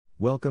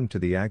Welcome to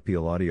the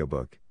AgPale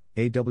audiobook,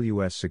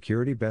 AWS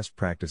Security Best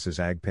Practices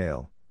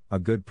AgPale, a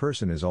good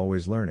person is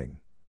always learning.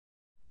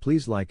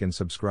 Please like and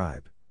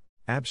subscribe.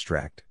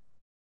 Abstract.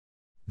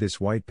 This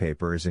white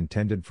paper is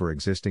intended for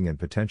existing and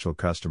potential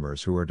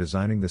customers who are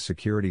designing the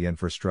security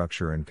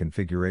infrastructure and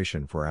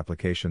configuration for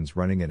applications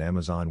running in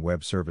Amazon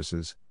Web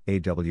Services,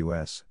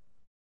 AWS.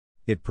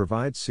 It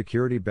provides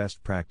security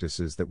best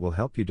practices that will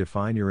help you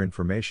define your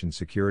Information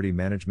Security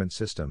Management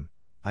System,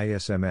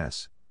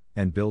 ISMS,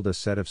 and build a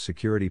set of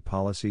security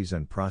policies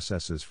and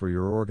processes for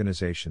your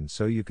organization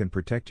so you can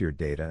protect your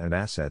data and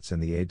assets in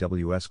the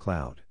AWS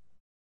cloud.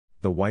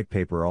 The white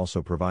paper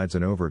also provides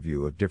an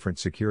overview of different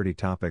security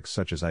topics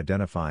such as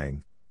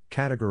identifying,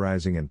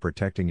 categorizing and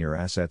protecting your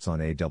assets on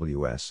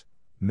AWS,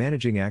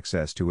 managing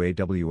access to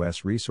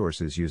AWS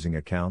resources using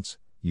accounts,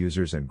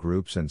 users and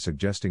groups, and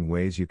suggesting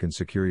ways you can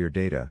secure your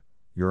data,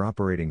 your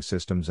operating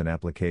systems and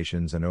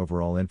applications and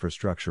overall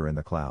infrastructure in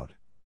the cloud.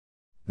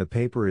 The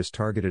paper is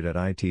targeted at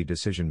IT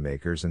decision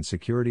makers and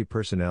security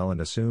personnel and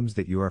assumes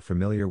that you are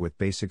familiar with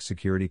basic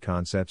security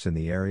concepts in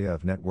the area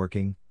of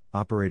networking,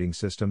 operating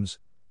systems,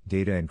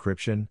 data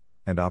encryption,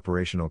 and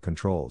operational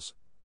controls.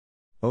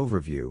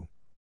 Overview.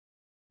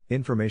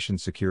 Information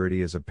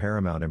security is of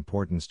paramount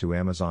importance to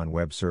Amazon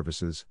Web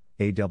Services,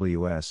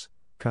 AWS,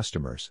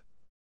 customers.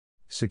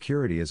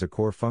 Security is a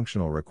core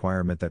functional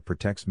requirement that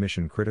protects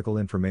mission-critical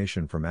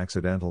information from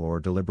accidental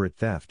or deliberate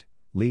theft,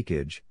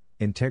 leakage,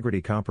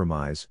 integrity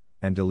compromise,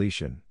 and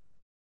deletion.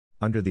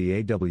 Under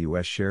the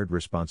AWS Shared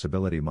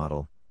Responsibility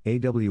Model,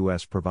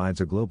 AWS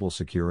provides a global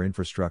secure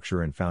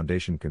infrastructure and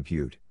foundation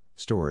compute,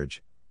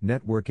 storage,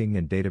 networking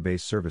and database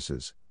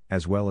services,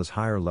 as well as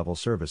higher-level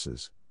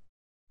services.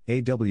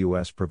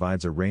 AWS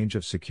provides a range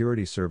of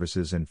security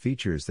services and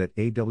features that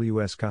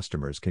AWS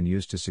customers can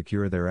use to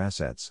secure their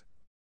assets.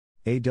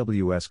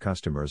 AWS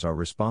customers are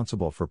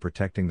responsible for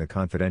protecting the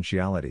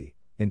confidentiality,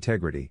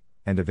 integrity,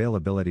 and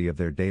availability of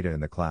their data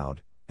in the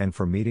cloud, and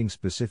for meeting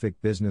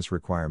specific business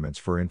requirements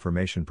for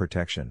information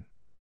protection.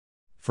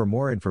 For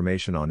more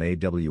information on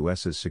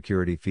AWS's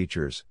security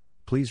features,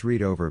 please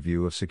read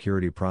Overview of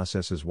Security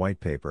Processes white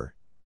paper.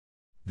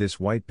 This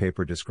white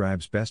paper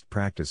describes best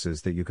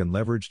practices that you can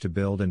leverage to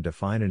build and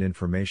define an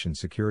Information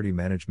Security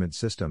Management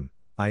System,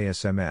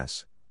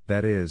 ISMS,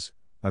 that is,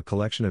 a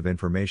collection of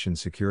information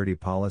security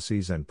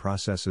policies and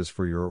processes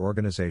for your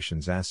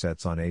organization's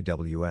assets on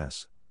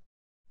AWS.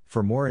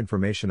 For more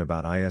information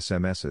about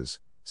ISMSs,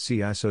 see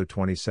ISO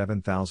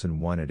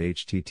 27001 at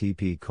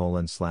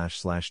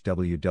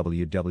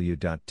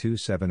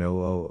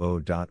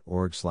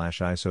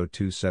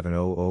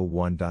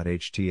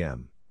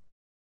http://www.27000.org/ISO27001.htm.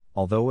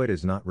 Although it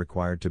is not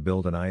required to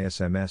build an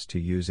ISMS to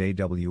use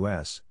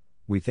AWS,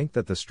 we think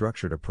that the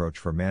structured approach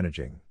for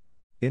managing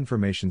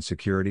information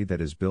security that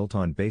is built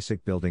on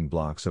basic building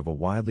blocks of a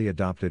widely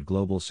adopted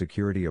global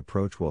security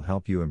approach will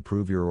help you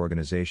improve your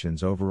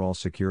organization's overall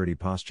security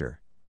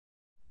posture.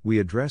 We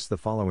address the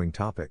following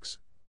topics: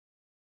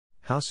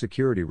 how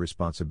security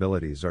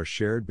responsibilities are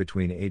shared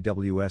between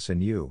AWS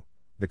and you,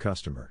 the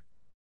customer.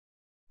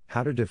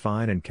 How to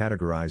define and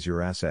categorize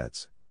your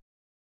assets.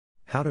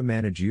 How to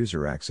manage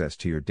user access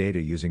to your data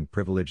using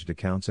privileged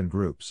accounts and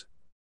groups.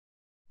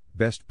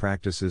 Best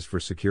practices for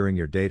securing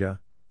your data,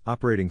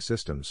 operating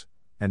systems,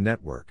 and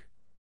network.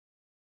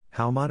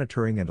 How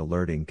monitoring and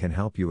alerting can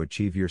help you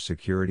achieve your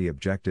security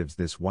objectives.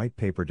 This white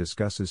paper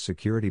discusses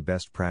security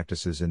best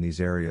practices in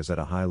these areas at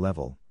a high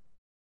level.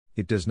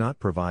 It does not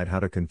provide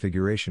how-to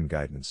configuration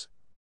guidance.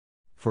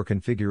 For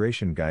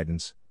configuration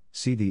guidance,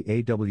 see the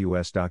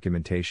AWS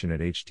documentation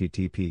at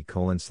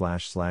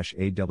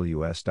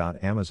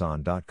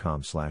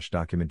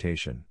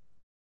http://aws.amazon.com/documentation.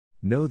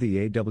 Know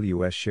the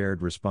AWS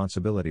Shared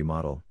Responsibility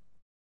Model.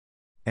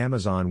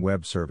 Amazon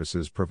Web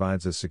Services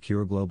provides a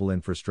secure global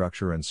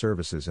infrastructure and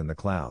services in the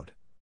cloud.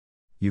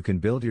 You can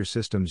build your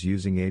systems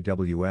using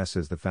AWS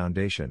as the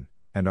foundation,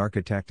 and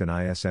architect an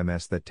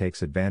ISMS that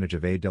takes advantage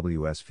of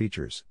AWS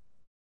features.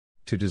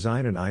 To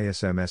design an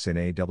ISMS in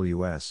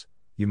AWS,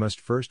 you must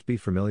first be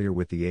familiar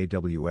with the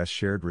AWS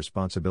Shared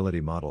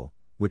Responsibility Model,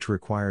 which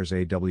requires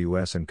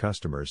AWS and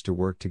customers to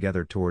work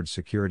together towards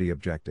security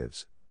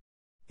objectives.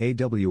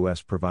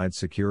 AWS provides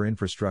secure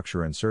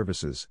infrastructure and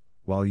services,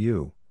 while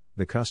you,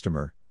 the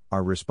customer,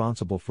 are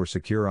responsible for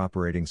secure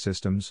operating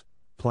systems,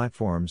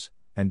 platforms,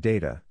 and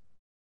data.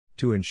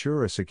 To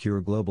ensure a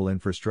secure global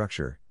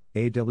infrastructure,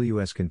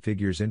 AWS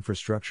configures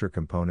infrastructure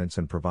components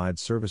and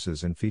provides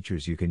services and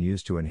features you can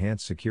use to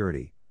enhance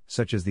security,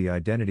 such as the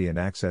Identity and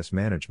Access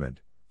Management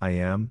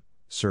 (IAM)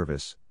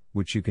 service,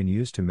 which you can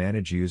use to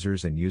manage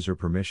users and user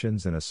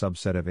permissions in a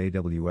subset of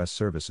AWS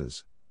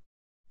services.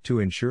 To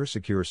ensure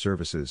secure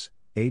services,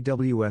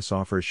 AWS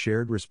offers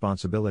shared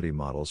responsibility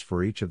models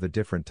for each of the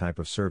different type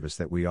of service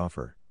that we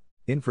offer.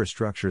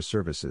 Infrastructure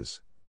services.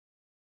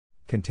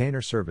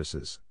 Container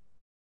services.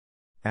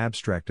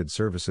 Abstracted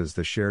services.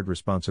 The shared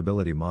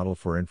responsibility model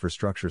for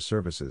infrastructure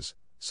services,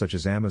 such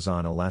as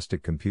Amazon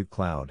Elastic Compute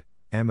Cloud,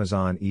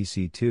 Amazon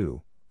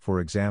EC2, for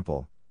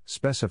example,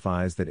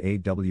 specifies that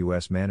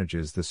AWS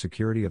manages the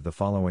security of the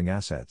following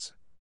assets.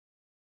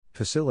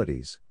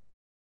 Facilities.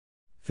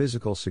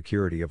 Physical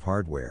security of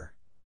hardware.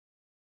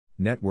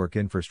 Network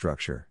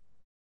infrastructure.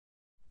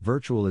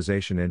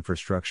 Virtualization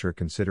infrastructure.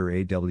 Consider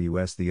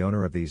AWS the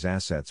owner of these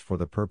assets for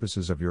the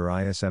purposes of your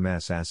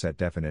ISMS asset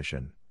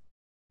definition.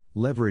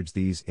 Leverage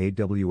these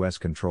AWS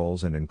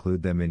controls and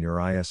include them in your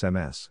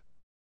ISMS.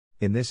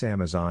 In this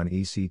Amazon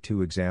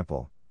EC2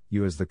 example,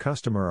 you as the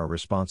customer are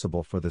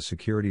responsible for the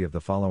security of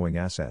the following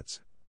assets: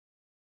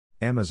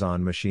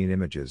 Amazon Machine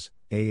Images,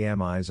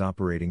 AMI's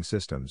operating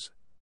systems.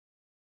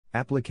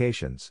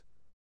 Applications.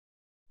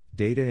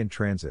 Data in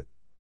transit.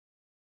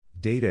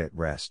 Data at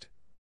rest.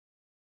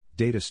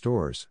 Data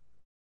stores.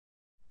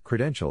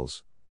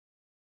 Credentials.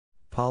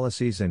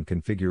 Policies and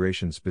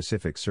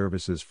configuration-specific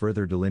services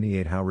further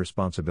delineate how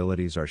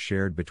responsibilities are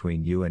shared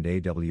between you and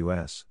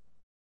AWS.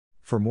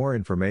 For more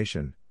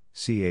information,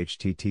 see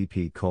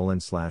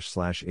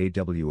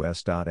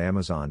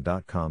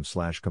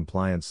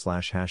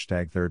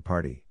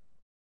http://aws.amazon.com/compliance/#thirdparty.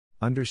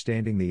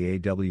 Understanding the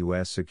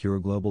AWS Secure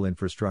Global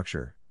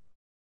Infrastructure.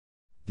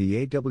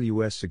 The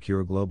AWS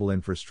Secure Global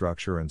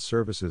Infrastructure and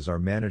services are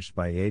managed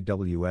by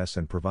AWS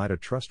and provide a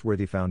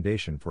trustworthy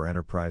foundation for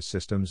enterprise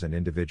systems and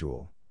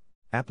individual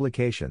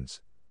applications.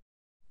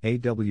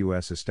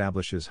 AWS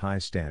establishes high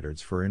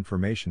standards for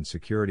information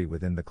security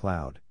within the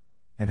cloud,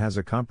 and has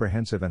a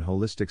comprehensive and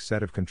holistic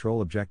set of control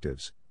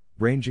objectives,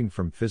 ranging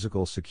from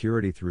physical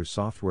security through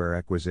software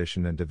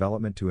acquisition and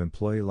development to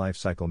employee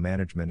lifecycle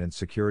management and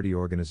security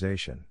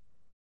organization.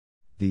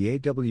 The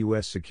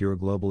AWS Secure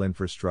Global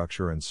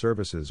Infrastructure and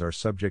services are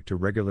subject to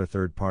regular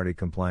third-party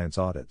compliance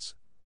audits.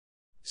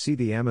 See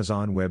the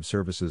Amazon Web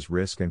Services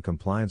Risk and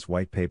Compliance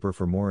White Paper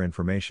for more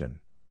information.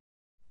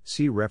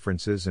 See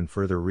references and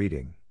further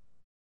reading.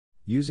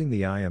 Using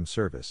the IAM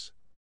service.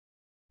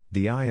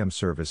 The IAM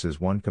service is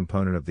one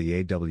component of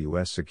the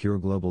AWS Secure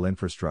Global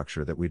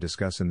Infrastructure that we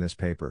discuss in this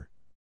paper.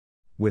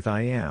 With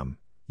IAM,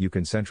 you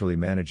can centrally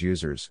manage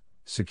users,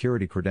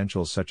 security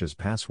credentials such as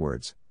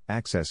passwords,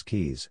 access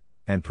keys,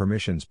 and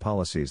permissions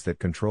policies that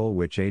control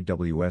which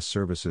AWS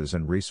services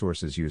and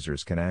resources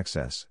users can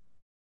access.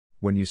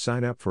 When you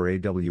sign up for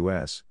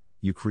AWS,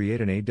 you create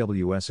an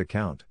AWS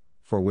account,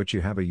 for which you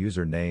have a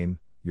username,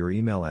 your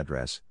email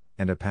address,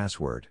 and a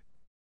password.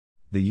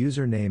 The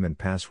username and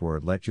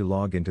password let you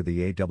log into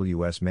the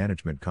AWS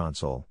Management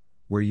Console,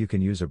 where you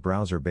can use a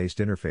browser-based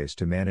interface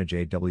to manage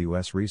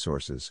AWS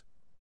resources.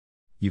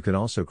 You can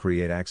also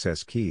create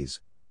access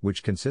keys,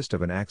 which consist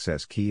of an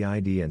access key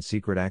ID and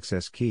secret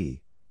access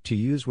key, to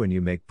use when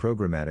you make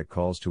programmatic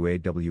calls to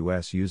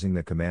AWS using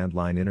the command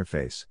line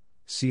interface,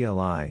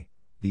 CLI,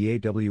 the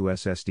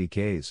AWS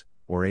SDKs,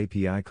 or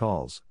API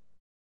calls.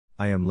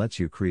 IAM lets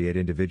you create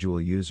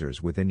individual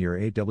users within your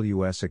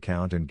AWS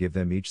account and give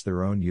them each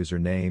their own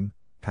username,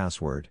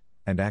 password,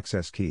 and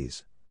access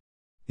keys.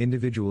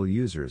 Individual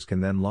users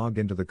can then log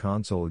into the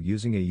console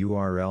using a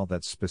URL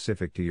that's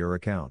specific to your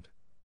account.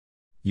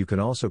 You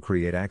can also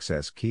create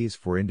access keys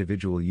for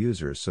individual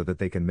users so that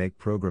they can make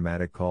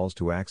programmatic calls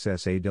to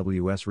access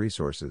AWS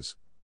resources.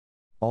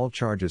 All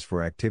charges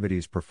for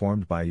activities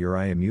performed by your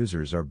IAM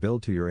users are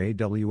billed to your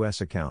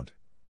AWS account.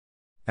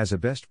 As a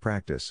best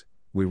practice,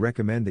 we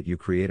recommend that you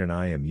create an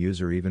IAM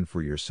user even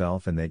for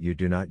yourself and that you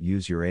do not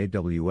use your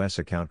AWS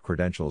account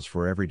credentials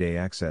for everyday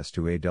access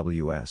to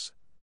AWS.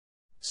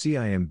 See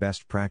IAM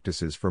best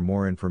practices for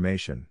more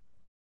information.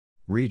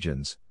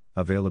 Regions,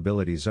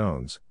 availability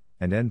zones,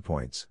 and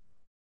endpoints.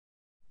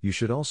 You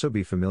should also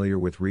be familiar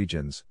with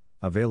regions,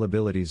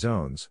 availability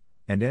zones,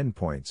 and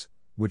endpoints,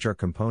 which are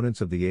components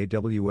of the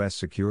AWS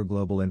Secure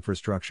Global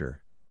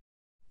Infrastructure.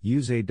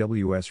 Use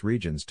AWS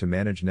regions to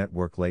manage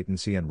network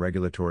latency and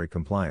regulatory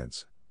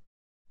compliance.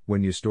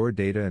 When you store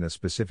data in a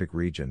specific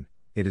region,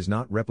 it is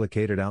not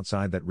replicated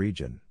outside that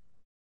region.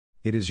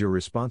 It is your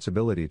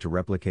responsibility to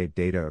replicate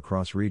data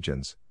across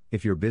regions,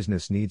 if your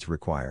business needs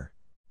require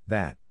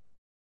that.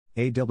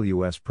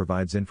 AWS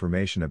provides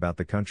information about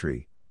the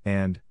country,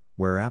 and,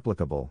 where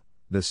applicable,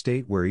 the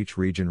state where each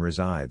region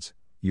resides.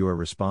 You are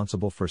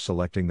responsible for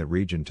selecting the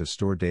region to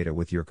store data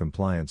with your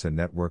compliance and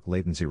network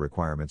latency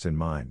requirements in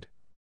mind.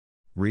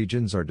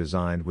 Regions are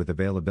designed with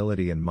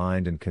availability in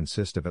mind and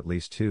consist of at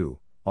least two,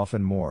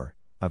 often more,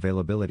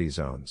 availability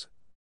zones.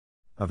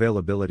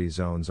 Availability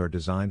zones are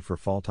designed for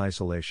fault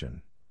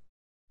isolation.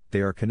 They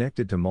are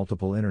connected to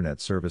multiple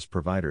Internet Service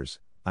Providers,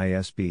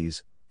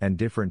 ISPs, and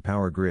different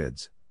power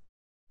grids.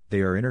 They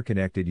are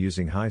interconnected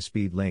using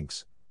high-speed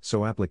links,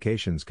 so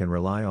applications can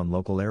rely on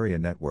local area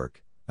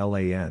network,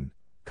 LAN,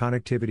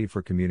 connectivity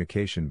for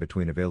communication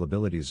between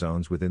availability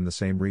zones within the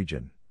same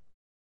region.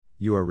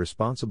 You are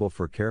responsible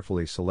for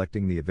carefully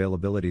selecting the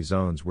availability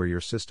zones where your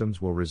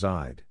systems will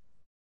reside.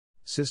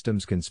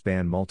 Systems can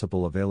span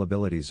multiple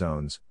availability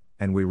zones,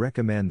 and we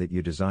recommend that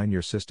you design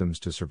your systems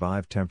to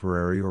survive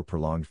temporary or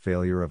prolonged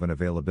failure of an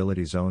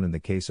availability zone in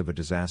the case of a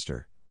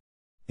disaster.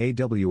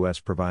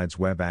 AWS provides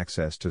web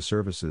access to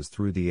services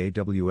through the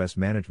AWS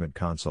Management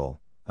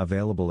Console,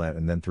 available at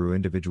and then through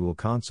individual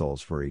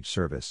consoles for each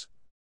service.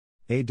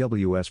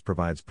 AWS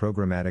provides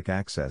programmatic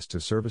access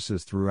to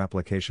services through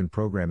application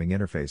programming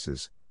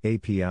interfaces,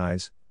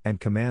 APIs, and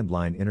command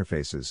line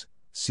interfaces,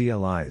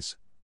 CLIs.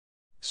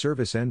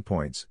 Service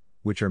endpoints,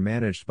 which are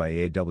managed by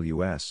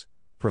AWS,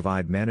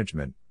 provide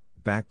management,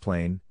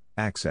 backplane,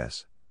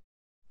 access,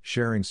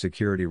 sharing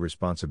security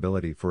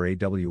responsibility for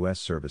AWS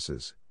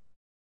services.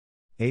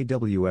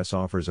 AWS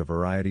offers a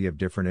variety of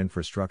different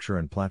infrastructure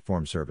and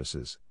platform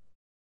services.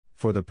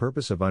 For the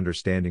purpose of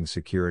understanding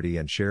security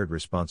and shared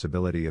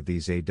responsibility of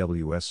these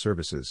AWS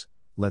services,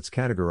 let's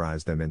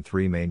categorize them in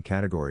three main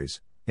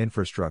categories: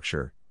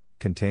 infrastructure,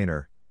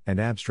 container, and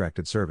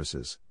abstracted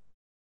services.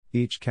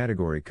 Each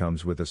category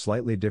comes with a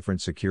slightly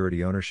different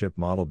security ownership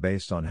model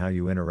based on how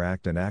you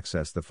interact and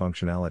access the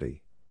functionality.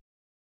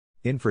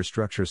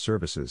 Infrastructure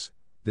services.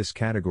 This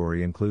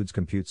category includes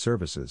compute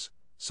services,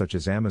 such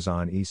as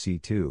Amazon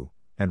EC2,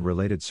 and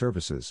related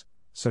services,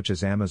 such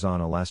as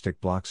Amazon Elastic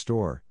Block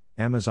Store,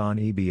 Amazon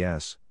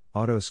EBS,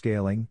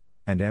 Autoscaling,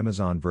 and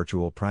Amazon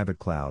Virtual Private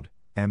Cloud,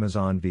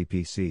 Amazon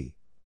VPC.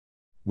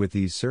 With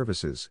these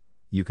services,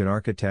 you can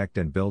architect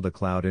and build a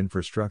cloud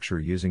infrastructure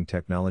using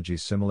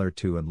technologies similar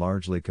to and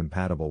largely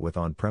compatible with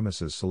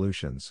on-premises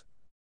solutions.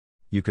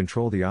 You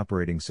control the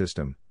operating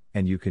system,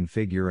 and you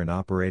configure and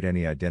operate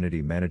any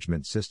identity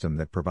management system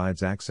that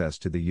provides access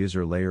to the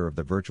user layer of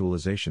the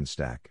virtualization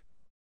stack.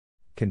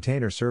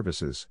 Container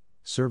services.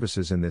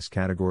 Services in this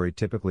category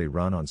typically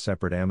run on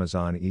separate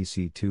Amazon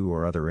EC2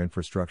 or other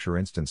infrastructure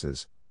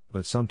instances,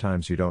 but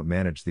sometimes you don't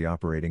manage the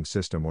operating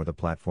system or the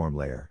platform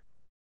layer.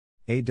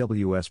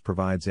 AWS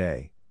provides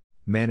a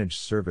managed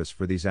service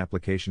for these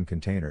application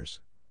containers.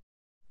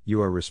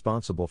 You are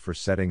responsible for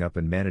setting up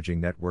and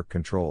managing network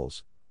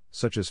controls,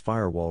 such as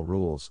firewall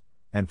rules,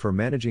 and for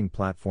managing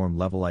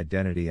platform-level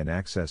identity and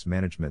access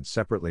management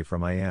separately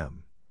from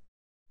IAM.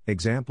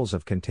 Examples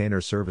of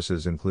container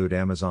services include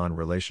Amazon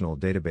Relational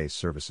Database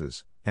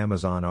Services,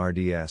 Amazon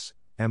RDS,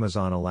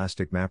 Amazon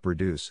Elastic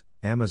MapReduce,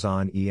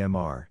 Amazon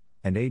EMR,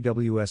 and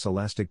AWS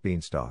Elastic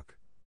Beanstalk.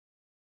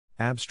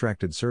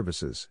 Abstracted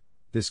services.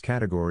 This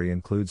category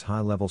includes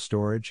high-level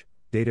storage,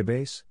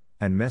 database,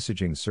 and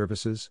messaging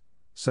services,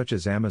 such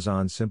as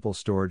Amazon Simple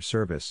Storage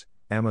Service,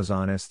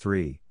 Amazon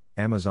S3,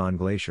 Amazon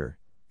Glacier,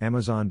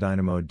 Amazon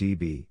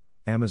DynamoDB,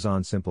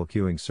 Amazon Simple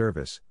Queuing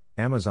Service,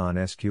 Amazon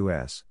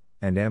SQS,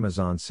 and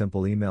Amazon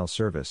Simple Email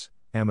Service,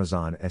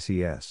 Amazon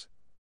SES.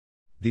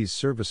 These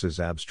services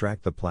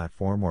abstract the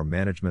platform or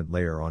management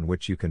layer on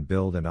which you can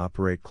build and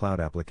operate cloud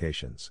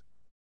applications.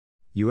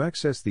 You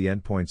access the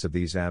endpoints of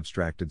these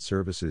abstracted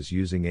services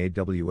using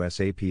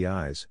AWS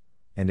APIs,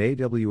 and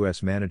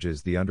AWS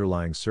manages the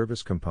underlying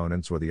service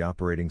components or the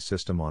operating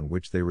system on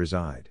which they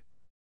reside.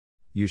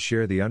 You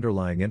share the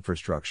underlying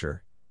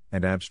infrastructure,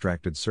 and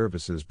abstracted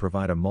services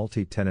provide a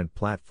multi-tenant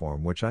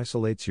platform which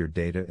isolates your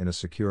data in a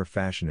secure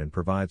fashion and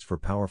provides for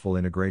powerful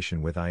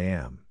integration with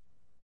IAM.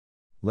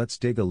 Let's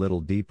dig a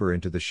little deeper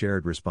into the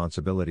shared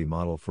responsibility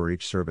model for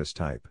each service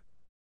type.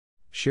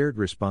 Shared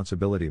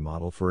responsibility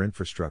model for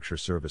infrastructure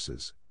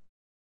services.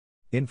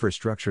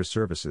 Infrastructure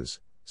services,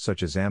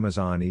 such as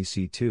Amazon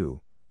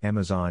EC2,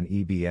 Amazon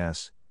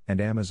EBS, and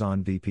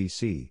Amazon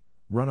VPC,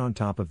 run on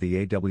top of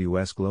the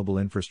AWS global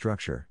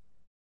infrastructure.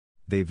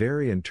 They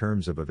vary in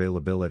terms of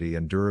availability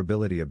and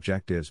durability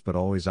objectives but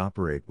always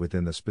operate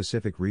within the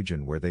specific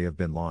region where they have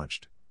been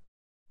launched.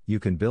 You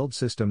can build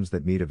systems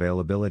that meet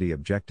availability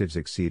objectives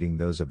exceeding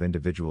those of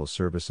individual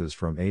services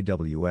from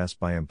AWS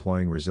by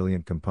employing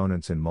resilient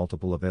components in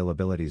multiple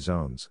availability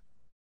zones.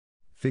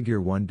 Figure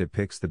 1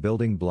 depicts the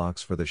building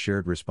blocks for the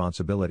shared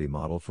responsibility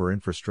model for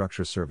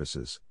infrastructure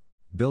services.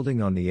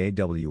 Building on the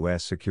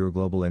AWS Secure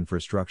Global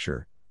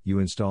Infrastructure, you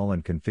install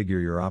and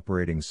configure your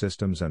operating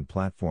systems and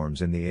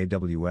platforms in the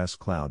AWS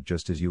cloud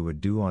just as you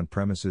would do on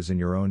premises in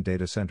your own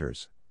data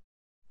centers.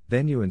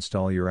 Then you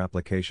install your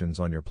applications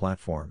on your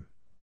platform.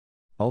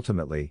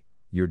 Ultimately,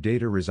 your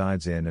data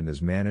resides in and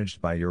is managed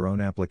by your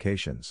own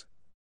applications.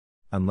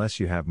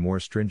 Unless you have more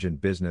stringent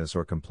business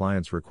or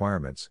compliance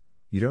requirements,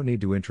 you don't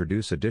need to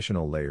introduce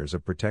additional layers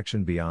of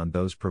protection beyond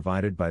those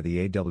provided by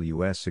the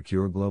AWS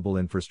Secure Global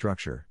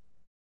Infrastructure.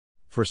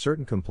 For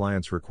certain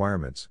compliance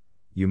requirements,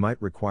 you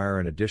might require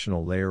an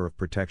additional layer of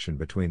protection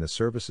between the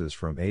services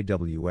from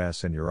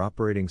AWS and your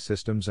operating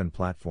systems and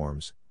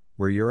platforms,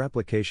 where your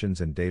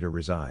applications and data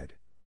reside.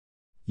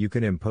 You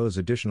can impose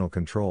additional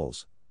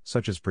controls,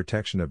 such as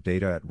protection of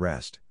data at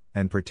rest,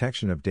 and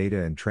protection of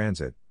data in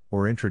transit,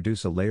 or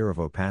introduce a layer of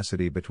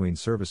opacity between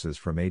services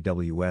from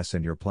AWS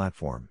and your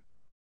platform.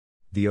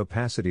 The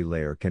opacity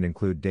layer can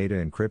include data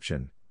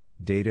encryption,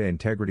 data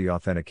integrity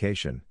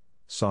authentication,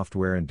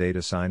 software and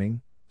data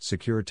signing,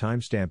 secure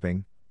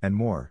timestamping, and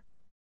more.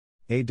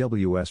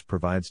 AWS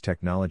provides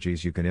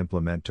technologies you can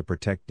implement to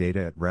protect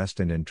data at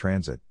rest and in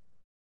transit.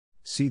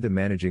 See the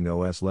Managing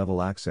OS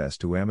Level Access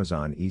to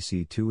Amazon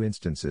EC2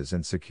 Instances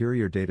and Secure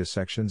Your Data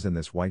sections in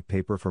this white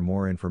paper for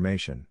more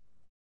information.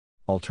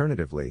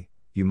 Alternatively,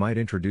 you might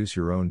introduce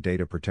your own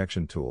data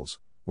protection tools,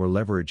 or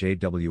leverage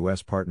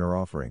AWS partner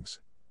offerings.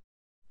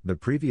 The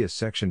previous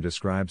section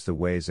describes the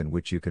ways in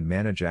which you can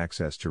manage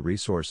access to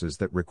resources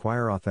that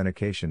require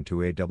authentication to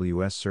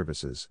AWS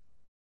services.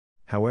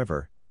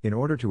 However, in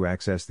order to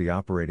access the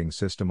operating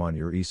system on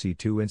your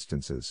EC2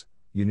 instances,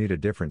 you need a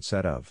different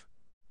set of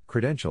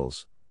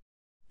credentials.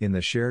 In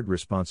the shared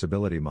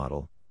responsibility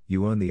model,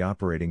 you own the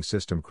operating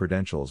system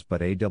credentials,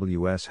 but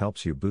AWS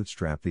helps you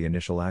bootstrap the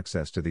initial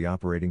access to the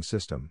operating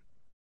system.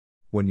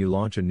 When you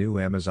launch a new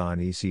Amazon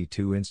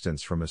EC2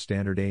 instance from a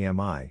standard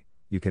AMI,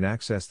 you can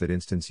access that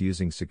instance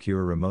using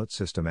secure remote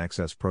system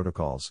access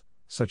protocols,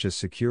 such as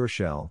Secure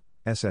Shell,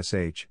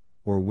 SSH,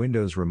 or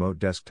Windows Remote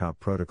Desktop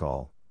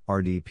Protocol,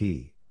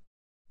 RDP.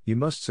 You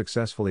must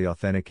successfully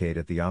authenticate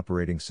at the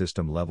operating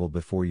system level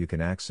before you can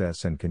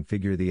access and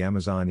configure the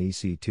Amazon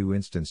EC2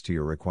 instance to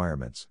your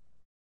requirements.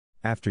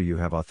 After you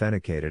have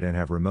authenticated and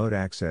have remote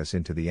access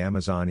into the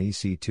Amazon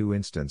EC2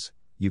 instance,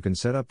 you can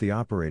set up the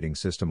operating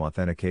system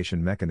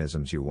authentication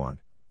mechanisms you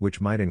want,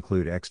 which might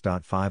include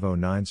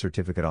X.509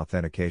 certificate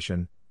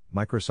authentication,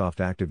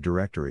 Microsoft Active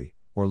Directory,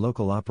 or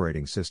local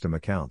operating system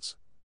accounts.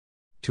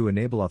 To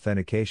enable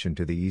authentication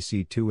to the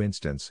EC2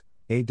 instance,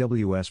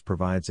 AWS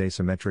provides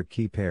asymmetric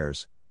key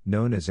pairs,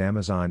 known as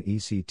Amazon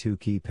EC2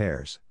 key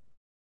pairs.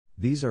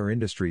 These are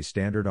industry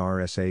standard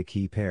RSA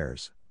key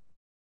pairs.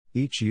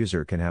 Each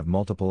user can have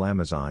multiple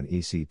Amazon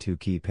EC2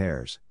 key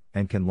pairs,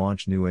 and can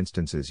launch new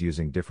instances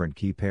using different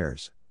key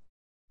pairs.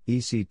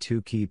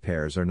 EC2 key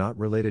pairs are not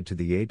related to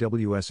the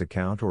AWS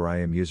account or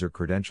IAM user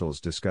credentials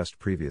discussed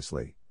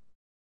previously.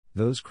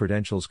 Those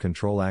credentials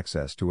control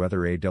access to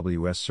other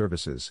AWS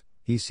services.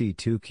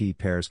 EC2 key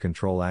pairs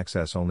control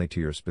access only to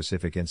your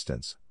specific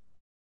instance.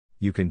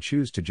 You can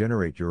choose to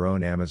generate your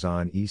own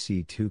Amazon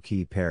EC2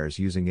 key pairs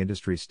using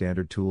industry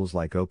standard tools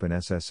like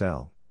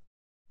OpenSSL.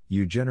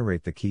 You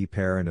generate the key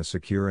pair in a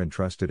secure and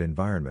trusted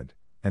environment,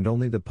 and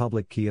only the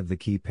public key of the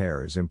key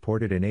pair is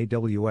imported in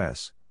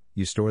AWS.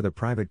 You store the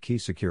private key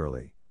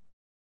securely.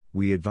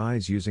 We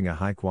advise using a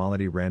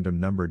high-quality random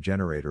number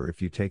generator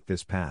if you take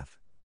this path.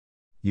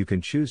 You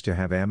can choose to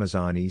have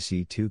Amazon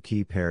EC2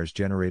 key pairs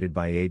generated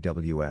by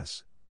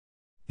AWS.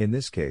 In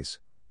this case,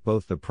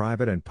 both the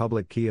private and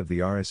public key of the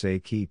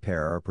RSA key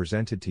pair are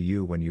presented to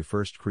you when you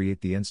first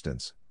create the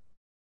instance.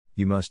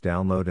 You must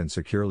download and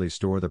securely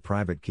store the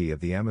private key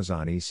of the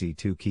Amazon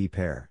EC2 key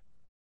pair.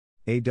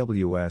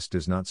 AWS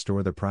does not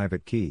store the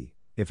private key.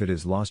 If it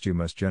is lost, you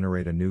must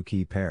generate a new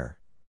key pair.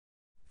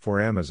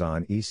 For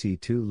Amazon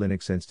EC2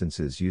 Linux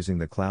instances using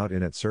the Cloud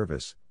Init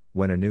service,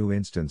 when a new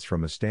instance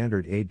from a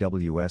standard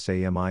AWS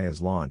AMI is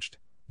launched,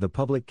 the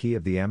public key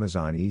of the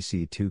Amazon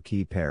EC2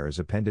 key pair is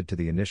appended to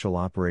the initial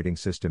operating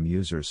system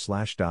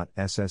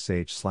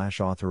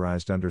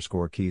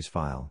users/.ssh/authorized_keys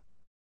file.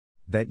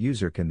 That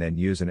user can then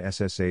use an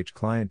SSH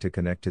client to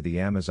connect to the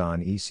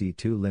Amazon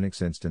EC2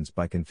 Linux instance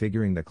by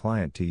configuring the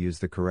client to use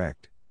the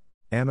correct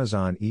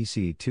Amazon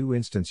EC2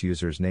 instance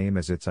user's name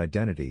as its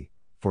identity,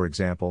 for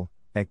example,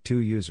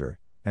 EC2 user,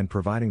 and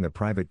providing the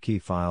private key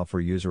file for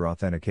user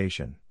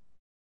authentication.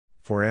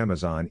 For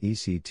Amazon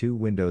EC2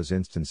 Windows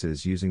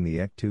instances using the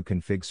EC2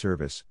 config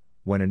service,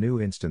 when a new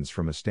instance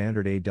from a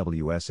standard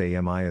AWS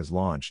AMI is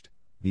launched,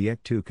 the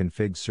EC2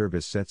 config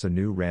service sets a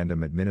new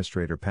random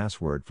administrator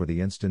password for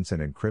the instance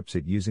and encrypts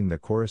it using the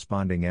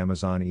corresponding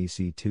Amazon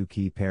EC2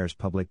 key pair's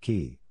public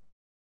key.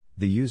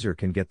 The user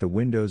can get the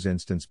Windows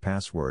instance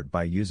password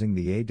by using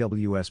the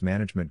AWS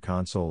Management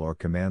Console or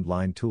command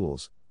line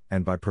tools,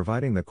 and by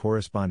providing the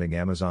corresponding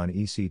Amazon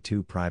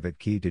EC2 private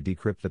key to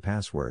decrypt the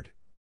password.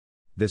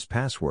 This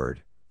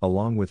password,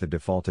 along with the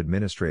default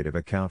administrative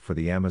account for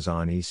the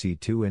Amazon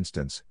EC2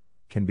 instance,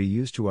 can be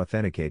used to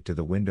authenticate to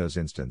the Windows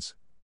instance.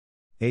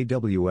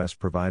 AWS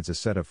provides a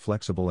set of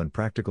flexible and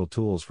practical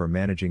tools for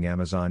managing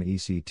Amazon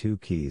EC2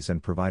 keys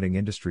and providing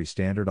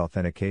industry-standard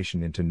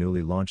authentication into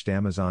newly launched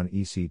Amazon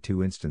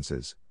EC2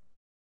 instances.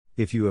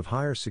 If you have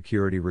higher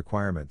security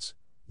requirements,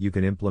 you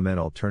can implement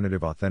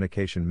alternative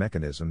authentication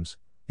mechanisms,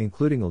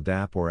 including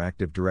LDAP or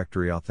Active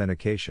Directory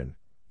authentication,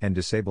 and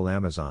disable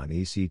Amazon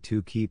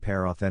EC2 key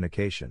pair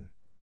authentication.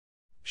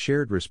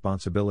 Shared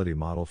responsibility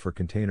model for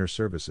container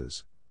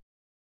services.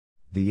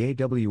 The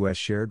AWS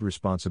shared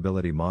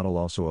responsibility model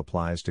also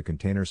applies to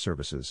container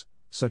services,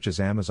 such as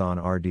Amazon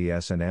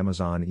RDS and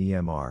Amazon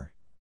EMR.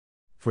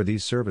 For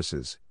these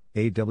services,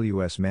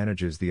 AWS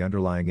manages the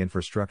underlying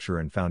infrastructure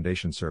and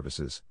foundation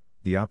services,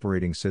 the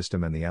operating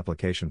system and the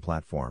application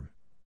platform.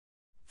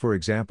 For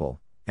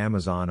example,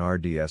 Amazon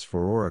RDS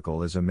for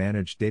Oracle is a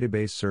managed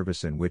database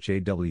service in which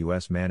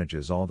AWS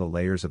manages all the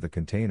layers of the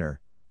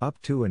container,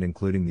 up to and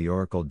including the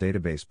Oracle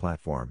database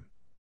platform.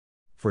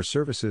 For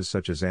services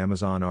such as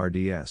Amazon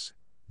RDS,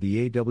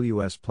 the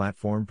AWS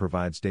platform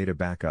provides data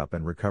backup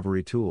and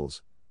recovery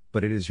tools,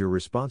 but it is your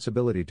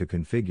responsibility to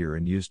configure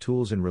and use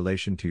tools in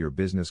relation to your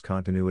business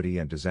continuity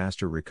and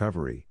disaster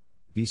recovery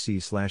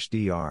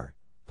 (BC/DR)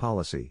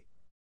 policy.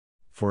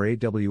 For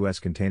AWS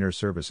container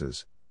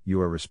services, you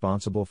are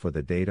responsible for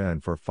the data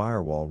and for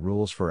firewall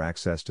rules for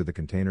access to the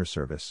container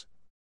service.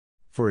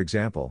 For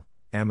example,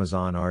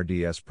 Amazon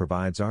RDS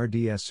provides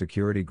RDS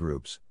security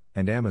groups,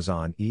 and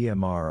Amazon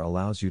EMR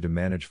allows you to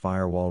manage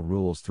firewall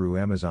rules through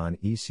Amazon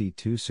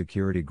EC2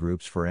 security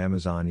groups for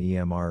Amazon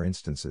EMR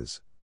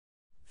instances.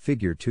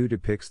 Figure 2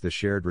 depicts the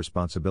shared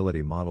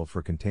responsibility model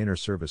for container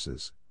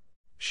services.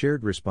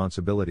 Shared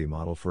responsibility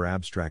model for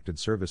abstracted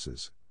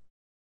services.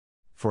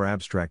 For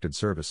abstracted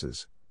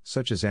services,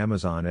 such as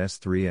Amazon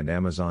S3 and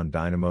Amazon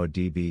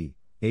DynamoDB.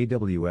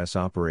 AWS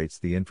operates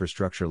the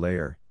infrastructure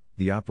layer,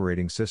 the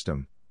operating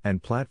system,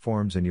 and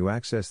platforms, and you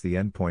access the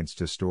endpoints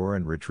to store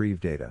and retrieve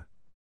data.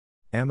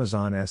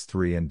 Amazon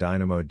S3 and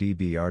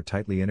DynamoDB are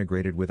tightly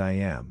integrated with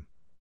IAM.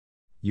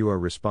 You are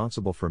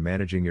responsible for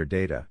managing your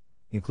data,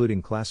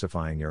 including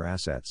classifying your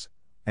assets,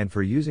 and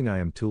for using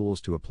IAM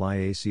tools to apply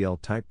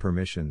ACL-type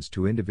permissions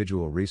to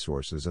individual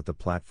resources at the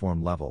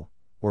platform level,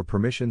 or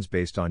permissions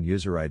based on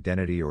user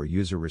identity or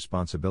user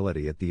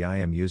responsibility at the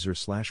IAM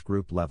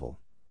user/group level.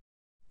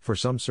 For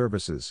some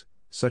services,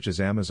 such as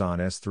Amazon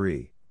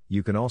S3,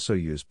 you can also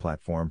use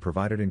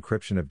platform-provided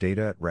encryption of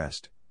data at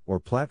rest, or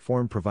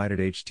platform-provided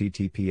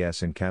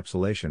HTTPS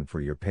encapsulation for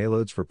your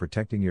payloads for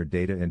protecting your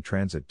data in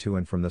transit to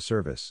and from the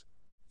service,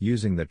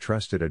 using the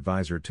Trusted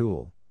Advisor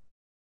tool.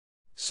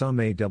 Some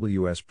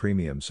AWS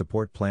Premium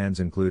support plans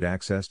include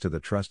access to the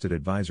Trusted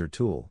Advisor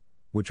tool,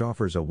 which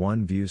offers a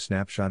one-view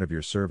snapshot of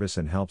your service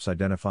and helps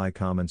identify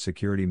common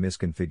security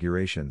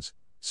misconfigurations,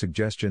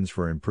 suggestions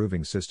for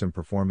improving system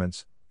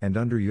performance, and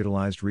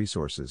underutilized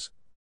resources.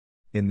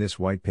 In this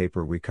white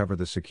paper, we cover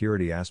the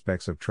security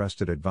aspects of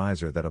Trusted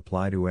Advisor that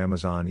apply to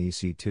Amazon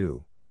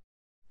EC2.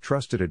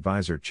 Trusted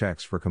Advisor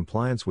checks for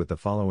compliance with the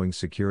following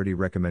security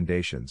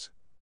recommendations.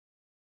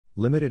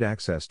 Limited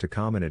access to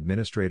common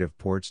administrative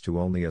ports to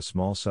only a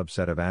small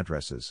subset of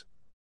addresses.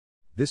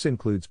 This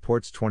includes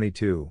ports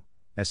 22,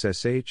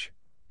 SSH,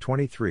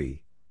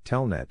 23,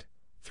 Telnet,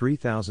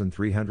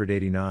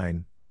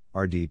 3389,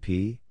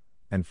 RDP,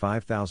 and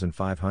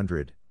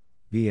 5500,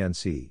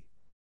 VNC.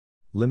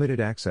 Limited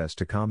access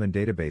to common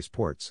database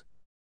ports.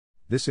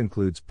 This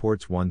includes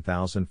ports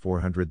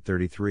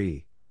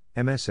 1433,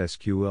 MS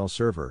SQL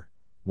Server,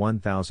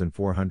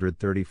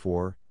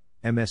 1434,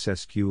 MS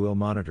SQL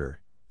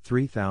Monitor,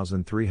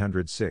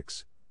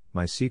 3306,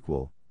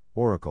 MySQL,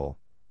 Oracle,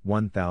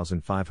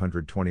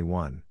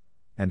 1521,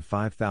 and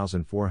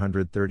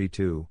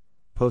 5432,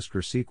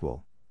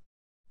 PostgreSQL.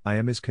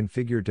 IAM is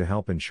configured to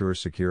help ensure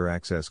secure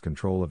access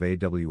control of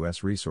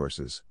AWS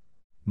resources.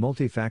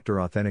 Multi-factor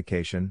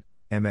authentication,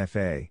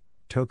 MFA,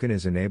 token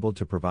is enabled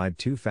to provide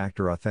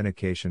two-factor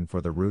authentication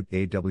for the root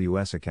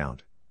AWS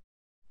account.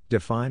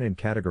 Define and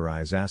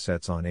categorize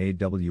assets on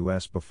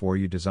AWS before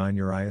you design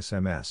your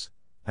ISMS.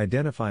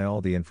 Identify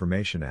all the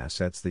information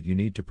assets that you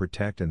need to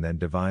protect and then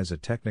devise a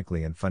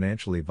technically and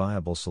financially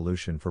viable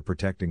solution for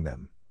protecting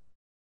them.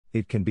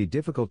 It can be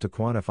difficult to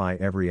quantify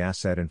every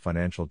asset in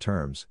financial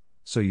terms,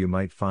 so you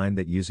might find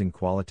that using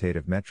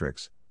qualitative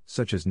metrics,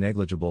 such as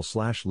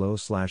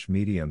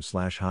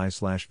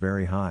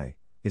negligible/low/medium/high/very high,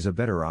 is a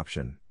better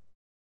option.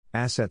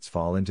 Assets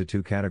fall into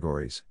two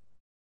categories.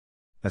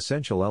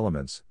 Essential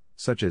elements,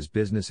 such as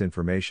business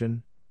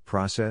information,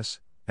 process,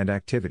 and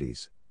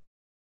activities.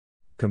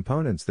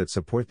 Components that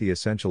support the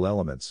essential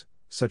elements,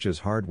 such as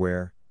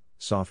hardware,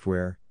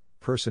 software,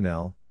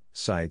 personnel,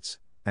 sites,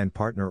 and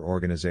partner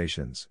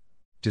organizations.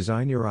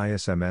 Design your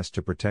ISMS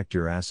to protect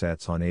your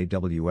assets on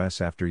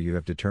AWS after you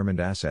have determined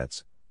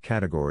assets,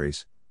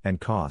 categories,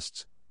 and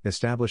costs.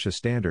 Establish a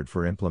standard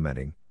for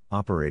implementing,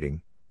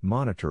 operating,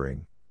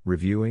 monitoring,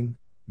 reviewing,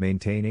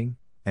 maintaining,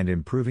 and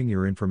improving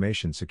your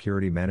Information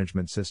Security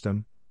Management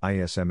System,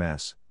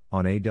 ISMS,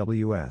 on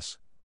AWS.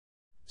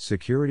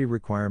 Security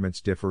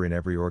requirements differ in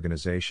every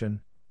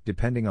organization,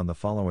 depending on the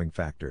following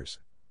factors: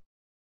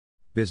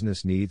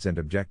 business needs and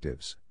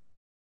objectives,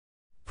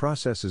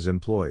 processes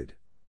employed,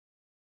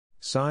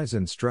 size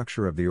and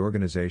structure of the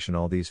organization.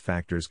 All these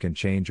factors can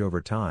change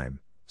over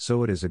time,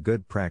 so it is a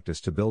good practice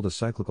to build a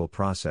cyclical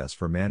process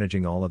for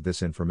managing all of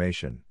this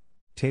information.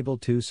 Table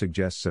 2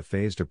 suggests a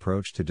phased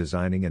approach to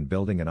designing and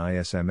building an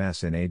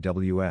ISMS in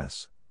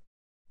AWS.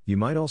 You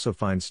might also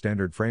find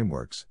standard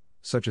frameworks,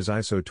 such as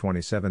ISO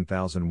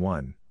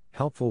 27001,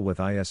 helpful with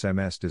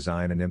ISMS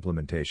design and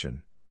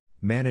implementation.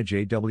 Manage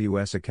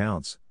AWS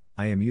accounts,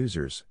 IAM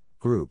users,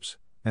 groups,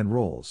 and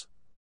roles.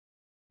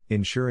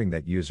 Ensuring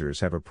that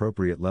users have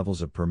appropriate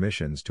levels of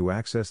permissions to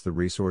access the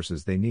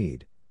resources they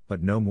need,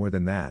 but no more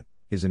than that,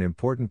 is an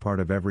important part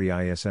of every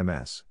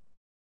ISMS.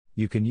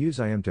 You can use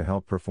IAM to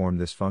help perform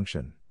this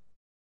function.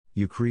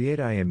 You create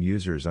IAM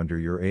users under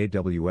your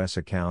AWS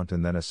account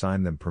and then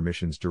assign them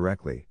permissions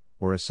directly,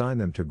 or assign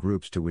them to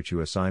groups to which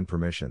you assign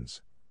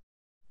permissions.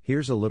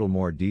 Here's a little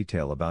more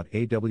detail about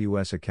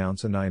AWS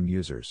accounts and IAM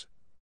users.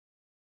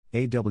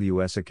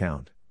 AWS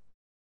account.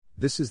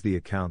 This is the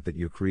account that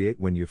you create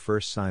when you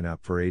first sign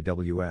up for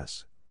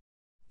AWS.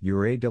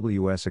 Your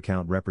AWS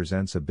account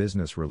represents a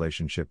business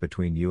relationship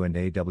between you and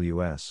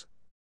AWS.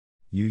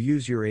 You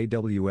use your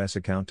AWS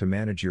account to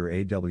manage your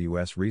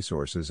AWS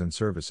resources and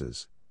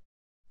services.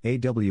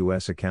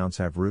 AWS accounts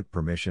have root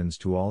permissions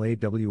to all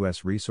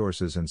AWS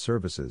resources and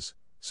services,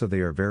 so they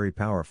are very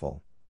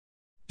powerful.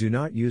 Do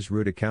not use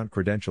root account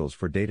credentials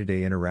for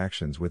day-to-day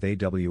interactions with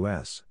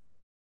AWS.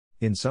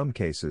 In some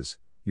cases,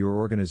 your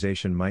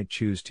organization might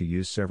choose to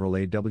use several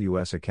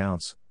AWS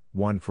accounts,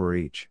 one for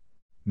each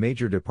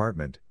major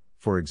department,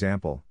 for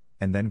example,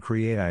 and then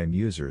create IAM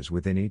users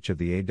within each of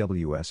the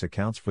AWS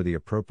accounts for the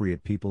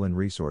appropriate people and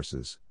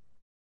resources.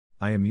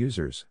 IAM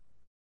users.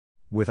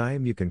 With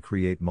IAM you can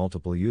create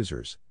multiple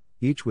users,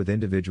 each with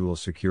individual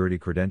security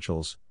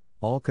credentials,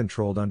 all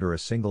controlled under a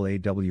single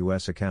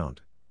AWS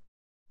account.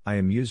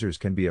 IAM users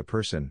can be a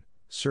person,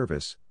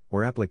 service,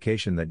 or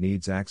application that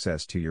needs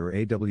access to your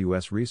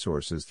AWS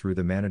resources through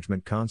the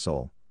Management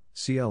Console,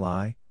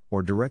 CLI,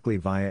 or directly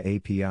via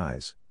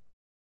APIs.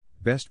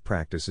 Best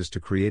practice is to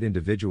create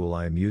individual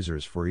IAM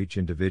users for each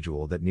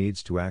individual that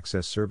needs to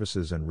access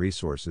services and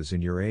resources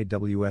in your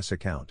AWS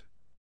account.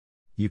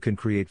 You can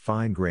create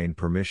fine-grained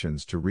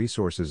permissions to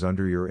resources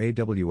under your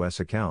AWS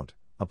account,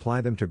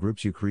 apply them to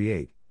groups you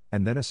create,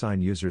 and then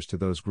assign users to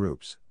those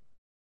groups.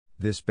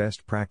 This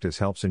best practice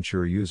helps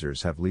ensure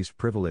users have least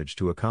privilege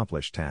to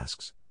accomplish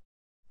tasks.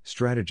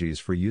 Strategies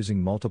for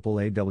using multiple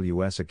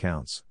AWS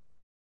accounts.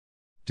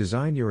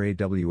 Design your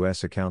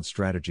AWS account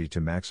strategy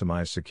to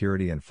maximize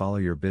security and follow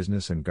your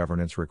business and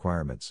governance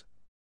requirements.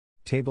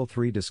 Table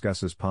 3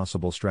 discusses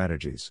possible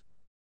strategies.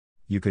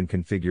 You can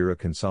configure a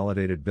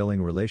consolidated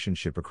billing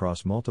relationship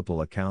across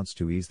multiple accounts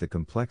to ease the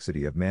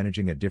complexity of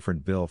managing a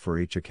different bill for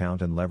each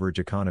account and leverage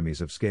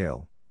economies of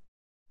scale.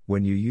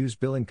 When you use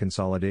billing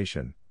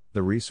consolidation,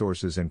 the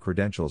resources and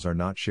credentials are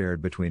not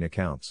shared between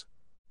accounts.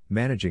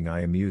 Managing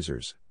IAM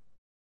users.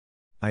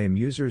 IAM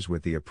users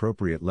with the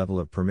appropriate level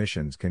of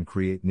permissions can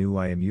create new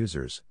IAM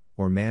users,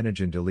 or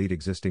manage and delete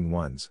existing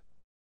ones.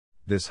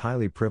 This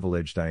highly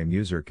privileged IAM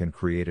user can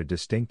create a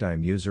distinct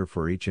IAM user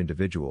for each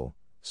individual,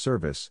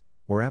 service,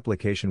 or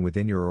application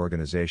within your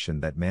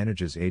organization that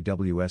manages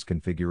AWS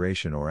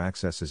configuration or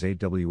accesses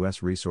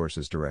AWS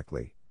resources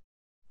directly.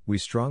 We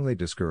strongly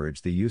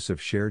discourage the use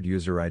of shared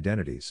user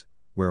identities,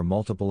 where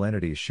multiple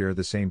entities share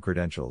the same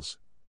credentials.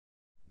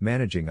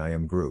 Managing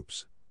IAM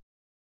groups.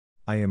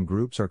 IAM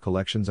groups are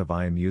collections of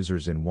IAM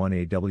users in one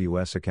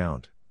AWS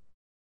account.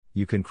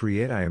 You can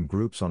create IAM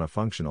groups on a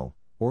functional,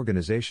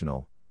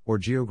 organizational, or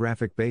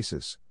geographic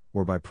basis,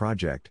 or by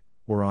project,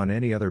 or on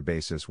any other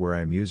basis where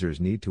IAM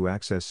users need to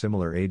access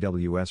similar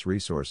AWS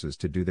resources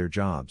to do their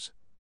jobs.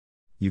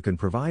 You can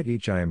provide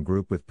each IAM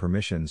group with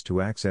permissions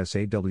to access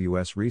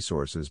AWS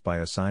resources by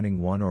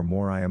assigning one or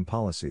more IAM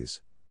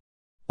policies.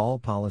 All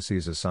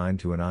policies assigned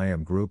to an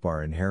IAM group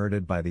are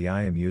inherited by the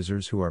IAM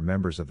users who are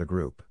members of the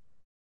group.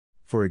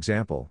 For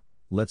example,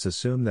 let's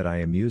assume that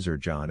IAM user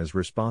John is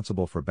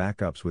responsible for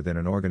backups within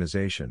an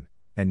organization,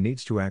 and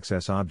needs to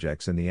access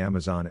objects in the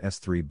Amazon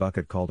S3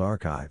 bucket called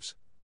Archives.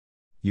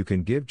 You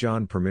can give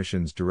John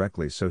permissions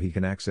directly so he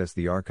can access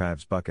the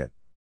Archives bucket.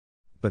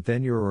 But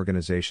then your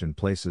organization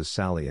places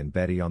Sally and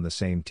Betty on the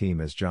same team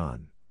as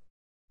John.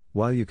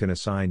 While you can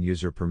assign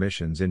user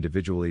permissions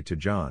individually to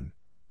John,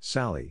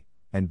 Sally,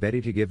 and Betty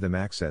to give them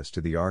access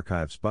to the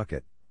Archives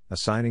bucket,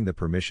 assigning the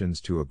permissions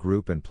to a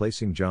group and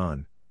placing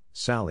John,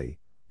 Sally,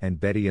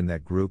 and Betty in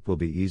that group will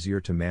be easier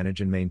to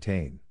manage and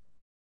maintain.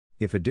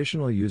 If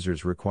additional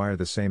users require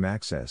the same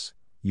access,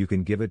 you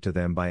can give it to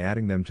them by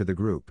adding them to the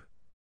group.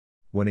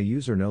 When a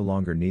user no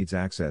longer needs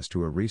access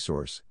to a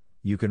resource,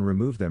 you can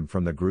remove them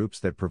from the groups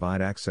that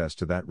provide access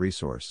to that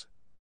resource.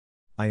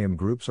 IAM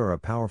groups are a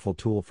powerful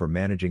tool for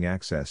managing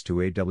access to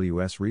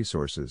AWS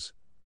resources.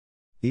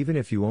 Even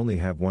if you only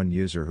have one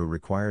user who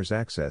requires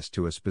access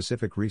to a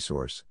specific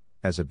resource,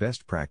 as a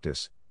best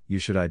practice, you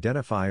should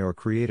identify or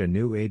create a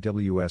new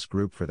AWS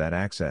group for that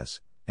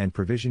access, and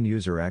provision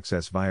user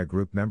access via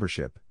group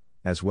membership,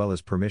 as well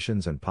as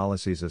permissions and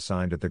policies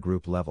assigned at the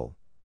group level.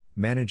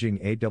 Managing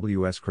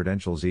AWS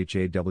credentials. Each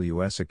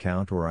AWS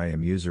account or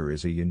IAM user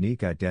is a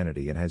unique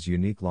identity and has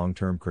unique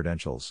long-term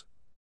credentials.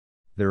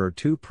 There are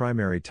two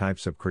primary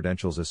types of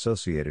credentials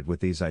associated with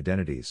these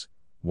identities.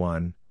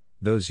 1.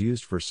 Those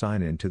used for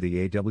sign-in to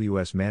the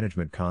AWS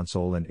Management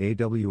Console and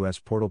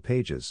AWS portal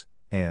pages,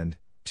 and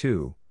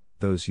 2.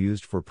 Those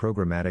used for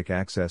programmatic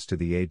access to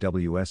the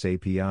AWS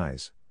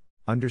APIs.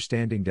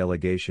 Understanding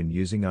delegation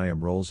using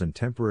IAM roles and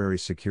temporary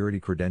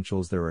security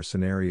credentials. There are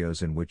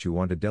scenarios in which you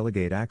want to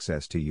delegate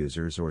access to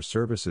users or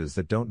services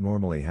that don't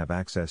normally have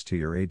access to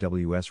your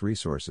AWS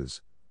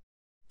resources.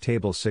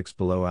 Table 6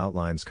 below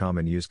outlines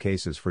common use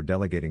cases for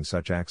delegating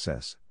such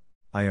access.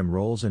 IAM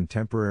roles and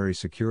temporary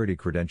security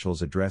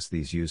credentials address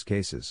these use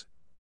cases.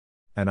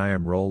 An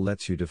IAM role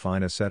lets you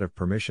define a set of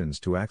permissions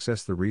to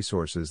access the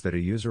resources that a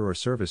user or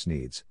service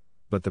needs,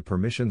 but the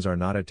permissions are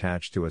not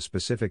attached to a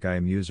specific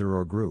IAM user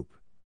or group.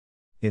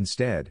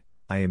 Instead,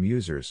 IAM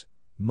users,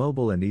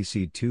 mobile and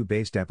EC2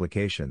 based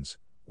applications,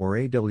 or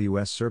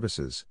AWS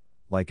services,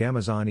 like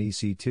Amazon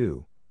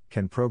EC2,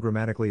 can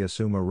programmatically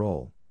assume a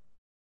role.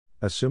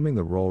 Assuming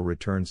the role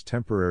returns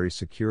temporary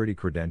security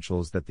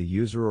credentials that the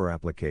user or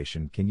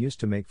application can use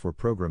to make for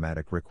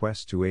programmatic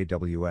requests to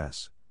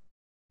AWS.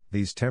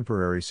 These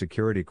temporary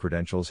security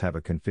credentials have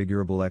a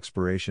configurable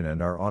expiration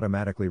and are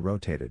automatically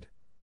rotated.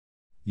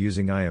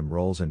 Using IAM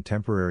roles and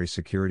temporary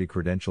security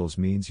credentials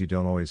means you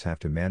don't always have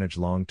to manage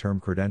long-term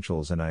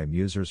credentials and IAM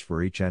users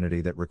for each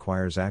entity that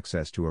requires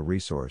access to a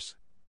resource.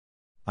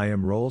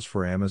 IAM roles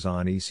for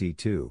Amazon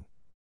EC2.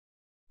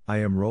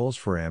 IAM roles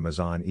for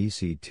Amazon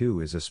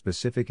EC2 is a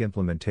specific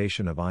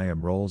implementation of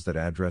IAM roles that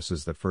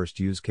addresses the first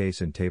use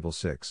case in Table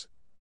 6.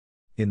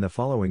 In the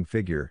following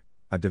figure,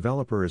 A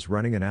developer is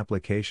running an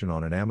application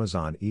on an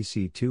Amazon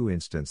EC2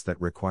 instance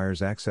that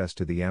requires access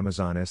to the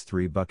Amazon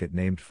S3 bucket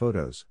named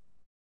Photos.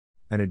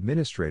 An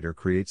administrator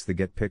creates the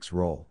getPix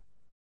role.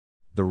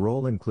 The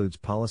role includes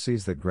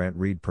policies that grant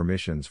read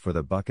permissions for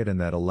the bucket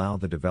and that allow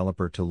the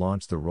developer to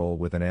launch the role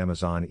with an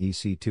Amazon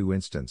EC2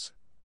 instance.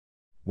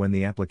 When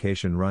the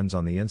application runs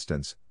on the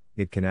instance,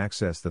 it can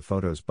access the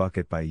Photos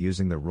bucket by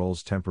using the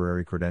role's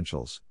temporary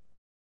credentials.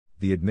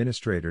 The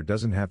administrator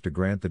doesn't have to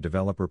grant the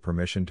developer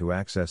permission to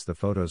access the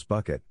Photos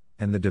bucket,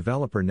 and the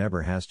developer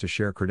never has to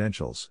share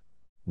credentials.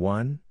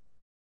 1.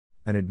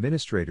 An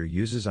administrator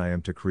uses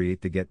IAM to create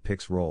the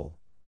getPix role.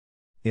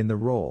 In the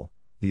role,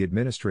 the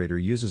administrator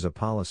uses a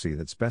policy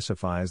that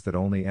specifies that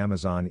only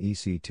Amazon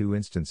EC2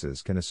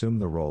 instances can assume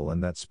the role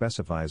and that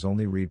specifies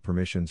only read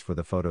permissions for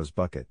the Photos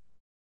bucket.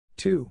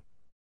 2.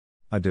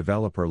 A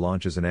developer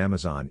launches an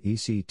Amazon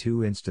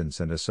EC2 instance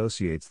and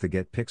associates the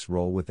getPix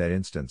role with that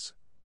instance.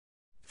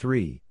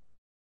 3.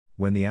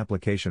 When the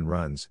application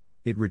runs,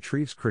 it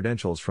retrieves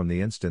credentials from the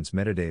instance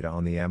metadata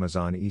on the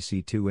Amazon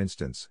EC2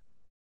 instance.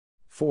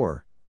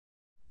 4.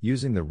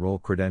 Using the role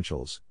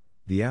credentials,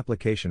 the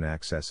application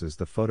accesses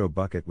the photo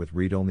bucket with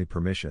read-only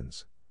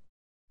permissions.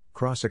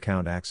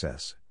 Cross-account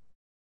access.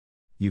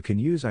 You can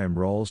use IAM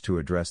roles to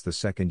address the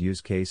second use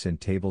case in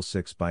Table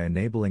 6 by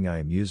enabling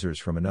IAM users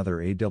from another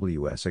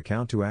AWS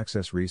account to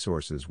access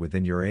resources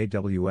within your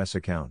AWS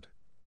account.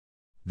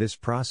 This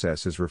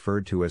process is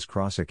referred to as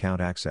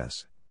cross-account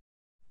access.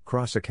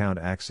 Cross-account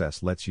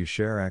access lets you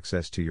share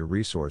access to your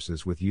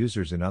resources with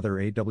users in other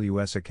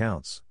AWS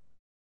accounts.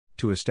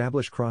 To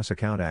establish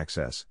cross-account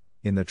access,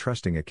 in the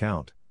trusting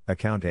account,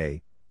 Account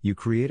A, you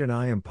create an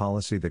IAM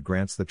policy that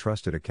grants the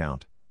trusted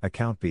account,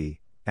 Account B,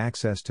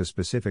 access to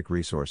specific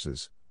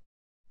resources.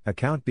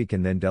 Account B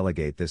can then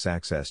delegate this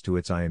access to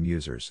its IAM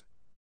users.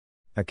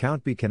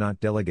 Account B cannot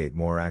delegate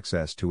more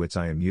access to its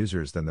IAM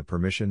users than the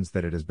permissions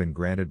that it has been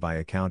granted by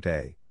Account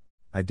A.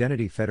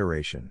 Identity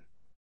Federation.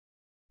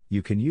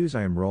 You can use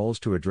IAM roles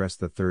to address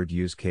the third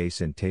use case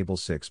in Table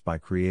 6 by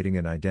creating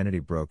an identity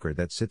broker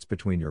that sits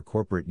between your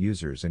corporate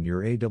users and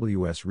your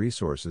AWS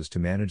resources to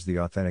manage the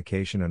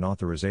authentication and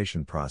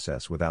authorization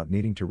process without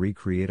needing to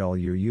recreate all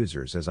your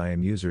users as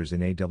IAM users in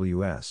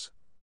AWS.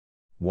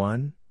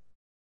 1.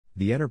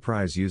 The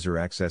enterprise user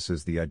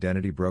accesses the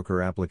identity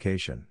broker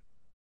application.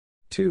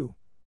 2.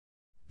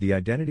 The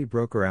identity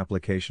broker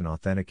application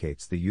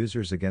authenticates the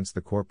users against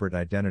the corporate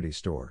identity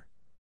store.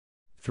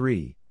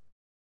 3.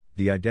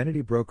 The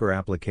identity broker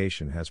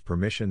application has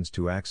permissions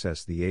to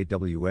access the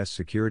AWS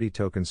Security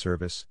Token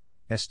Service,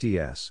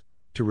 STS,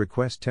 to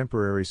request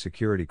temporary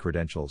security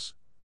credentials.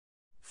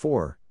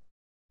 4.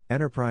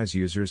 Enterprise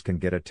users can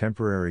get a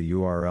temporary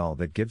URL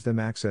that gives them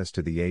access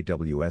to the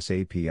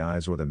AWS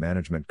APIs or the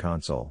Management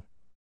Console.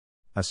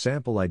 A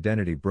sample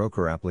identity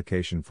broker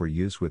application for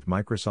use with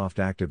Microsoft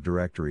Active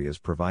Directory is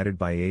provided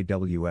by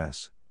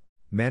AWS,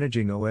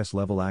 managing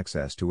OS-level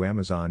access to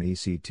Amazon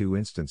EC2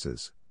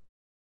 instances.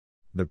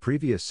 The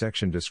previous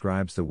section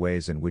describes the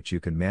ways in which you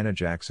can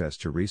manage access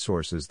to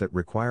resources that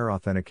require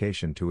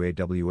authentication to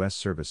AWS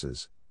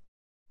services.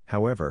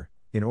 However,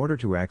 in order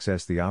to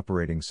access the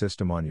operating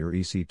system on your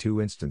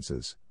EC2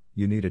 instances,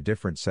 you need a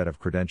different set of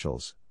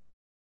credentials.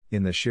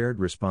 In the shared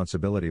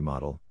responsibility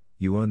model,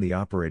 you own the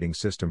operating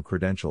system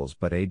credentials,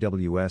 but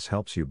AWS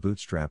helps you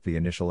bootstrap the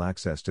initial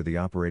access to the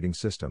operating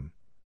system.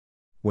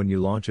 When you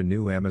launch a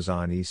new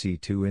Amazon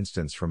EC2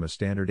 instance from a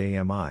standard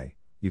AMI,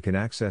 you can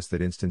access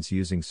that instance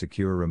using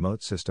secure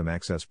remote system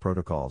access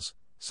protocols,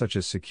 such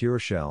as Secure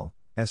Shell,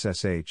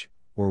 SSH,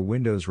 or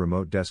Windows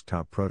Remote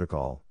Desktop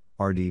Protocol,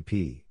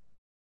 RDP.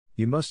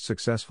 You must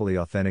successfully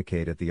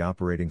authenticate at the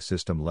operating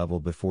system level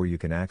before you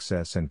can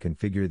access and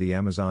configure the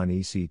Amazon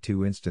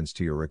EC2 instance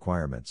to your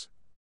requirements.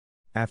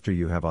 After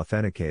you have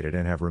authenticated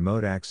and have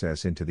remote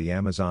access into the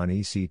Amazon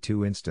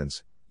EC2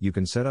 instance, you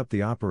can set up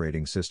the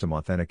operating system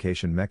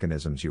authentication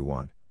mechanisms you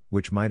want,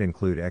 which might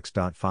include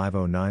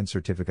X.509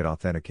 certificate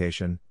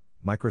authentication,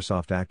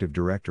 Microsoft Active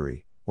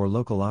Directory, or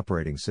local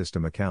operating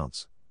system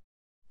accounts.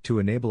 To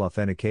enable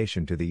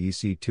authentication to the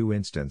EC2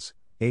 instance,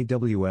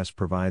 AWS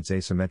provides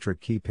asymmetric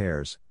key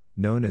pairs,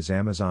 known as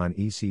Amazon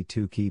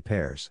EC2 key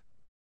pairs.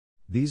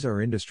 These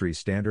are industry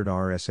standard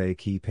RSA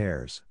key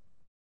pairs.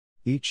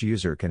 Each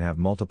user can have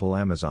multiple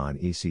Amazon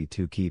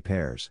EC2 key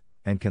pairs,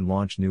 and can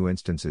launch new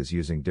instances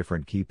using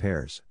different key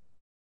pairs.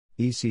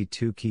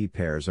 EC2 key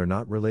pairs are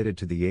not related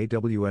to the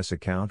AWS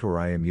account or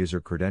IAM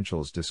user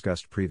credentials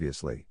discussed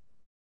previously.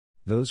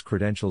 Those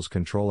credentials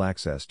control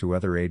access to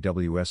other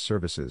AWS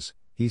services.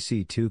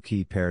 EC2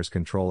 key pairs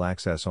control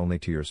access only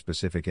to your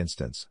specific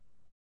instance.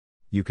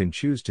 You can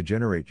choose to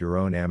generate your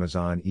own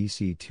Amazon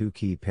EC2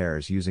 key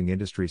pairs using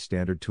industry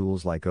standard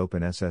tools like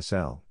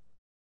OpenSSL.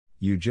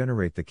 You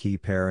generate the key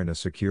pair in a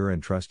secure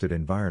and trusted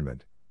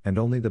environment, and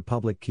only the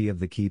public key of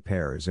the key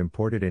pair is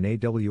imported in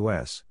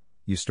AWS.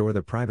 You store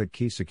the private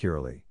key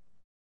securely.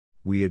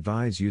 We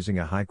advise using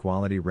a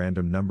high-quality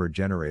random number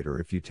generator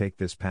if you take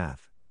this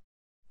path.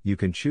 You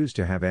can choose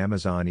to have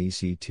Amazon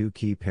EC2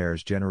 key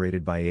pairs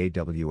generated by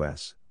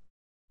AWS.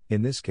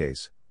 In this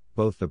case,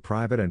 Both the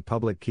private and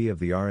public key of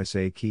the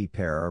RSA key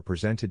pair are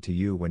presented to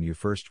you when you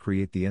first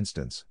create the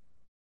instance.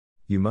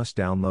 You must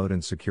download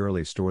and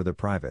securely store the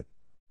private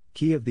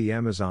key of the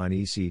Amazon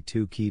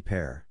EC2 key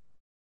pair.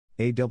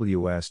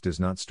 AWS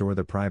does not store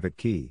the private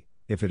key.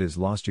 If it is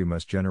lost, you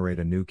must generate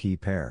a new key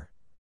pair.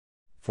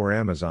 For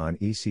Amazon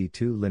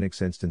EC2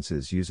 Linux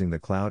instances using the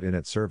Cloud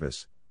Init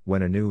service,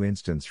 when a new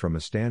instance from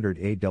a standard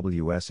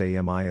AWS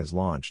AMI is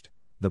launched,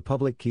 the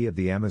public key of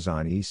the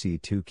Amazon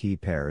EC2 key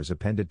pair is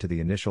appended to the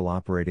initial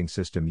operating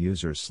system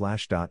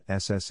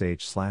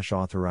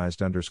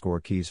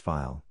users/.ssh/authorized_keys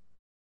file.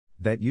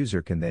 That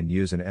user can then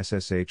use an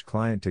SSH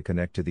client to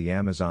connect to the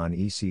Amazon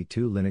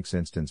EC2 Linux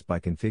instance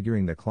by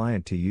configuring the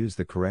client to use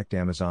the correct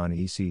Amazon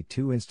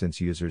EC2 instance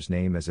user's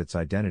name as its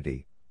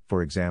identity,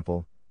 for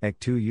example,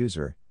 ec2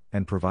 user,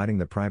 and providing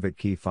the private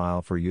key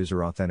file for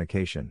user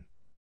authentication.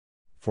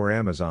 For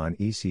Amazon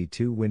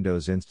EC2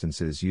 Windows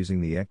instances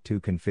using the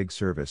ec2 config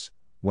service,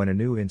 when a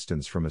new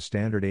instance from a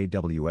standard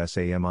AWS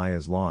AMI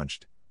is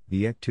launched,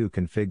 the ec2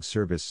 config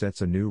service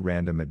sets a new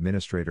random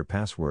administrator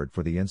password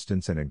for the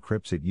instance and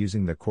encrypts it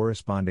using the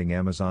corresponding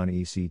Amazon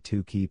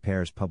EC2 key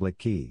pair's public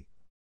key.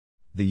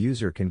 The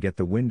user can get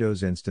the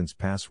Windows instance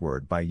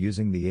password by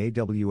using the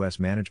AWS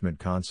Management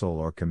Console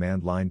or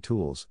command line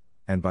tools,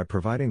 and by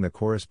providing the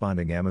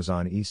corresponding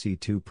Amazon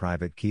EC2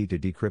 private key to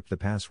decrypt the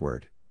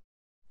password.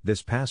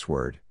 This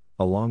password,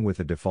 along with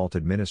the default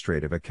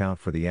administrative account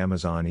for the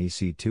Amazon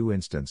EC2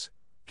 instance,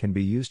 can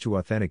be used to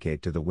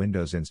authenticate to the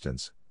Windows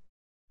instance.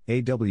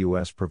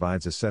 AWS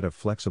provides a set of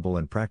flexible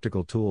and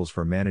practical tools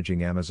for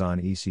managing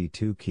Amazon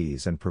EC2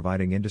 keys and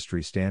providing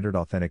industry-standard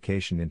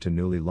authentication into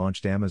newly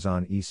launched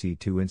Amazon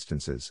EC2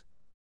 instances.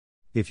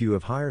 If you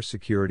have higher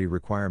security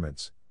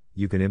requirements,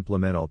 you can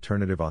implement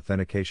alternative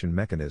authentication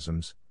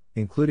mechanisms,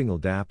 including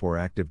LDAP or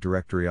Active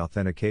Directory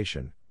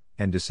authentication,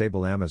 and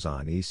disable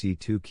Amazon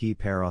EC2 key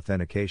pair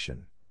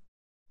authentication.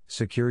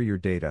 Secure your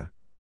data.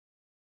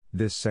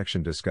 This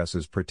section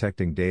discusses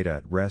protecting data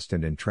at rest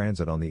and in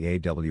transit on the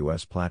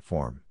AWS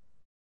platform.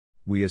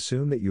 We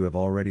assume that you have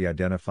already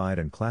identified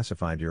and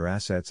classified your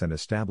assets and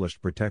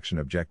established protection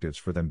objectives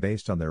for them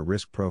based on their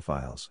risk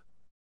profiles.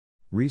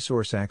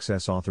 Resource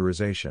access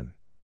authorization.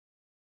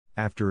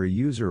 After a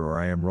user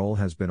or IAM role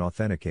has been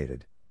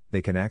authenticated,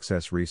 they can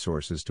access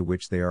resources to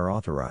which they are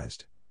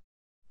authorized.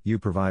 You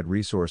provide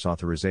resource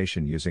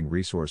authorization using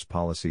resource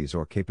policies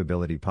or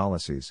capability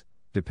policies,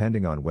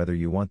 depending on whether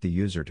you want the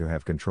user to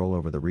have control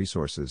over the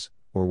resources,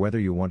 or whether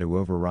you want to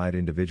override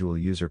individual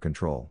user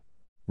control.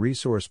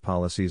 Resource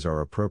policies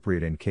are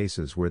appropriate in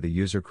cases where the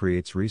user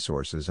creates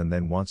resources and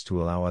then wants to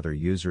allow other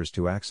users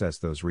to access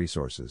those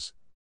resources.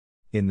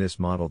 In this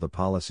model, the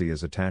policy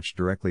is attached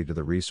directly to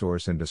the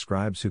resource and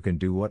describes who can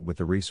do what with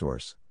the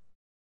resource.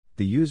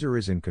 The user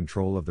is in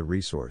control of the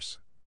resource.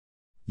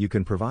 You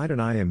can provide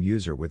an IAM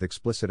user with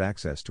explicit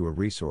access to a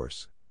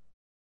resource.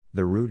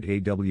 The root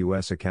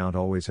AWS account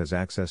always has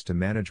access to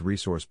manage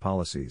resource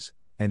policies,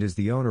 and is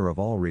the owner of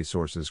all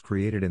resources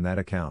created in that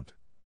account.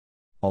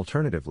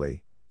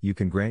 Alternatively, you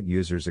can grant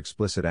users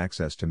explicit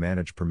access to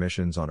manage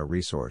permissions on a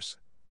resource.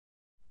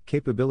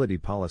 Capability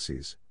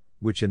policies,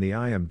 which in the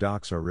IAM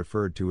docs are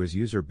referred to as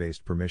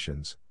user-based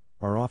permissions,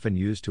 are often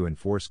used to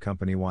enforce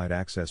company-wide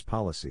access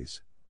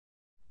policies.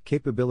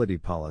 Capability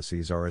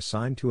policies are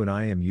assigned to an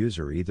IAM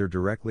user either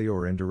directly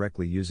or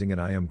indirectly using an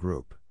IAM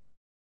group.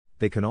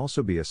 They can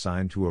also be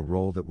assigned to a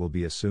role that will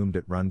be assumed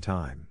at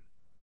runtime.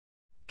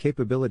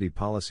 Capability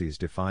policies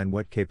define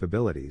what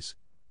capabilities,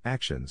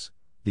 actions,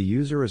 the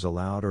user is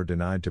allowed or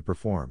denied to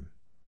perform.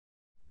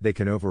 They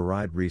can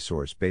override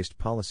resource-based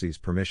policies'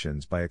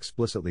 permissions by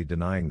explicitly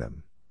denying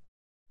them.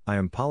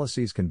 IAM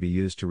policies can be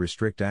used to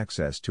restrict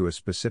access to a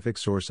specific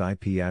source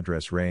IP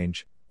address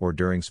range, or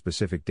during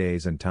specific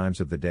days and times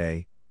of the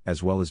day,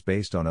 as well as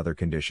based on other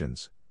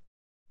conditions.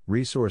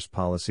 Resource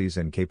policies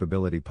and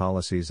capability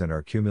policies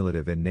are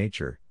cumulative in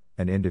nature.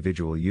 An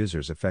individual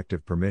user's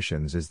effective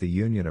permissions is the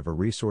union of a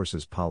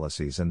resource's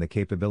policies and the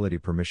capability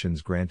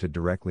permissions granted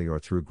directly or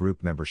through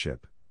group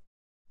membership.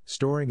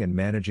 Storing and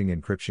managing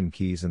encryption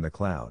keys in the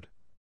cloud.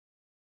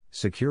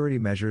 Security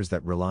measures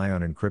that rely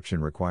on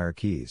encryption require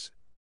keys.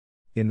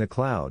 In the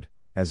cloud,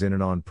 as in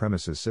an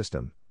on-premises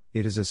system,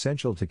 it is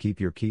essential to keep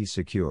your keys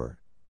secure.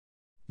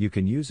 You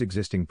can use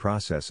existing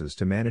processes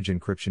to manage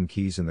encryption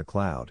keys in the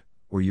cloud,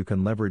 or you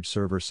can leverage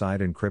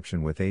server-side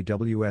encryption with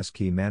AWS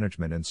key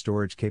management and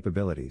storage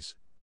capabilities.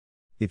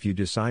 If you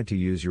decide to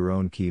use your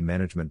own key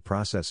management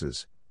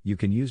processes, you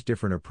can use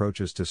different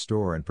approaches to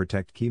store and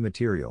protect key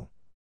material.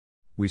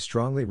 We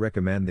strongly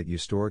recommend that you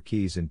store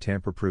keys in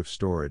tamper-proof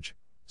storage,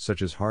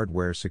 such as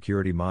hardware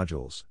security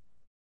modules.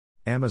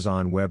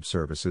 Amazon Web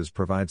Services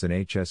provides an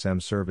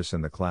HSM service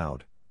in the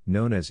cloud,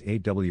 known as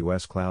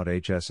AWS Cloud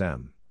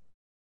HSM.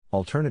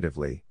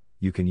 Alternatively,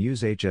 you can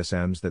use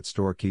HSMs that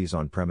store keys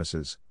on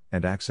premises,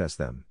 and access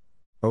them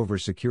over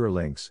secure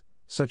links,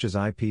 such as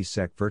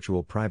IPsec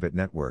virtual private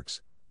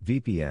networks,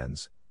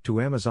 VPNs, to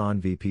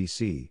Amazon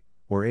VPC,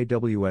 or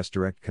AWS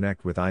Direct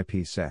Connect with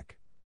IPsec.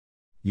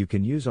 You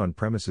can use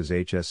on-premises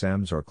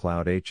HSMs or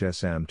Cloud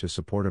HSM to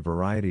support a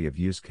variety of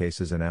use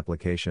cases and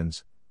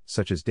applications,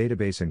 such as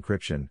database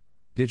encryption,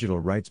 digital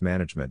rights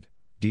management,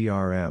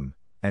 DRM,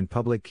 and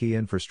public key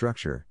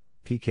infrastructure,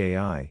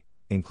 PKI,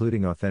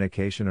 including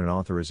authentication and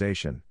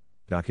authorization,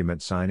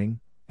 document signing,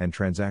 and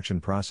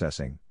transaction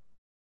processing.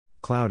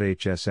 Cloud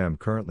HSM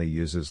currently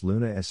uses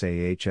Luna SA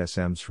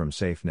HSMs from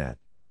SafeNet.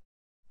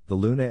 The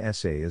Luna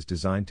SA is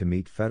designed to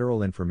meet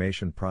Federal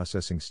Information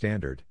Processing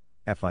Standard,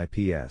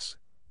 FIPS,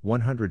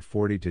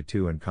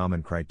 140-2 and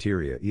Common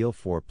Criteria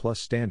EAL4+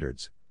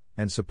 standards,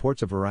 and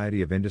supports a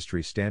variety of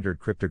industry standard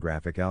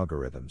cryptographic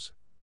algorithms.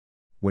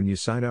 When you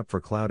sign up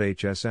for Cloud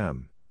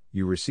HSM,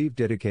 you receive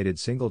dedicated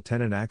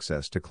single-tenant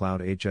access to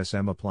Cloud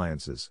HSM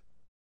appliances.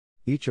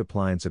 Each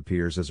appliance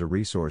appears as a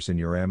resource in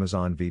your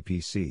Amazon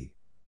VPC.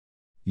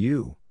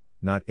 You,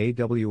 not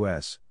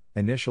AWS,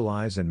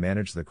 initialize and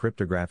manage the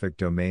cryptographic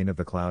domain of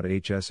the Cloud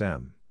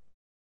HSM.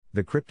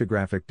 The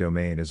cryptographic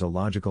domain is a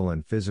logical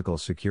and physical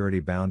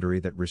security boundary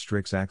that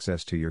restricts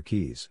access to your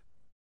keys.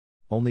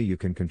 Only you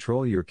can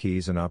control your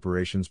keys and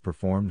operations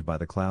performed by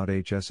the Cloud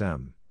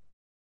HSM.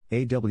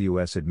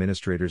 AWS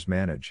administrators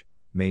manage,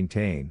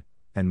 maintain,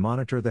 and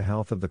monitor the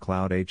health of the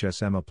Cloud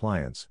HSM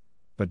appliance,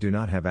 but do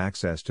not have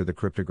access to the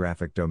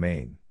cryptographic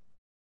domain.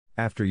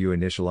 After you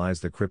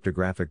initialize the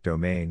cryptographic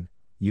domain,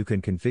 you can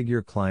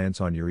configure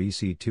clients on your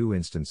EC2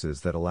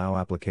 instances that allow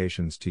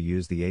applications to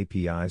use the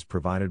APIs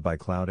provided by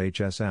Cloud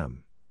HSM.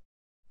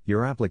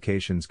 Your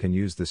applications can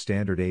use the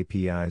standard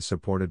APIs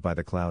supported by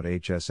the Cloud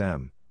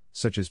HSM,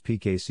 such as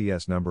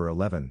PKCS number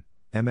 11,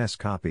 MS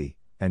Copy,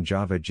 and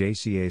Java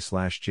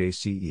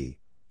JCA/JCE,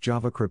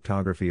 Java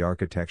Cryptography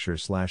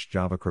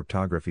Architecture/Java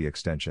Cryptography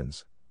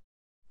extensions.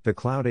 The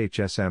Cloud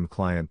HSM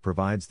client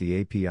provides the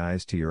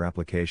APIs to your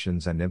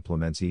applications and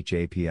implements each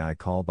API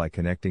call by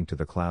connecting to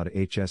the Cloud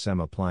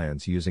HSM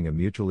appliance using a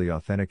mutually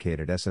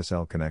authenticated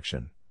SSL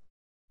connection.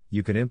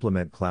 You can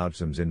implement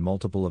CloudSIMs in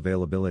multiple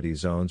availability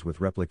zones with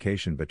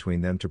replication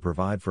between them to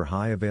provide for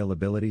high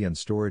availability and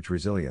storage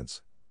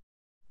resilience.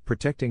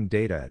 Protecting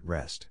data at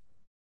rest.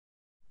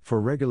 For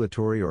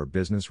regulatory or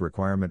business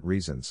requirement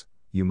reasons,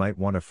 you might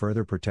want to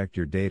further protect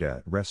your data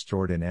at rest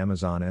stored in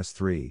Amazon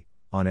S3,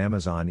 on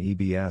Amazon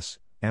EBS,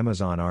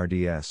 Amazon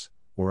RDS,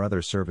 or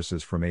other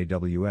services from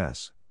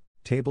AWS.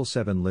 Table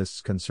 7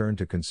 lists concern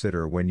to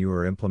consider when you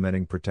are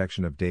implementing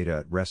protection of data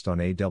at rest on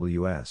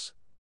AWS.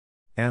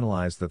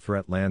 Analyze the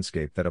threat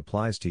landscape that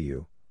applies to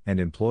you, and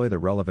employ the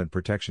relevant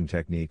protection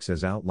techniques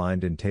as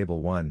outlined in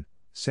Table 1,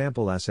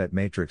 Sample Asset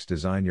Matrix.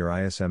 Design your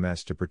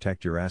ISMS to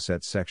protect your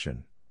assets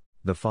section.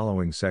 The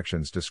following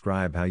sections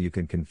describe how you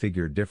can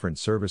configure different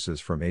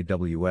services from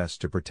AWS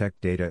to protect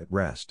data at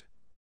rest.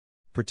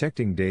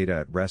 Protecting data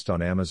at rest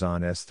on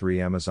Amazon S3.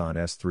 Amazon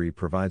S3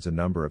 provides a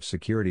number of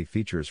security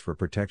features for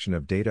protection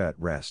of data at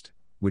rest,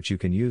 which you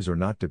can use or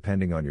not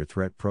depending on your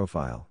threat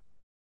profile.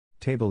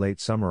 Table 8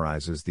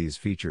 summarizes these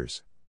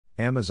features.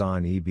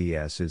 Amazon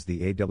EBS is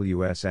the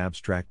AWS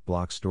Abstract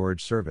Block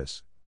Storage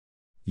Service.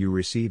 You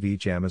receive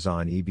each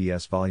Amazon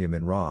EBS volume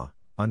in raw,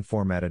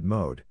 unformatted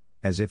mode,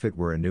 as if it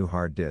were a new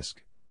hard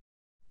disk.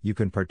 You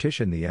can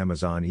partition the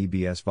Amazon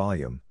EBS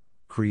volume,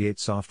 create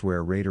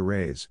software RAID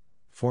arrays,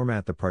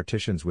 format the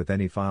partitions with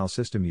any file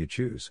system you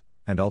choose,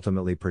 and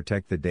ultimately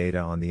protect the data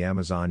on the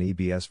Amazon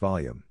EBS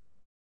volume.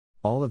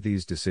 All of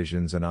these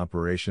decisions and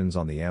operations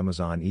on the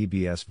Amazon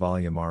EBS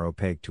volume are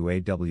opaque to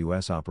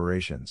AWS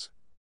operations.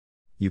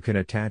 You can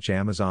attach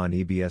Amazon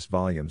EBS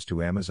volumes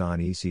to Amazon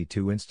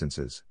EC2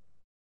 instances.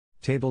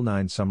 Table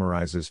 9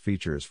 summarizes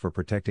features for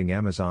protecting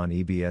Amazon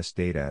EBS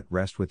data at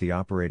rest with the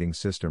operating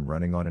system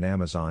running on an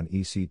Amazon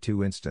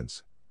EC2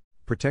 instance.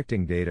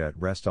 Protecting data at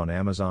rest on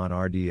Amazon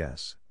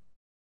RDS.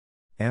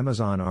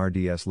 Amazon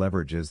RDS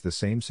leverages the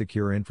same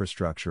secure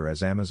infrastructure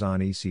as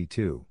Amazon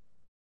EC2.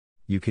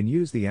 You can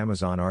use the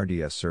Amazon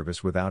RDS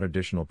service without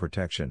additional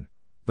protection,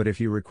 but if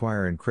you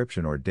require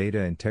encryption or data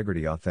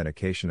integrity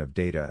authentication of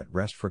data at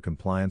rest for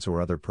compliance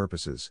or other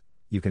purposes,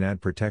 you can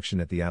add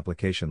protection at the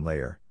application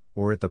layer,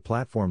 or at the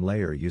platform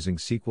layer using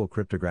SQL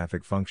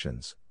cryptographic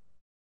functions.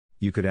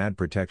 You could add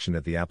protection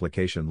at the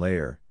application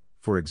layer,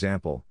 for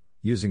example,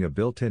 using a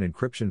built-in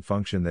encryption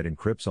function that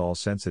encrypts all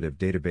sensitive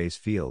database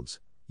fields,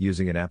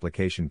 using an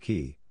application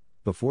key,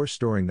 before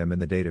storing them in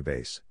the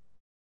database.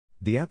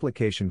 The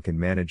application can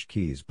manage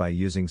keys by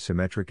using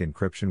symmetric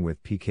encryption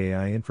with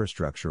PKI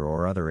infrastructure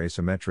or other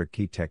asymmetric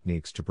key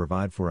techniques to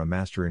provide for a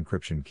master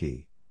encryption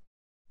key.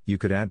 You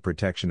could add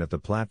protection at the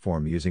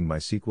platform using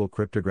MySQL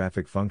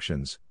cryptographic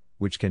functions,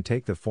 which can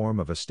take the form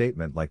of a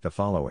statement like the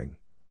following.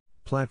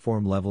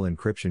 Platform-level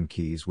encryption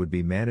keys would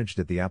be managed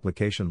at the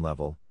application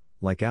level,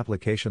 like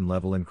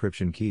application-level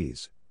encryption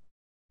keys.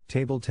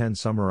 Table 10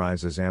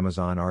 summarizes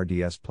Amazon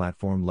RDS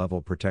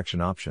platform-level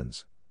protection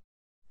options.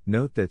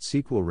 Note that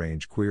SQL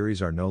range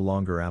queries are no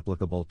longer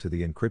applicable to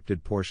the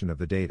encrypted portion of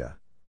the data.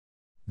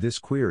 This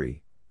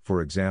query,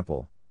 for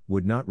example,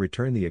 would not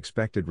return the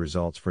expected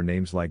results for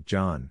names like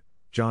John,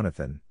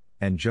 Jonathan,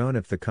 and Joan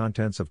if the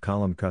contents of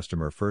column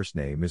customer first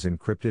name is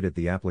encrypted at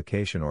the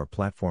application or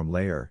platform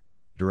layer.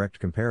 Direct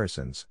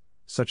comparisons,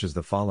 such as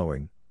the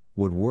following,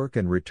 would work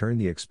and return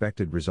the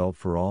expected result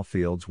for all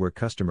fields where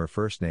customer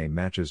first name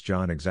matches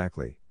John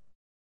exactly.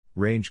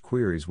 Range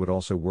queries would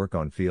also work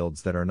on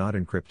fields that are not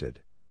encrypted.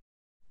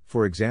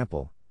 For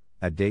example,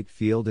 a date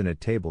field in a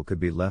table could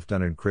be left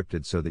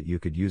unencrypted so that you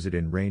could use it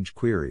in range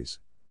queries.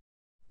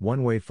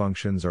 One-way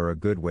functions are a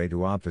good way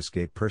to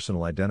obfuscate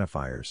personal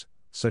identifiers,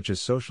 such as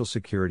social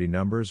security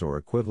numbers or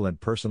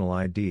equivalent personal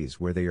IDs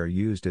where they are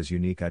used as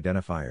unique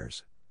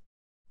identifiers.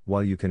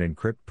 While you can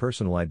encrypt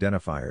personal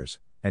identifiers,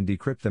 and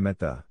decrypt them at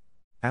the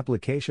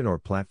application or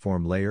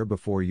platform layer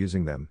before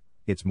using them,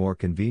 it's more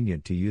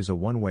convenient to use a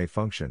one-way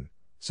function,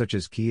 such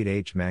as key at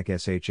HMAC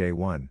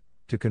SHA1,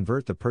 to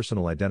convert the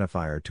personal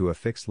identifier to a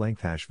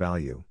fixed-length hash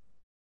value.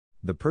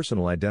 The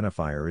personal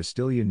identifier is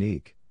still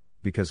unique,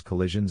 because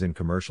collisions in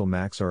commercial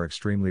MACs are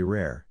extremely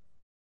rare.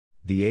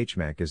 The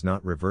HMAC is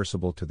not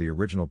reversible to the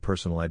original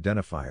personal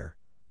identifier,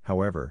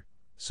 however,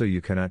 so you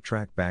cannot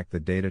track back the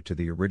data to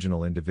the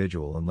original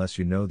individual unless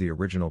you know the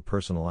original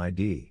personal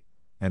ID,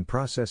 and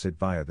process it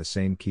via the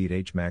same keyed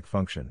HMAC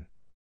function.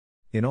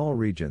 In all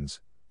regions,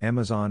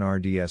 Amazon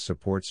RDS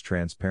supports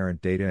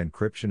transparent data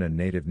encryption and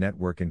native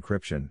network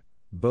encryption,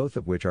 both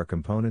of which are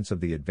components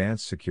of the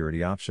advanced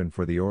security option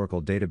for the Oracle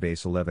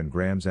Database 11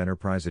 Grams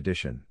Enterprise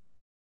Edition.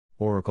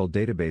 Oracle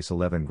Database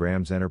 11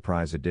 Grams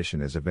Enterprise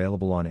Edition is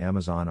available on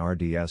Amazon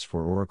RDS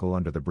for Oracle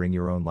under the Bring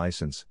Your Own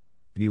License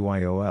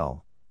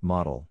 (BYOL)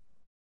 model.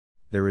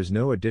 There is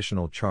no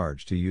additional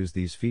charge to use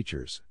these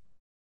features.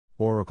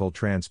 Oracle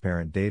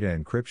Transparent Data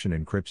Encryption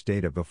encrypts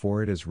data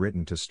before it is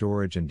written to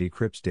storage and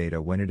decrypts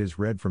data when it is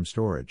read from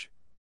storage.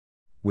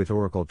 With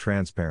Oracle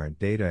Transparent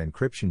Data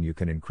Encryption you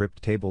can encrypt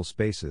table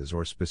spaces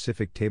or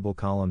specific table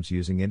columns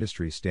using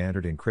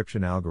industry-standard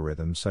encryption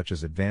algorithms such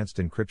as Advanced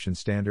Encryption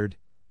Standard,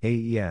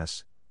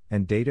 AES,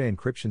 and Data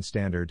Encryption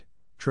Standard,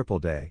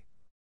 DDD.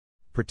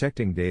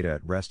 Protecting data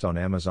at rest on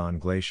Amazon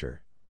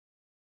Glacier.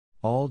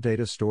 All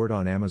data stored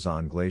on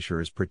Amazon Glacier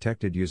is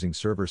protected using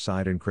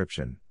server-side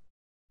encryption.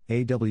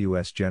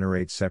 AWS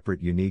generates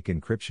separate unique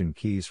encryption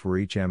keys for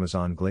each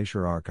Amazon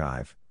Glacier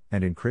archive,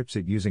 and encrypts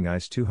it using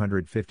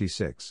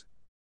ICE256.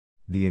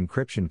 The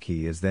encryption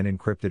key is then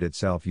encrypted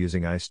itself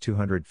using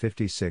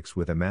ICE256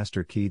 with a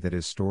master key that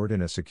is stored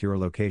in a secure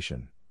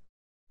location.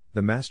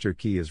 The master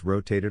key is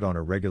rotated on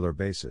a regular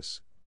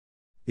basis.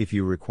 If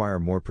you require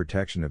more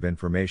protection of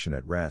information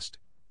at rest,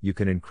 you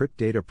can encrypt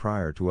data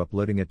prior to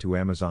uploading it to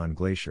Amazon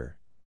Glacier.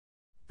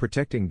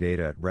 Protecting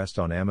data at rest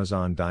on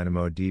Amazon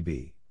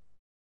DynamoDB.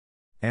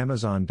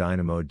 Amazon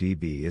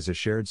DynamoDB is a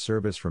shared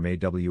service from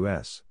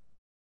AWS.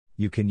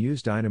 You can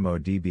use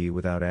DynamoDB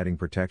without adding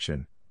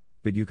protection,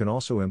 but you can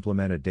also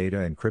implement a data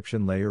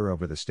encryption layer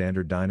over the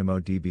standard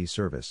DynamoDB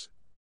service.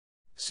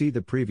 See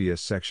the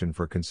previous section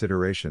for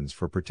considerations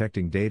for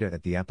protecting data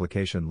at the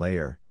application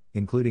layer,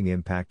 including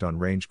impact on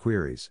range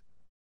queries.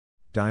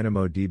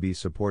 DynamoDB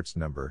supports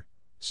number,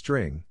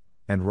 string,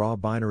 and raw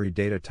binary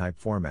data type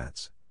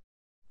formats.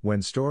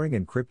 When storing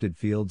encrypted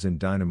fields in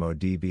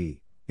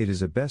DynamoDB, it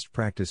is a best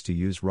practice to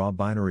use raw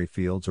binary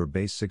fields or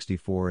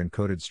base64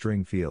 encoded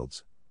string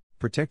fields.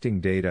 Protecting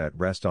data at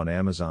rest on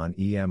Amazon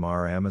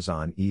EMR.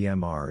 Amazon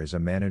EMR is a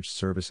managed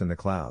service in the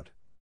cloud.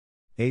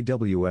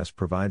 AWS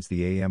provides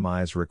the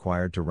AMIs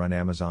required to run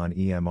Amazon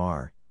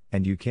EMR,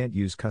 and you can't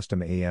use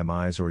custom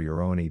AMIs or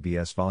your own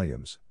EBS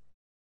volumes.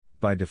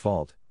 By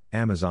default,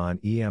 Amazon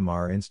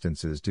EMR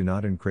instances do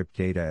not encrypt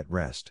data at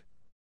rest.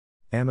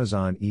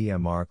 Amazon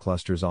EMR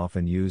clusters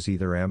often use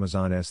either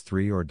Amazon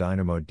S3 or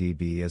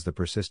DynamoDB as the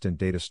persistent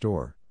data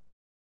store.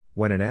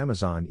 When an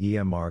Amazon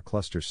EMR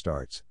cluster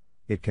starts,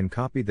 it can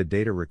copy the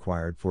data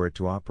required for it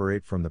to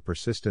operate from the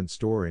persistent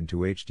store into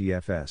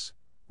HDFS,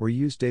 or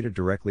use data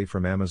directly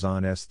from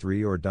Amazon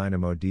S3 or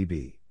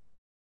DynamoDB.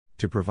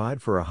 To provide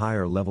for a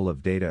higher level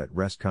of data at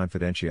rest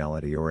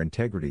confidentiality or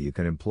integrity, you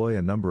can employ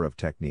a number of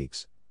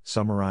techniques,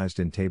 summarized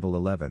in Table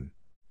 11.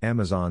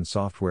 Amazon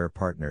software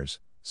partners,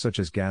 such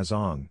as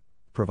Gazong,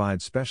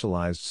 provide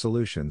specialized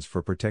solutions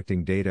for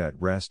protecting data at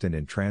rest and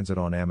in transit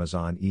on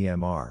Amazon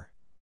EMR.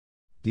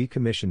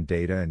 Decommission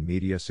data and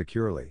media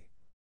securely.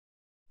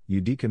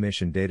 You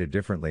decommission data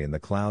differently in the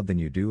cloud than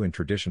you do in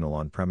traditional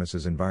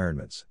on-premises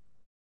environments.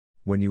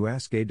 When you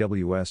ask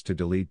AWS to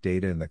delete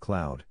data in the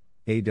cloud,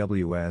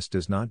 AWS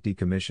does not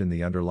decommission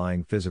the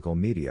underlying physical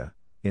media.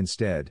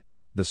 Instead,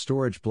 the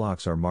storage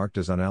blocks are marked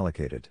as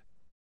unallocated.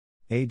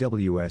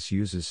 AWS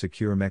uses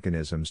secure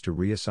mechanisms to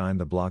reassign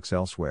the blocks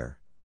elsewhere.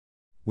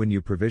 When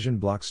you provision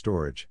block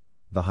storage,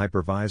 the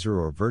hypervisor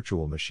or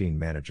virtual machine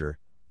manager,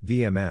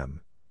 VMM,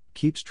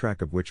 keeps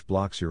track of which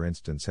blocks your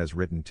instance has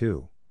written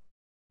to.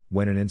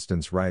 When an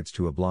instance writes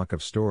to a block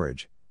of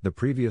storage, the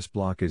previous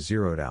block is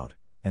zeroed out,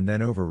 and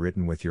then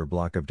overwritten with your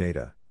block of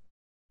data.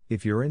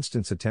 If your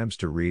instance attempts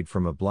to read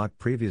from a block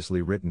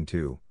previously written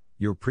to,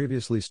 your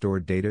previously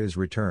stored data is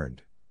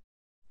returned.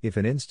 If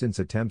an instance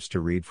attempts to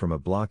read from a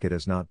block it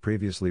has not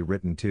previously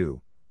written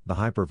to, the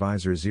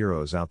hypervisor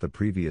zeroes out the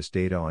previous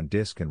data on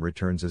disk and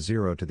returns a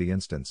 0 to the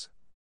instance.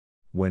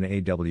 When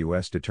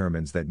AWS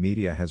determines that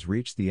media has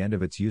reached the end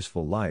of its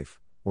useful life,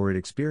 or it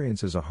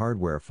experiences a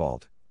hardware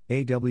fault,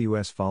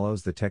 AWS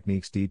follows the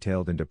techniques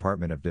detailed in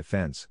Department of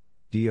Defense,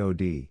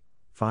 DoD,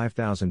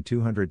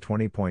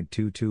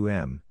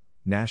 5220.22m,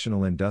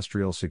 National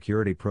Industrial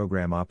Security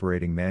Program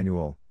Operating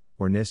Manual,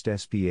 or NIST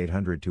SP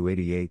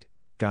 800-88,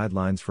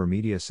 Guidelines for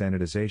Media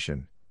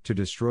Sanitization, to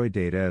destroy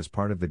data as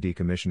part of the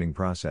decommissioning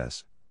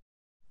process.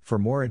 For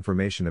more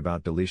information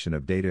about deletion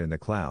of data in the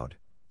cloud,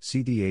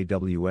 see the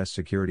AWS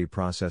Security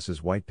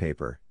Processes White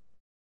Paper.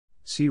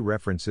 See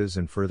references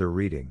and further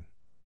reading.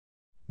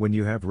 When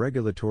you have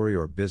regulatory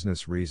or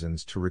business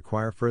reasons to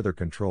require further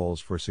controls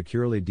for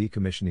securely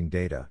decommissioning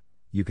data,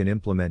 you can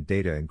implement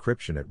data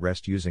encryption at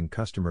rest using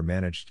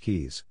customer-managed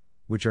keys,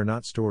 which are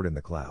not stored in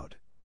the cloud.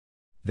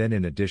 Then,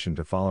 in addition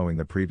to following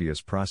the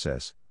previous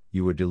process,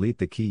 you would delete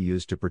the key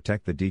used to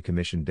protect the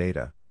decommissioned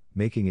data,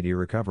 making it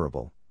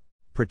irrecoverable.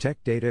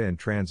 Protect data in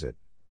transit.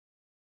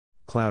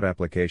 Cloud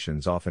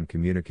applications often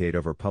communicate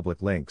over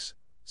public links,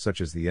 such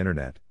as the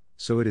Internet,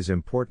 so it is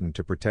important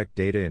to protect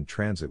data in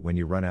transit when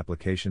you run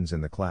applications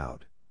in the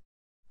cloud.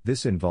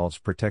 This involves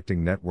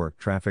protecting network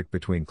traffic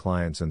between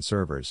clients and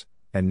servers,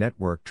 and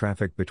network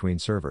traffic between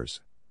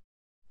servers.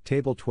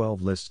 Table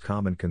 12 lists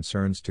common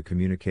concerns to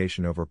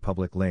communication over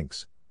public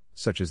links,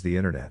 such as the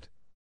Internet.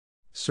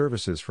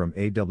 Services from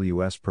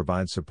AWS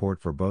provide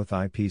support for both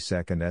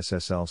IPsec and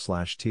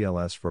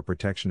SSL/TLS for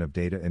protection of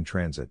data in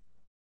transit.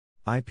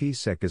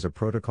 IPsec is a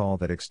protocol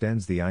that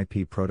extends the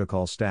IP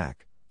protocol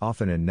stack,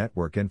 often in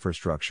network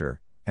infrastructure,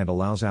 and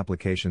allows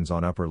applications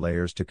on upper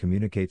layers to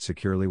communicate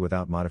securely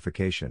without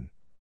modification.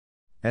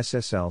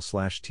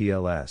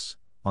 SSL/TLS,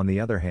 on the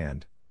other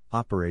hand,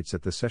 operates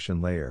at the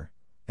session layer,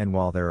 and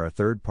while there are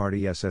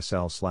third-party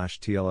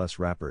SSL/TLS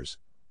wrappers,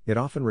 it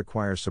often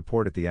requires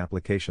support at the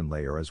application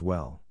layer as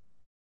well.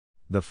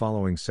 The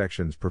following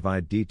sections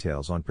provide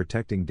details on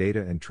protecting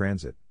data in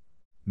transit.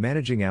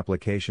 Managing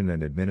application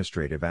and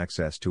administrative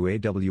access to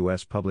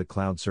AWS public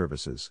cloud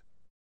services.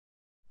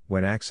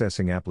 When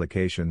accessing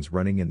applications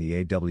running in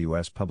the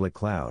AWS public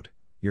cloud,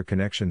 your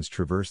connections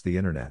traverse the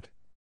Internet.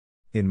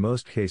 In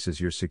most cases,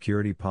 your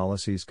security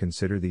policies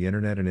consider the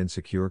Internet an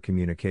insecure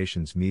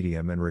communications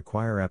medium and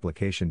require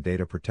application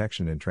data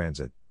protection in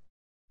transit.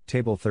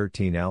 Table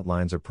 13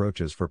 outlines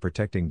approaches for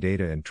protecting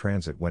data in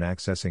transit when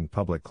accessing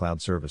public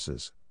cloud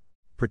services.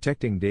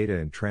 Protecting data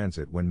in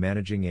transit when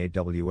managing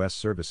AWS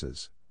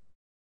services.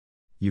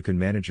 You can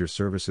manage your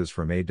services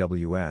from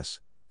AWS,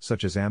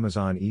 such as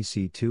Amazon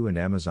EC2 and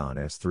Amazon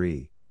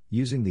S3,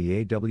 using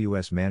the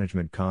AWS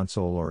Management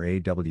Console or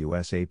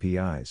AWS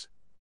APIs.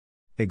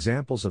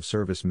 Examples of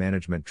service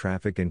management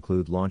traffic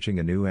include launching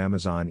a new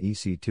Amazon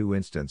EC2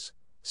 instance,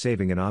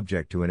 saving an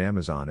object to an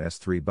Amazon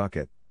S3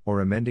 bucket,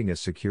 or amending a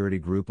security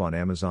group on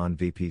Amazon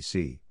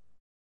VPC.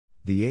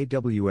 The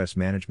AWS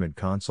Management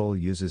Console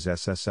uses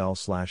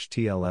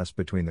SSL/TLS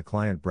between the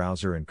client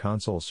browser and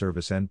console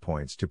service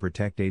endpoints to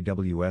protect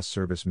AWS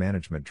service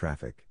management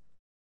traffic.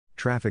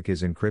 Traffic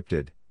is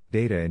encrypted,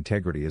 data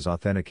integrity is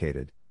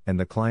authenticated, and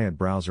the client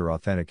browser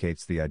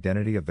authenticates the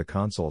identity of the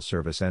console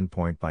service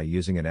endpoint by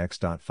using an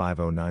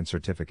X.509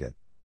 certificate.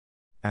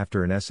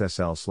 After an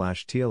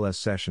SSL/TLS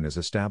session is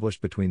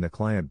established between the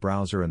client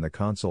browser and the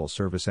console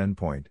service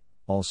endpoint,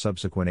 all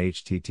subsequent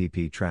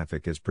HTTP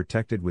traffic is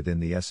protected within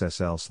the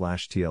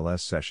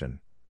SSL/TLS session.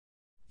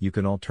 You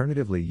can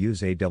alternatively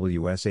use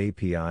AWS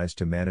APIs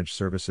to manage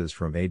services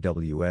from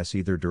AWS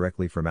either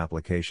directly from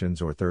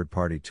applications or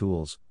third-party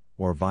tools,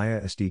 or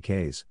via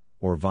SDKs,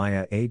 or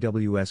via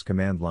AWS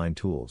command line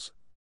tools.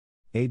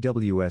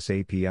 AWS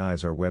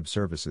APIs are web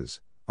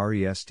services,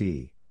 REST,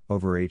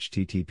 over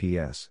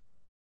HTTPS.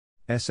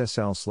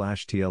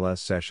 SSL/TLS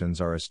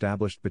sessions are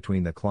established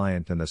between the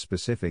client and the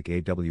specific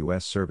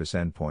AWS service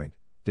endpoint,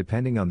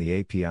 depending on the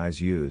APIs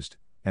used,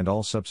 and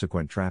all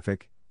subsequent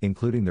traffic,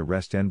 including the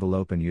REST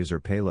envelope and user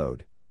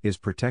payload, is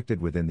protected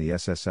within the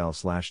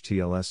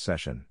SSL/TLS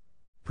session.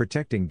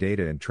 Protecting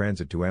data in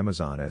transit to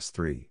Amazon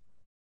S3.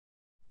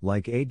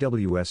 Like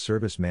AWS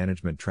service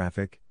management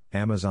traffic,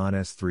 Amazon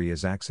S3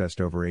 is accessed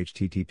over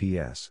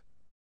HTTPS.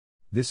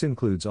 This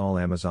includes all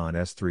Amazon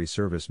S3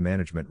 service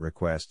management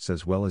requests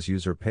as well as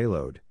user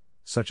payload,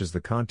 such as the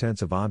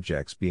contents of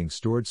objects being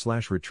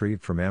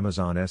stored/retrieved from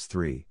Amazon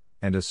S3,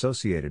 and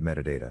associated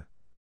metadata.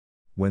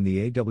 When the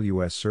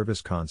AWS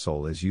Service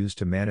Console is used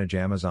to manage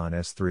Amazon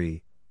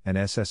S3, an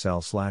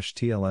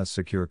SSL/TLS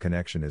secure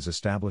connection is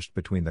established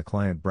between the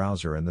client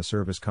browser and the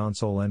Service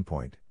Console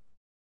endpoint.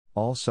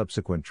 All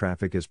subsequent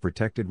traffic is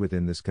protected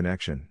within this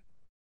connection.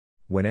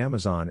 When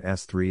Amazon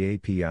S3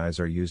 APIs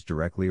are used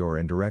directly or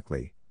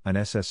indirectly, an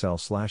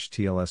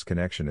SSL/TLS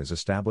connection is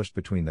established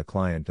between the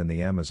client and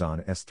the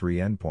Amazon S3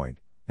 endpoint,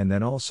 and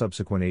then all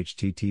subsequent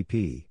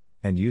HTTP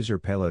and user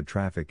payload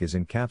traffic is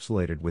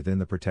encapsulated within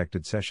the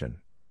protected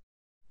session.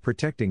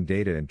 Protecting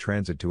data in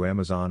transit to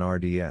Amazon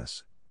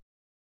RDS.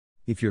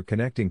 If you're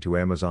connecting to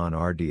Amazon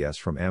RDS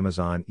from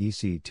Amazon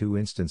EC2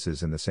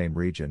 instances in the same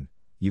region,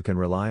 you can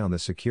rely on the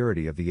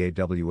security of the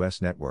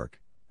AWS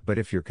network, but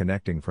if you're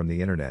connecting from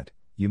the Internet,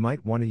 you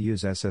might want to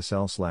use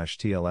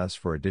SSL/TLS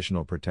for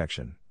additional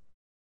protection.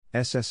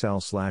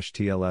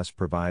 SSL/TLS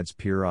provides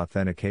peer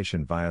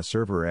authentication via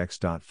server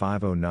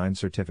X.509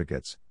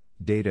 certificates,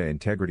 data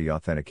integrity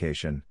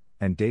authentication,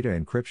 and data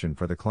encryption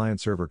for the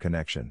client-server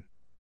connection.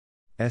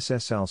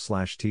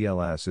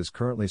 SSL/TLS is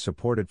currently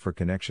supported for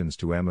connections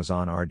to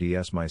Amazon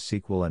RDS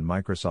MySQL and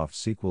Microsoft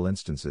SQL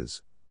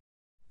instances.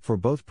 For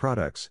both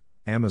products,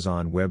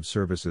 Amazon Web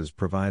Services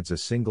provides a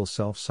single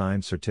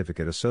self-signed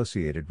certificate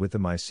associated with the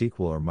MySQL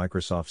or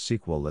Microsoft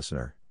SQL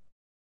listener.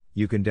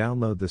 You can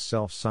download the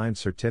self-signed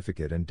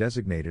certificate and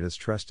designate it as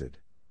trusted.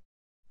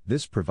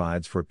 This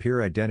provides for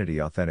peer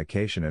identity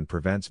authentication and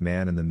prevents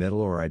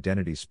man-in-the-middle or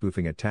identity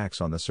spoofing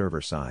attacks on the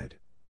server side.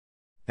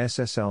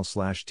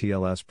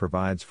 SSL/TLS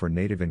provides for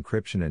native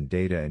encryption and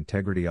data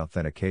integrity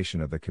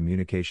authentication of the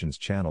communications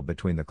channel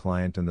between the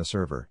client and the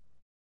server.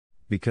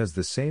 Because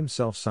the same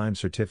self-signed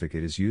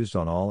certificate is used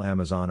on all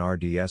Amazon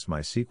RDS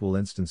MySQL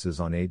instances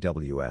on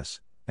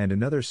AWS, and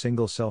another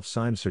single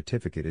self-signed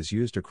certificate is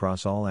used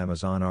across all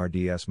Amazon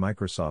RDS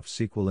Microsoft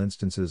SQL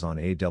instances on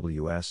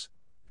AWS,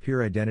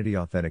 peer identity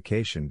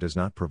authentication does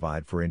not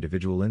provide for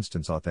individual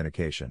instance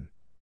authentication.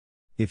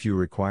 If you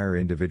require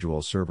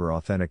individual server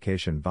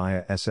authentication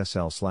via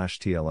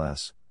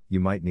SSL/TLS, you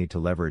might need to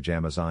leverage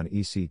Amazon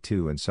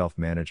EC2 and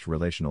self-managed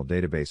relational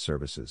database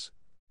services.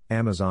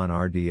 Amazon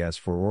RDS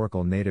for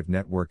Oracle Native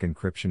Network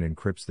Encryption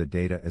encrypts the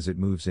data as it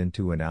moves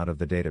into and out of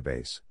the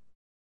database.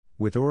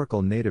 With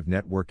Oracle Native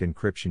Network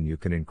Encryption, you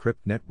can encrypt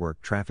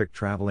network traffic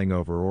traveling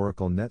over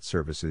Oracle Net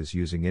Services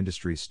using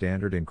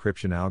industry-standard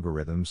encryption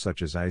algorithms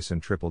such as ICE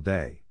and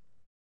Triple-Day.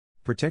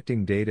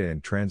 Protecting data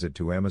in transit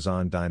to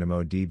Amazon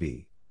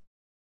DynamoDB.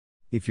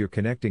 If you're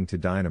connecting to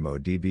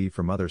DynamoDB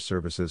from other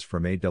services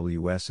from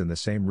AWS in the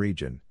same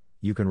region,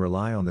 you can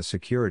rely on the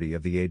security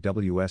of the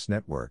AWS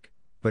network,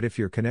 but if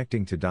you're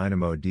connecting to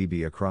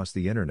DynamoDB across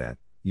the internet,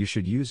 you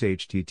should use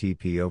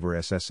HTTP over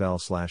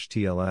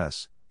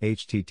SSL/TLS,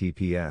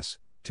 HTTPS,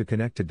 to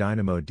connect to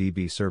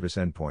DynamoDB service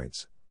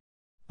endpoints.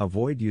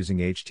 Avoid using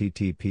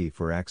HTTP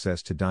for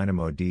access to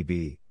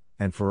DynamoDB,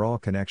 and for all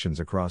connections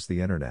across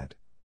the internet.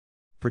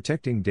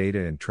 Protecting data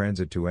in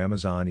transit to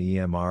Amazon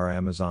EMR.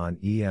 Amazon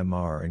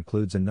EMR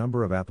includes a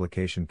number of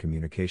application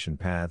communication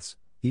paths,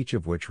 each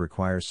of which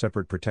requires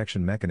separate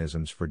protection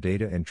mechanisms for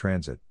data in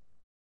transit.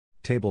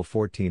 Table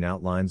 14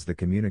 outlines the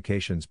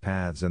communications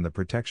paths and the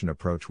protection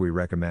approach we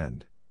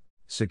recommend.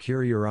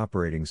 Secure your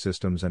operating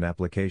systems and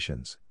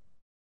applications.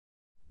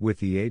 With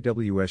the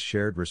AWS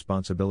Shared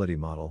Responsibility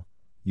Model,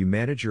 you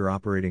manage your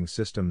operating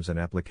systems and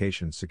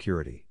application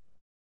security.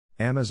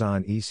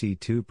 Amazon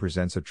EC2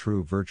 presents a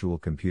true virtual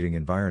computing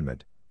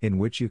environment, in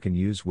which you can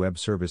use web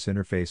service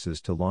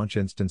interfaces to launch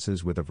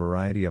instances with a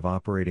variety of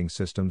operating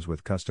systems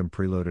with custom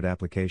preloaded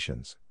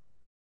applications.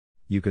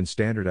 You can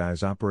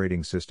standardize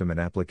operating system and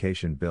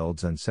application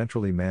builds and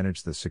centrally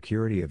manage the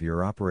security of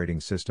your operating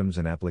systems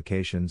and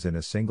applications in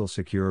a single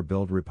secure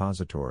build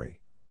repository.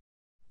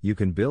 You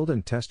can build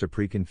and test a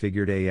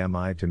pre-configured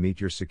AMI to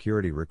meet your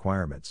security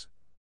requirements.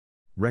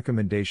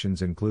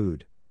 Recommendations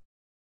include: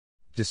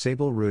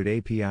 disable root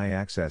API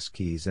access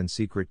keys and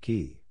secret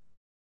key.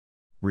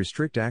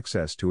 Restrict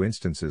access to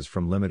instances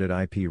from limited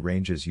IP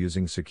ranges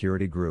using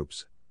security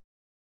groups.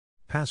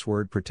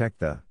 Password protect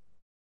the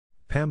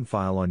PEM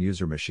file on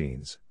user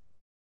machines.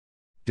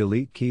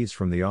 Delete keys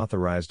from the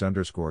authorized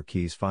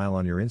 _keys file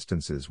on your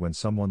instances when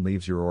someone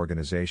leaves your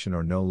organization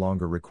or no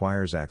longer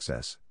requires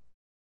access.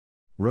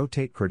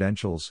 Rotate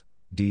credentials,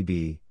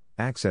 DB,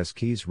 access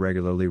keys.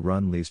 Regularly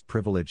run least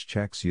privilege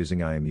checks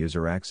using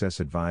IAM-User Access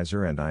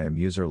Advisor and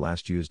IAM-User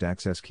Last Used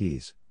Access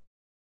Keys.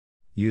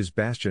 Use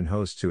Bastion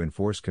hosts to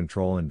enforce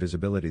control and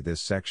visibility. This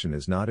section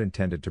is not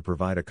intended to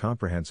provide a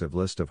comprehensive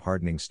list of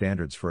hardening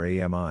standards for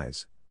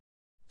AMIs.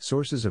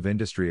 Sources of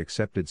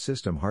industry-accepted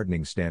system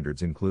hardening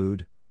standards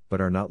include, but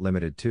are not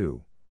limited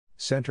to,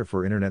 Center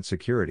for Internet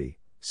Security,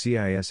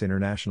 CIS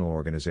International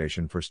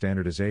Organization for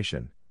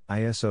Standardization,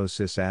 ISO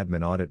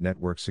Sysadmin Audit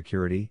Network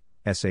Security,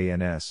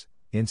 SANS,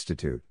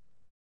 Institute.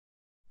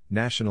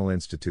 National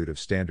Institute of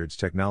Standards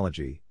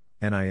Technology,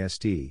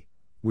 NIST.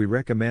 We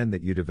recommend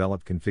that you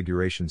develop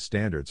configuration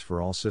standards for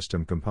all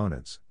system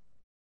components.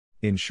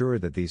 Ensure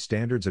that these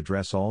standards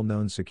address all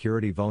known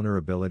security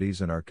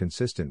vulnerabilities and are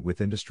consistent with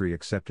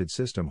industry-accepted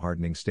system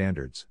hardening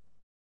standards.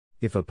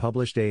 If a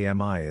published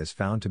AMI is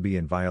found to be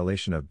in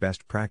violation of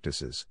best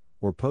practices,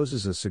 or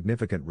poses a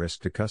significant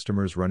risk to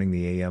customers running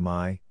the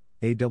AMI,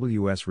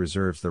 AWS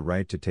reserves the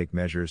right to take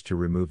measures to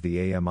remove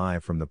the AMI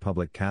from the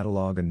public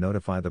catalog and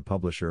notify the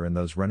publisher and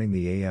those running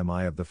the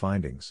AMI of the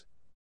findings.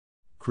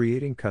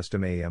 Creating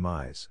custom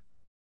AMIs.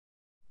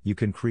 You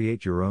can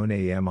create your own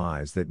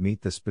AMIs that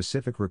meet the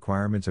specific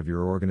requirements of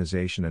your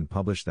organization and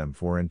publish them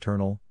for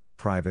internal,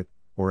 private,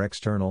 or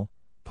external,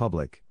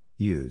 public,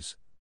 use.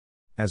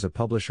 As a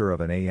publisher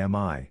of an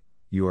AMI,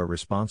 you are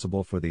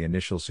responsible for the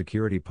initial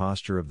security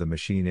posture of the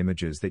machine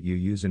images that you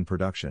use in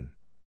production.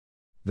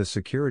 The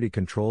security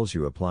controls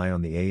you apply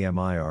on the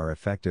AMI are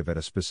effective at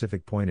a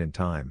specific point in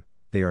time,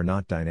 they are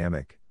not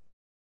dynamic.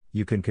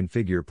 You can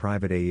configure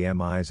private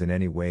AMIs in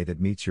any way that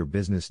meets your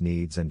business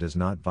needs and does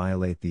not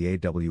violate the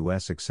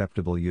AWS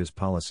Acceptable Use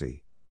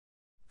Policy.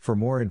 For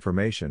more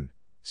information,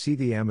 see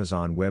the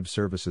Amazon Web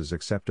Services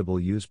Acceptable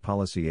Use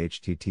Policy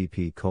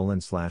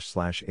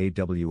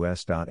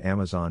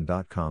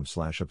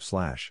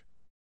http://aws.amazon.com/up/.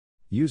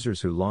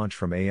 Users who launch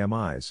from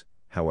AMIs,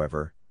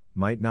 however,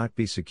 might not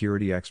be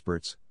security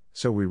experts,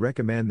 so we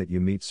recommend that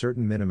you meet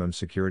certain minimum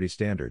security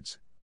standards.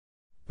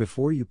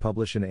 Before you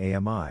publish an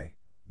AMI,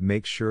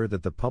 make sure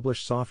that the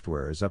published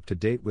software is up to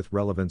date with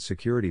relevant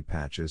security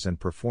patches and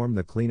perform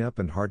the cleanup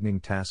and hardening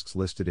tasks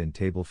listed in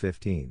Table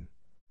 15.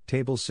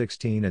 Tables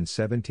 16 and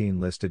 17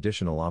 list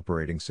additional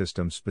operating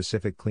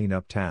system-specific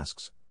cleanup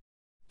tasks.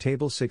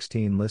 Table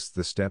 16 lists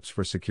the steps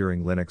for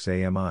securing Linux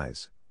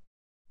AMIs.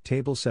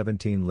 Table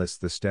 17 lists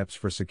the steps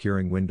for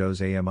securing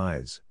Windows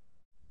AMIs.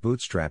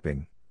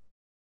 Bootstrapping.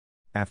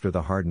 After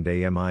the hardened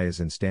AMI is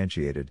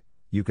instantiated,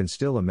 you can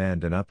still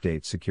amend and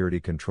update security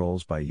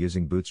controls by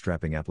using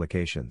bootstrapping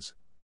applications.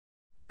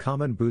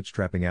 Common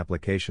bootstrapping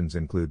applications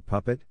include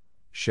Puppet,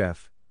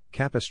 Chef,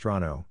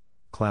 Capistrano,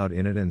 Cloud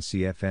Init and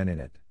CFN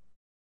Init.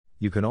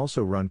 You can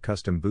also run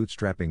custom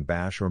bootstrapping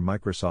Bash or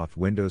Microsoft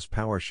Windows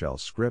PowerShell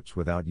scripts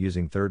without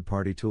using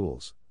third-party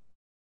tools.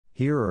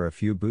 Here are a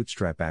few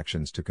bootstrap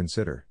actions to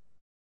consider.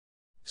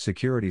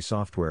 Security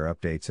software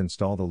updates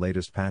install the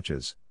latest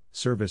patches,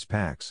 service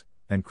packs,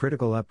 and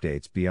critical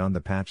updates beyond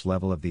the patch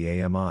level of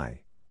the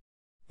AMI.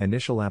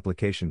 Initial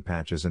application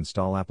patches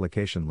install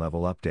application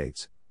level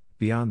updates,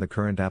 beyond the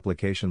current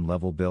application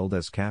level build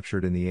as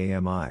captured in the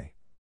AMI.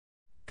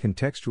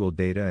 Contextual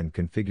data and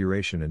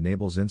configuration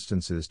enables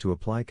instances to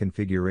apply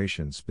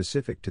configurations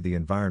specific to the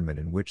environment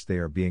in which they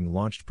are being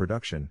launched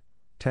production,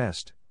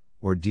 test,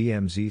 or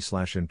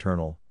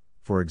DMZ/internal,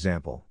 for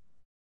example.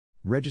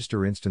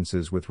 Register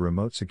instances with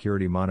remote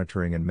security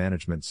monitoring and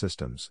management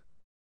systems.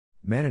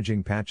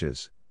 Managing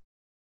patches.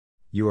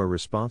 You are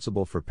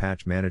responsible for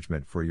patch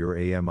management for your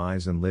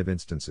AMIs and live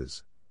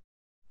instances.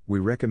 We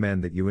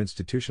recommend that you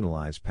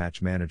institutionalize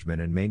patch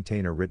management and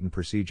maintain a written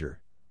procedure.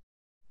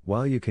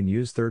 While you can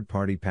use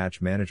third-party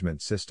patch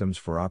management systems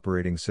for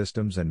operating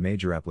systems and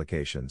major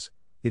applications,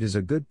 it is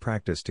a good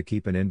practice to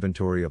keep an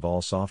inventory of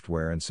all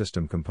software and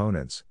system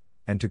components,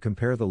 and to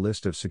compare the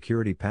list of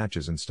security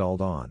patches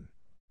installed on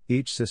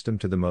each system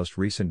to the most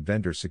recent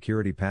vendor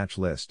security patch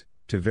list,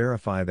 to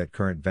verify that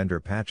current vendor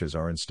patches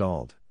are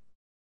installed.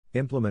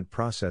 Implement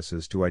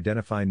processes to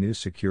identify new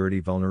security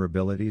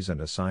vulnerabilities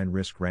and assign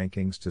risk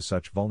rankings to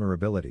such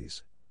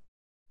vulnerabilities.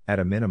 At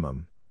a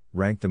minimum,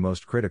 rank the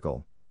most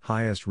critical,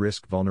 highest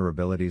risk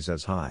vulnerabilities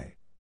as high.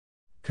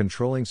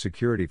 Controlling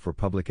security for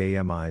public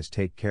AMIs.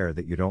 Take care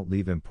that you don't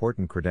leave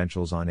important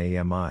credentials on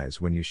AMIs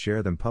when you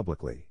share them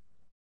publicly.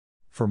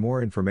 For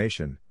more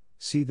information,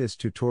 see this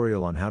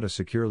tutorial on how to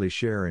securely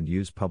share and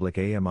use public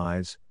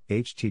AMIs,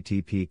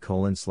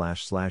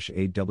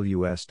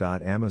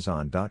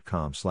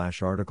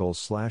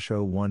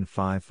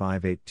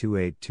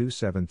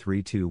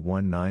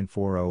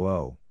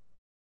 http://aws.amazon.com/articles/01558282732194000.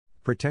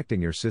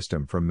 Protecting your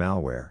system from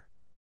malware.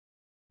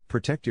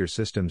 Protect your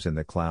systems in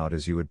the cloud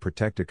as you would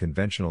protect a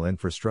conventional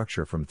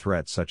infrastructure from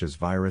threats such as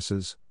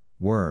viruses,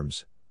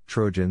 worms,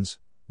 trojans,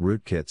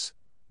 rootkits,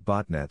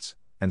 botnets,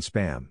 and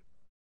spam.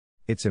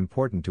 It's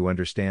important to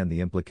understand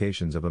the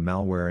implications of a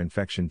malware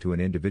infection to an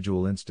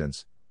individual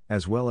instance,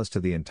 as well as to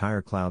the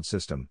entire cloud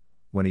system.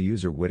 When a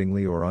user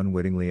wittingly or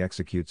unwittingly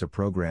executes a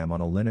program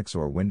on a Linux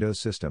or Windows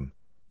system,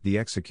 the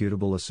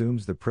executable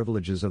assumes the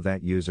privileges of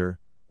that user,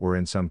 or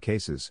in some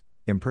cases,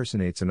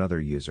 impersonates another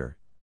user.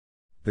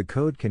 The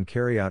code can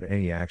carry out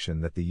any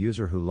action that the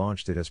user who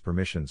launched it has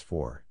permissions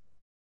for.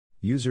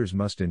 Users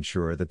must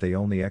ensure that they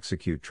only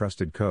execute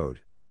trusted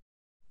code.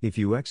 If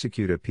you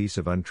execute a piece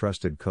of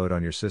untrusted code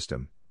on your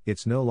system,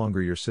 it's no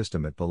longer your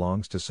system, it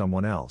belongs to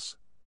someone else.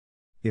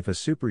 If a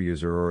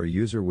superuser or a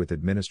user with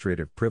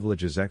administrative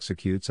privileges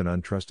executes an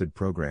untrusted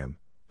program,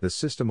 the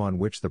system on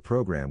which the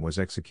program was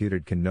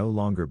executed can no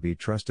longer be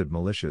trusted.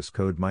 Malicious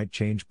code might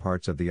change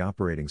parts of the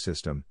operating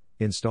system,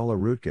 install a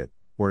rootkit,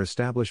 or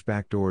establish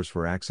backdoors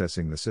for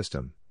accessing the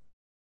system.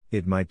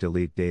 It might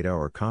delete data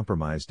or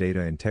compromise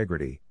data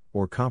integrity,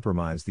 or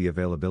compromise the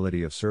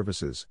availability of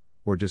services,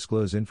 or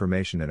disclose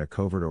information in a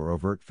covert or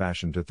overt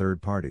fashion to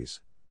third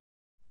parties.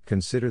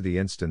 Consider the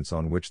instance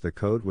on which the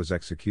code was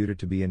executed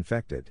to be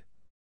infected.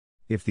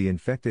 If the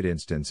infected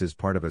instance is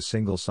part of a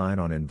single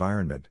sign-on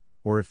environment,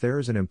 or if there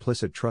is an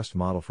implicit trust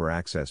model for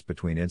access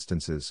between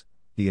instances,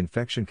 the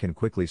infection can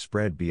quickly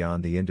spread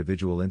beyond the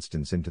individual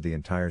instance into the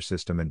entire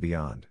system and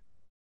beyond.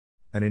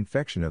 An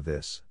infection of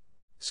this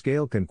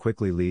scale can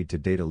quickly lead to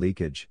data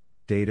leakage,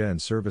 data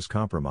and service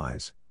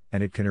compromise,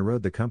 and it can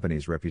erode the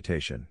company's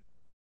reputation.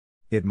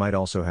 It might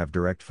also have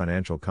direct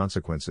financial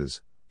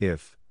consequences,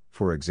 if,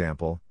 for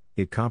example,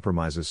 it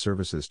compromises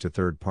services to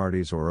third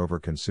parties or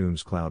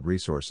overconsumes cloud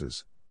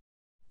resources.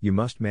 You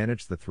must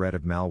manage the threat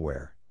of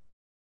malware.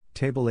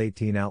 Table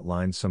 18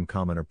 outlines some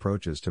common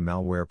approaches to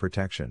malware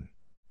protection.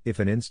 If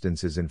an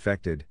instance is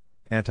infected,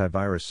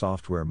 antivirus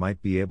software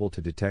might be able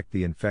to detect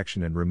the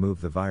infection and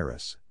remove the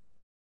virus.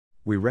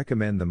 We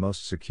recommend the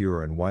most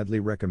secure and widely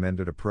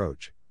recommended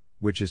approach,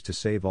 which is to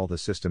save all the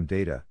system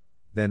data,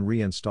 then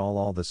reinstall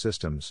all the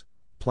systems,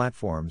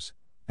 platforms,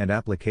 and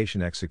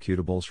application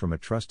executables from a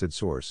trusted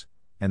source,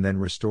 and then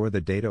restore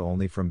the data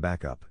only from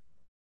backup.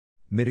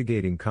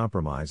 Mitigating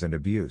compromise and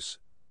abuse.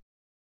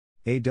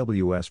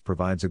 AWS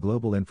provides a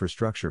global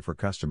infrastructure for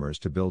customers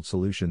to build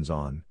solutions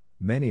on,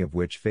 many of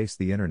which face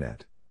the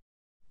Internet.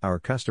 Our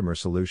customer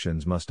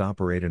solutions must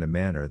operate in a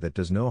manner that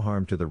does no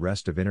harm to the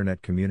rest of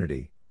Internet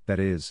community, that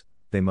is,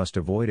 they must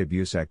avoid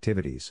abuse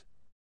activities.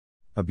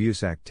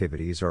 Abuse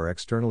activities are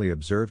externally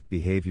observed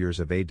behaviors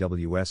of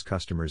AWS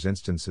customers'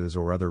 instances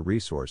or other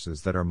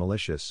resources that are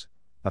malicious,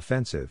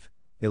 offensive,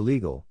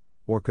 illegal,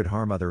 or could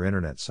harm other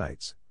Internet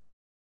sites.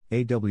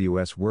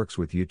 AWS works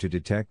with you to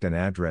detect and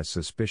address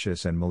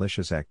suspicious and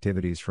malicious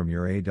activities from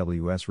your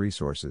AWS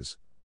resources.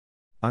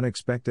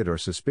 Unexpected or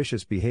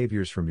suspicious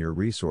behaviors from your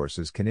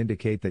resources can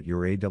indicate that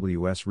your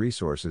AWS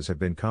resources have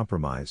been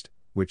compromised,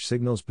 which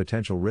signals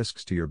potential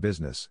risks to your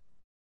business.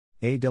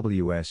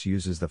 AWS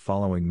uses the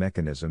following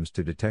mechanisms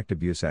to detect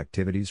abuse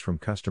activities from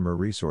customer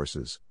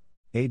resources: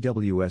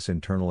 AWS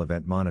Internal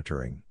Event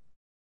Monitoring,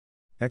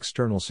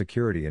 External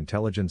Security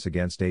Intelligence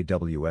against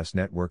AWS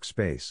Network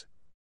Space,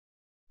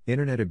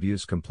 Internet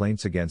Abuse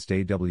Complaints against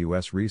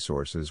AWS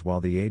resources.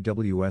 While the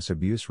AWS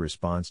Abuse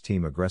Response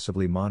Team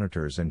aggressively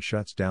monitors and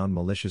shuts down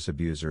malicious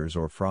abusers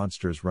or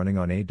fraudsters running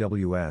on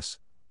AWS,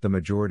 the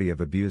majority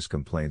of abuse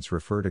complaints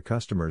refer to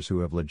customers who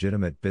have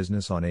legitimate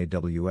business on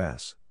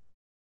AWS.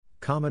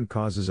 Common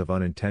causes of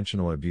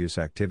unintentional abuse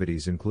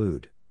activities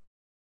include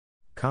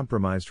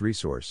compromised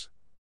resource.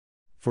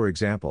 For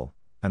example,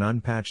 an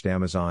unpatched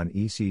Amazon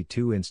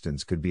EC2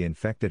 instance could be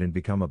infected and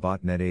become a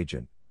botnet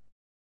agent.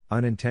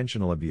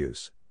 Unintentional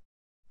abuse.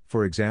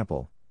 For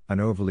example, an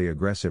overly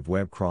aggressive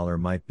web crawler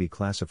might be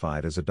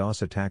classified as a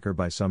DOS attacker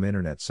by some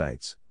Internet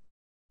sites.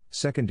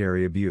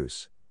 Secondary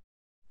abuse.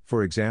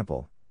 For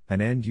example,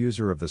 an end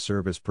user of the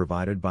service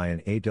provided by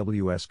an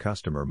AWS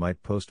customer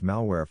might post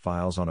malware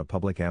files on a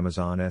public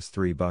Amazon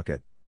S3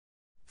 bucket.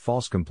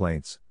 False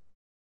complaints.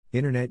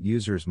 Internet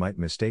users might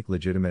mistake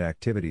legitimate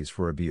activities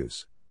for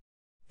abuse.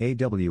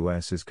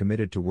 AWS is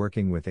committed to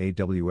working with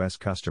AWS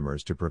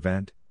customers to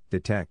prevent,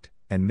 detect,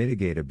 and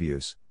mitigate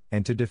abuse,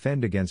 and to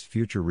defend against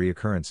future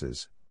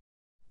reoccurrences.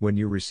 When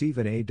you receive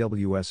an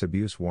AWS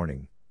abuse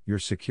warning, your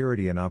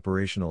security and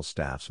operational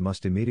staffs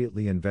must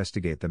immediately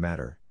investigate the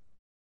matter.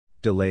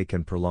 Delay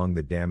can prolong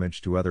the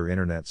damage to other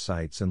Internet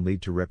sites and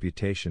lead to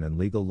reputation and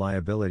legal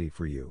liability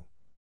for you.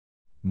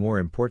 More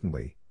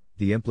importantly,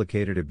 the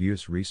implicated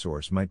abuse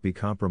resource might be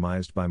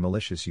compromised by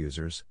malicious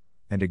users,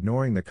 and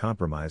ignoring the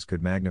compromise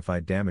could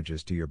magnify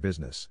damages to your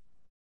business.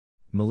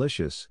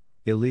 Malicious,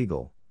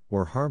 illegal,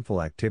 or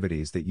harmful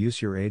activities that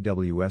use your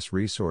AWS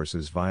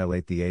resources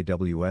violate the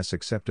AWS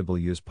Acceptable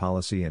Use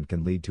Policy and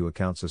can lead to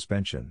account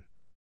suspension.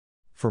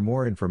 For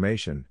more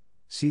information,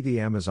 see the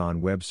Amazon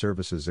Web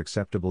Services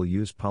Acceptable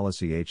Use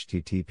Policy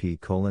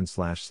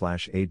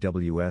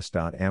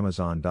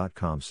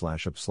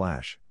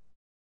http://aws.amazon.com/up/.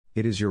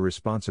 It is your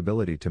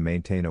responsibility to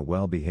maintain a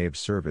well-behaved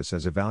service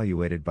as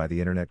evaluated by the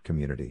Internet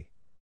community.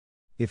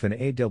 If an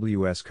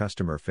AWS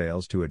customer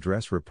fails to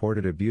address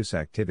reported abuse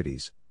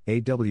activities,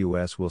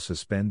 AWS will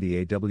suspend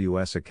the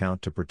AWS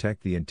account to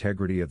protect the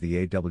integrity of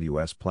the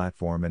AWS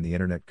platform and the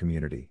Internet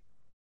community.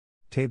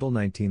 Table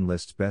 19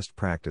 lists best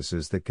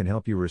practices that can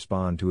help you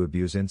respond to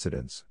abuse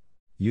incidents,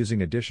 using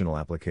additional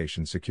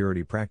application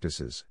security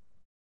practices.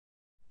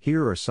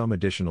 Here are some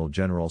additional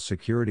general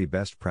security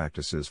best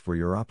practices for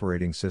your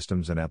operating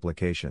systems and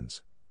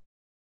applications.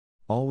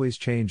 Always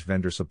change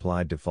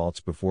vendor-supplied defaults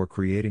before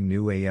creating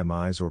new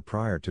AMIs or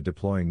prior to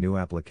deploying new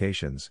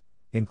applications,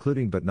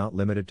 including but not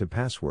limited to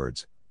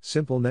passwords,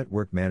 Simple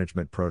Network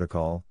Management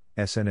Protocol,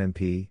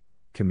 SNMP,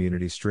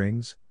 community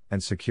strings,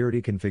 and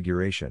security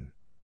configuration.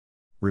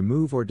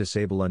 Remove or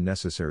disable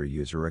unnecessary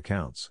user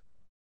accounts.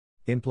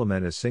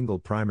 Implement a single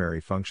primary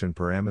function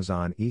per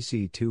Amazon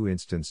EC2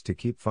 instance to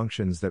keep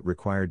functions that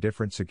require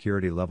different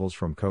security levels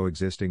from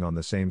coexisting on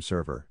the same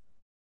server.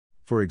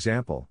 For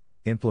example,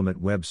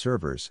 implement web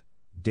servers,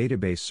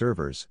 database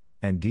servers,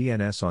 and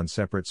DNS on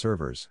separate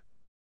servers.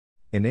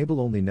 Enable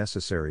only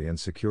necessary and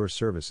secure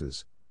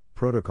services,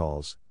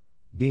 protocols,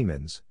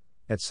 daemons,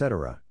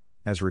 etc.,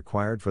 as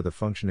required for the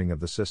functioning of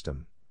the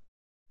system.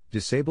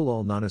 Disable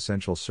all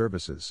non-essential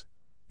services,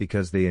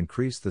 because they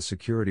increase the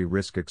security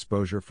risk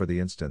exposure for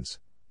the instance,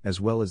 as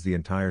well as the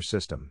entire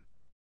system.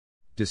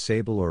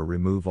 Disable or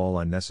remove all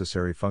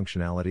unnecessary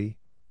functionality,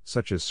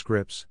 such as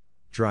scripts,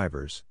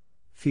 drivers,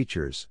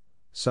 features,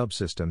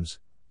 subsystems,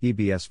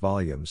 EBS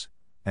volumes,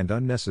 and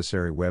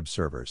unnecessary web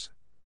servers.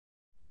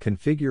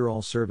 Configure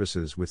all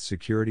services with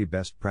security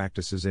best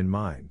practices in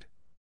mind.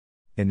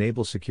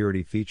 Enable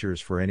security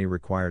features for any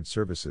required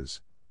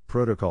services,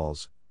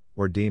 protocols,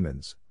 or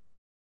daemons.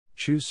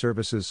 Choose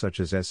services such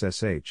as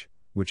SSH,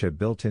 which have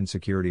built-in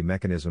security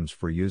mechanisms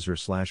for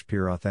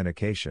user/peer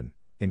authentication,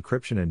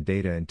 encryption and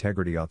data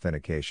integrity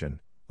authentication,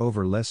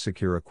 over less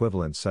secure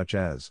equivalents such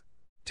as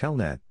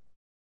Telnet.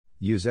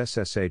 Use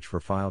SSH for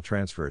file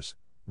transfers,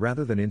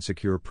 rather than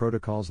insecure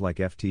protocols like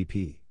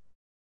FTP.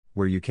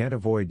 Where you can't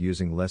avoid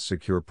using less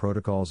secure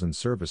protocols and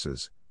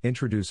services,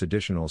 introduce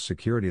additional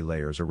security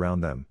layers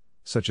around them,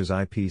 such as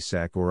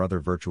IPsec or other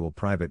virtual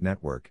private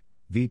network,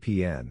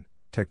 VPN,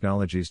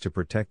 technologies to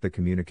protect the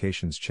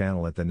communications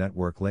channel at the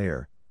network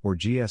layer, or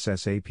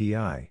GSS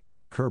API,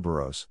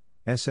 Kerberos,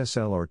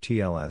 SSL or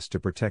TLS to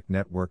protect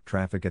network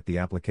traffic at the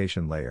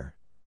application layer.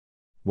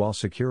 While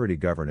security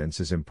governance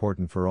is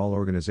important for all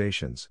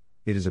organizations,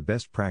 it is a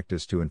best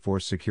practice to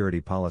enforce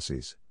security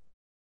policies.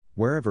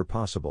 Wherever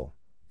possible,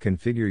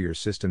 configure your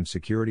system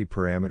security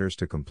parameters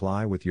to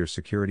comply with your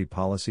security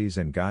policies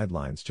and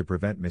guidelines to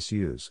prevent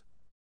misuse.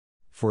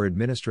 For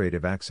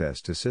administrative access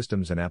to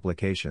systems and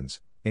applications,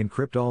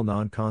 encrypt all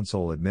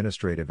non-console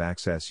administrative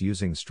access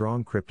using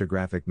strong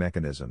cryptographic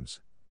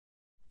mechanisms.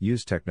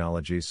 Use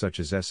technologies such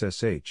as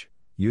SSH,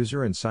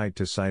 user and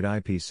site-to-site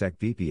IPsec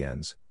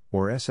VPNs,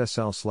 or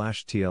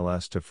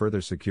SSL/TLS to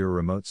further secure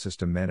remote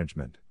system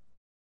management.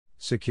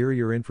 Secure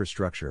your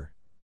infrastructure.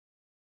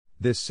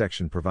 This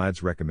section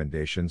provides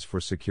recommendations for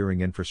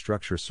securing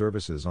infrastructure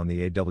services on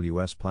the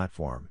AWS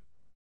platform.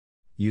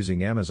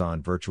 Using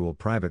Amazon Virtual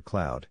Private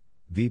Cloud,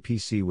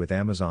 VPC. With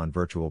Amazon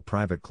Virtual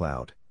Private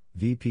Cloud,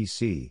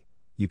 VPC,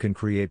 you can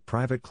create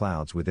private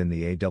clouds within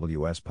the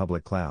AWS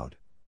public cloud.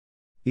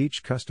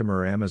 Each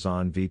customer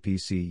Amazon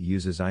VPC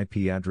uses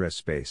IP address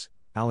space,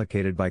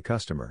 allocated by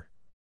customer.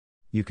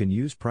 You can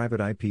use private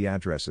IP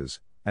addresses,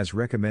 as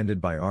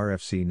recommended by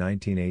RFC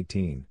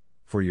 1918,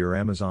 for your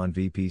Amazon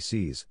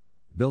VPCs,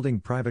 building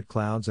private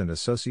clouds and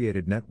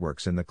associated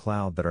networks in the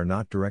cloud that are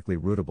not directly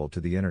routable to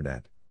the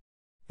Internet.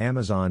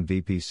 Amazon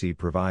VPC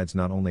provides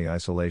not only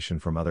isolation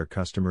from other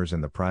customers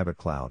in the private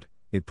cloud,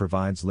 it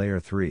provides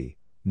Layer 3,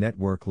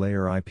 network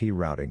layer IP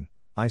routing,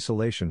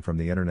 isolation from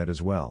the Internet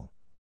as well.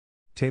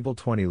 Table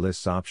 20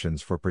 lists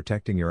options for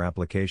protecting your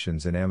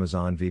applications in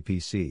Amazon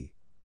VPC.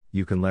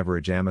 You can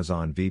leverage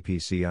Amazon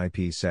VPC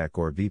IPsec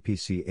or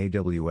VPC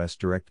AWS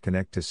Direct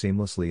Connect to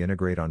seamlessly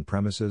integrate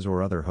on-premises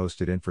or other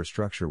hosted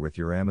infrastructure with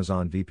your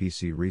Amazon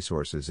VPC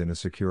resources in a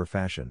secure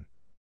fashion.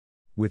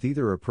 With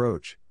either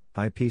approach,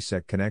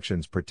 IPsec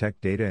connections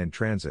protect data in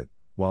transit,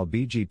 while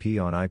BGP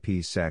on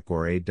IPsec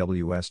or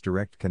AWS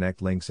Direct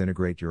Connect links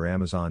integrate your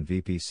Amazon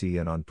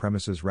VPC and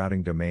on-premises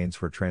routing domains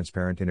for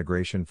transparent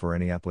integration for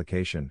any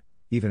application,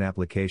 even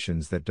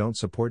applications that don't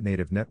support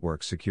native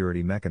network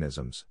security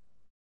mechanisms.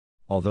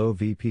 Although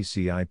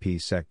VPC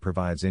IPsec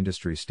provides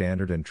industry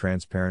standard and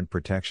transparent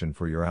protection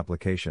for your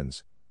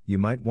applications, you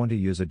might want to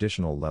use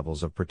additional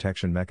levels of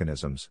protection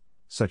mechanisms,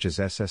 such as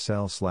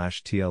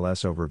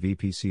SSL/TLS over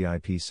VPC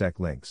IPsec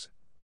links.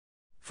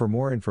 For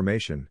more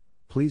information,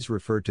 please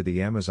refer to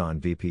the Amazon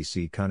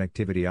VPC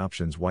Connectivity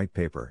Options White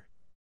Paper.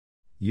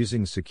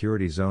 Using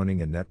security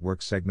zoning and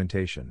network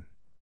segmentation.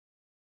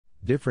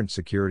 Different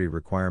security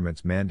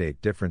requirements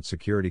mandate different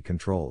security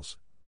controls.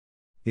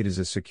 It is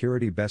a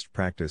security best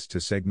practice to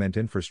segment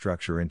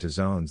infrastructure into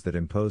zones that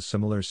impose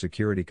similar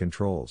security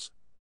controls.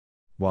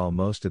 While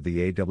most of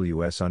the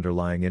AWS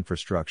underlying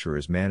infrastructure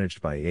is managed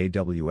by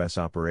AWS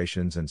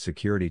operations and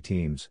security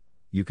teams,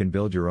 you can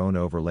build your own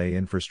overlay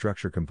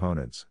infrastructure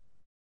components.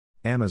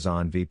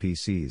 Amazon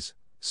VPCs,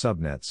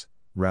 subnets,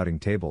 routing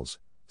tables,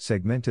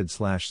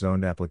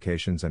 segmented/zoned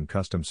applications and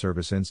custom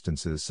service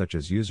instances such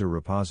as user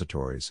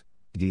repositories,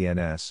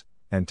 DNS,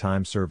 and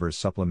time servers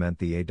supplement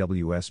the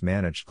AWS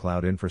managed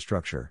cloud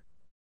infrastructure.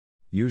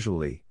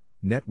 Usually,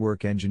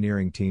 network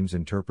engineering teams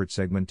interpret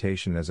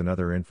segmentation as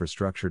another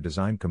infrastructure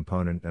design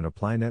component and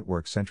apply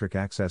network-centric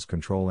access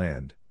control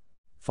and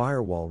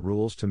firewall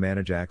rules to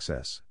manage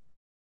access.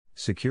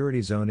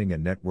 Security zoning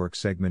and network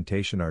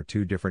segmentation are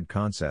two different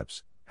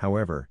concepts.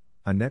 However,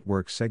 a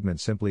network segment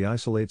simply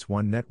isolates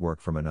one network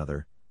from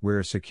another, where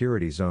a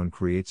security zone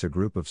creates a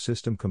group of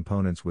system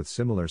components with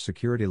similar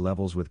security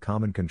levels with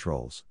common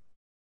controls.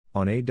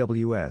 On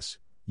AWS,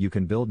 you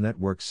can build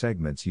network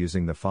segments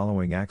using the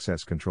following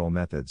access control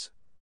methods.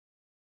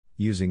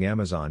 Using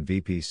Amazon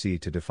VPC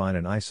to define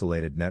an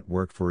isolated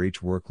network for each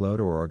workload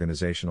or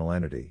organizational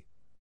entity.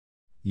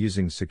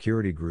 Using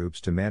security groups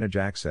to manage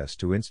access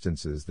to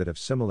instances that have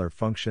similar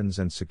functions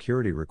and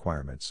security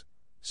requirements.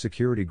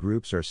 Security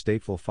groups are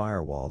stateful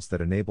firewalls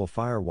that enable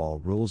firewall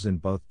rules in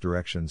both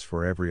directions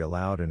for every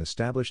allowed and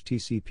established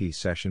TCP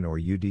session or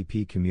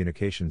UDP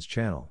communications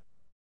channel.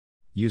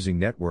 Using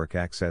network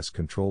access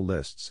control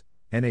lists,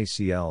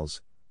 NACLs,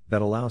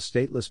 that allow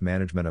stateless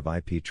management of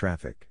IP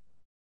traffic.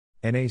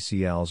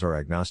 NACLs are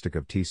agnostic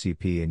of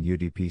TCP and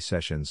UDP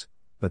sessions,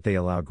 but they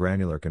allow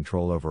granular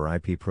control over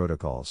IP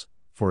protocols,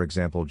 for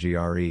example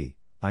GRE,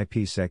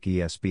 IPsec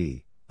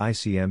ESB,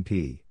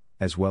 ICMP,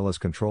 as well as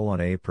control on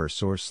a per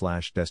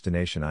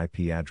source/destination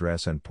IP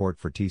address and port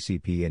for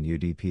TCP and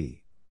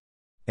UDP.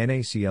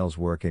 NACLs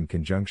work in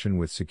conjunction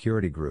with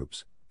security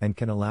groups, and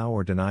can allow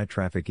or deny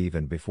traffic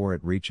even before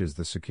it reaches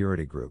the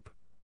security group.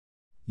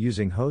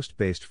 Using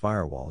host-based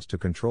firewalls to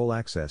control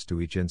access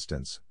to each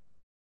instance.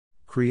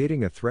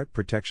 Creating a threat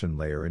protection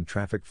layer in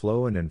traffic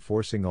flow and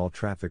enforcing all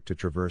traffic to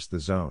traverse the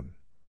zone.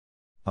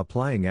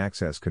 Applying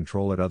access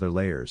control at other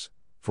layers,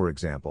 for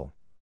example.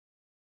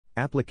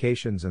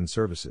 Applications and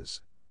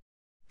services.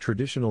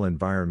 Traditional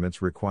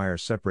environments require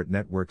separate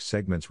network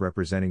segments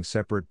representing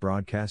separate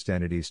broadcast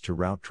entities to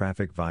route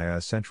traffic via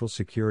a central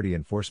security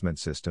enforcement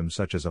system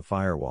such as a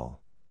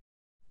firewall.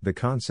 The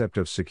concept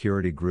of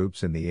security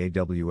groups in the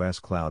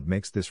AWS cloud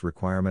makes this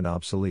requirement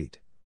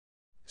obsolete.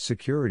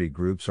 Security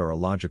groups are a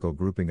logical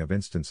grouping of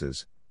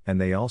instances, and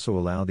they also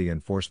allow the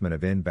enforcement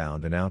of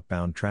inbound and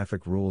outbound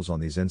traffic rules on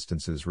these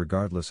instances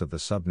regardless of the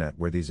subnet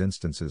where these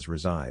instances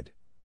reside.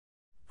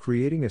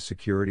 Creating a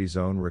security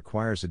zone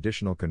requires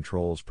additional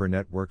controls per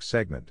network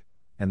segment,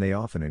 and they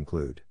often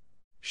include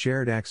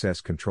Shared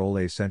Access Control,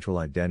 a central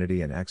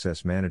identity and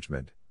access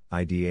management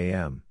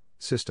 (IDAM)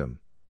 system.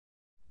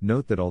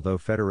 Note that although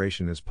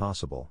federation is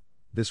possible,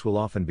 this will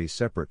often be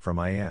separate from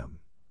IAM.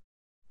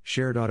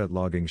 Shared audit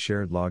logging.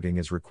 Shared logging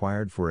is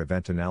required for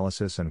event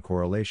analysis and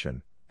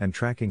correlation, and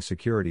tracking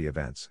security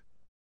events.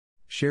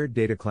 Shared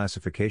data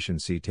classification.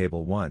 See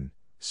Table 1,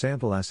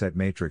 Sample Asset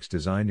Matrix.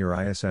 Design your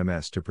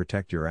ISMS to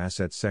protect your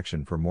assets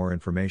section for more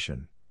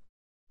information.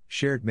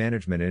 Shared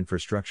management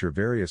infrastructure.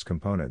 Various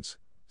components,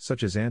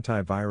 such as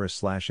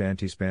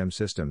antivirus/anti-spam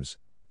systems,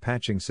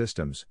 patching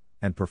systems,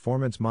 and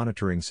performance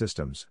monitoring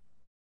systems.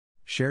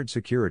 Shared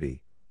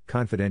security,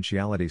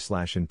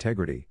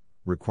 confidentiality/integrity,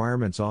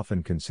 requirements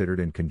often considered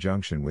in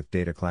conjunction with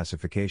data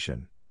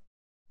classification.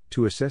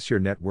 To assess your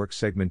network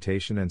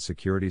segmentation and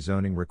security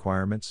zoning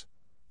requirements,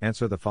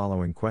 answer the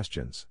following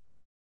questions.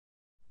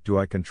 Do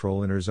I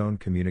control interzone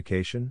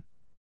communication?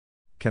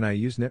 Can I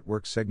use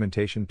network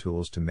segmentation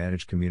tools to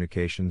manage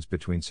communications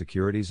between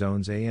security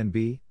zones A and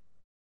B?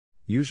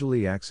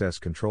 Usually access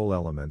control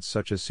elements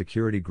such as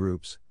security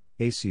groups,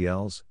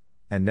 ACLs,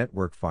 and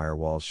network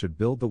firewalls should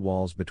build the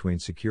walls between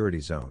security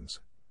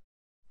zones.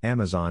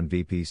 Amazon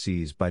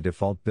VPCs by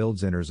default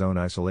builds interzone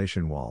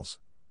isolation walls.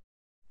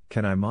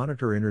 Can I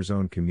monitor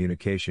interzone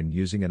communication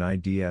using an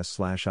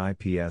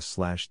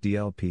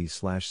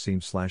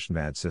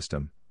IDS/IPS/DLP/SIEM/NVAD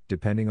system,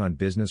 depending on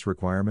business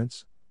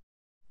requirements?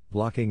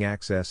 Blocking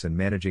access and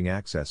managing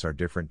access are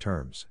different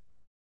terms.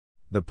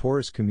 The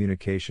porous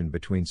communication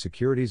between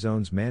security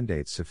zones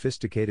mandates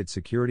sophisticated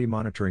security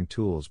monitoring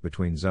tools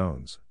between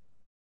zones.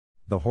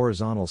 The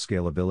horizontal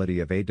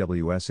scalability of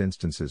AWS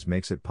instances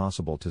makes it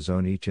possible to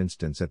zone each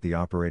instance at the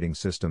operating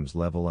systems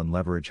level and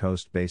leverage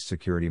host-based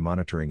security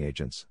monitoring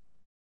agents.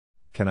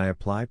 Can I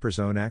apply per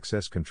zone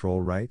access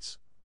control rights?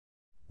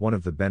 One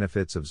of the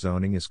benefits of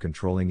zoning is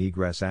controlling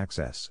egress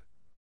access.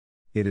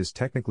 It is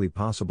technically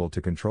possible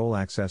to control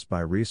access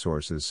by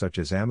resources such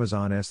as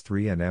Amazon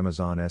S3 and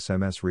Amazon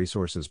SMS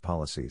resources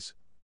policies.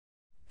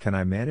 Can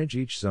I manage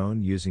each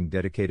zone using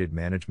dedicated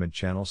management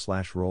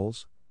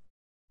channel/roles?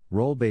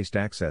 Role-based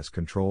access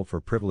control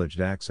for privileged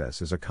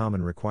access is a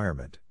common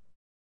requirement.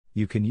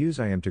 You can use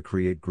IAM to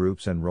create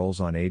groups and roles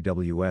on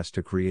AWS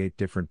to create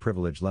different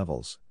privilege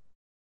levels.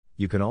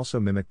 You can also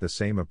mimic the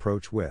same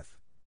approach with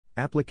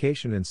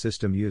application and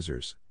system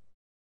users.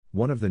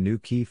 One of the new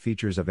key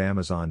features of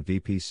Amazon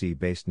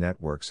VPC-based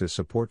networks is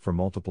support for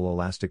multiple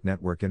Elastic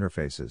Network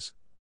interfaces.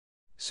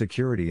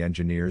 Security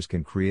engineers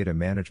can create a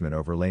management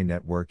overlay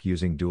network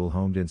using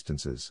dual-homed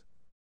instances.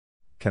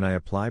 Can I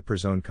apply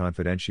per-zone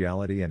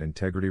confidentiality and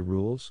integrity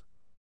rules?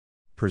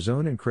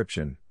 Per-zone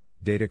encryption,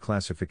 data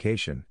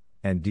classification,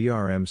 and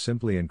DRM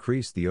simply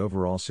increase the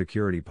overall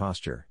security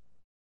posture.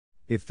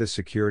 If the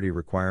security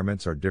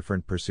requirements are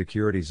different per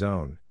security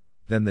zone,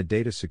 then the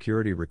data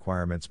security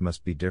requirements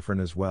must be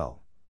different as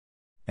well.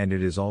 And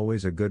it is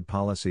always a good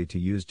policy to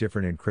use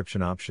different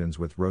encryption options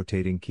with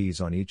rotating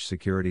keys on each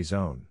security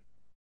zone.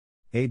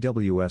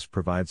 AWS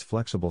provides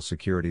flexible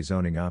security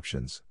zoning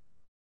options.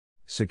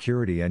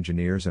 Security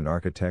engineers and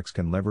architects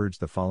can leverage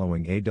the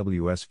following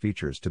AWS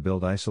features to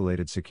build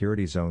isolated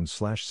security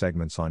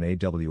zones/segments on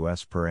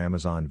AWS per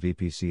Amazon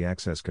VPC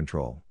access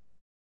control.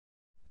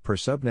 Per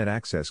subnet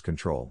access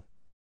control.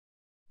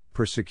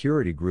 Per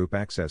security group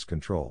access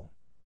control.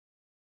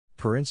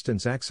 Per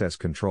instance access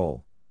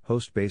control,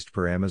 host-based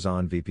per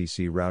Amazon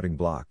VPC routing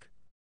block.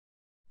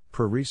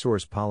 Per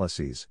resource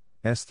policies,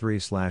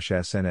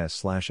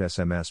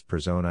 S3/SNS/SMS per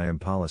zone IAM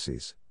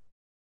policies.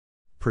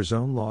 Per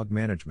zone log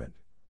management.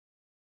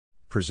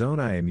 Per zone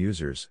IAM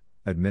users,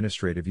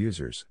 administrative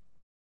users.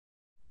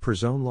 Per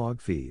zone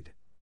log feed.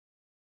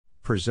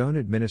 Per zone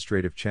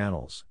administrative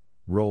channels,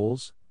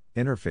 roles,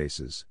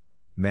 interfaces,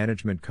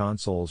 management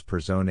consoles. Per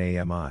zone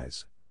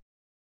AMIs.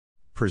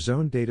 Per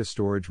zone data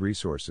storage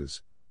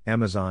resources,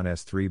 Amazon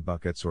S3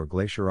 buckets or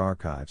Glacier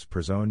archives.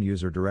 Per zone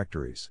user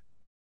directories.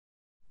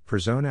 Per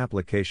zone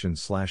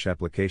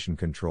applications/application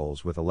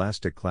controls with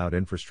Elastic Cloud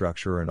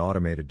Infrastructure and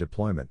automated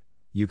deployment.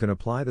 You can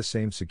apply the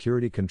same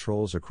security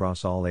controls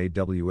across all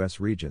AWS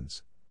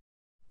regions.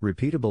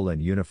 Repeatable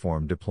and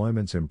uniform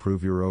deployments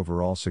improve your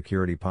overall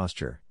security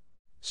posture.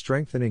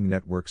 Strengthening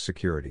network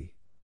security.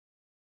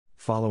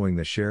 Following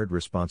the shared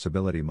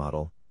responsibility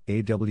model,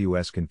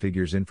 AWS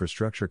configures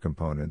infrastructure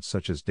components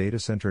such as data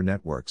center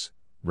networks,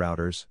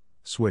 routers,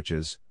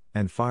 switches,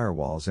 and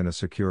firewalls in a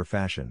secure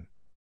fashion.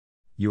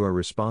 You are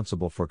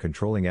responsible for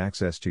controlling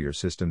access to your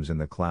systems in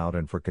the cloud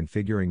and for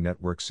configuring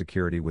network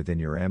security within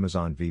your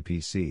Amazon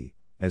VPC,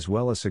 as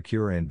well as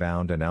secure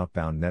inbound and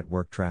outbound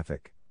network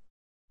traffic.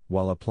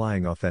 While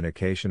applying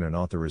authentication and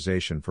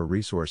authorization for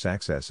resource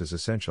access is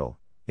essential,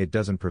 it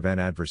doesn't prevent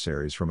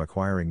adversaries from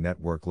acquiring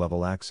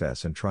network-level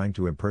access and trying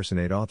to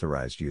impersonate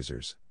authorized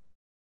users.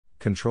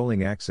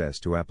 Controlling access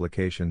to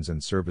applications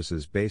and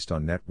services based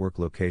on network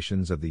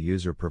locations of the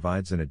user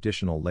provides an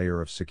additional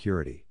layer of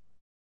security.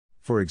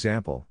 For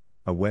example,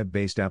 a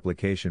web-based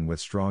application with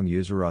strong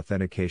user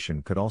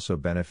authentication could also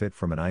benefit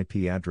from an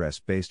IP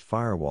address-based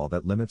firewall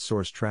that limits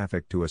source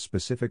traffic to a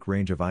specific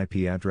range of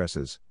IP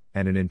addresses,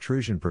 and an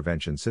intrusion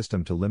prevention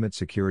system to limit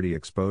security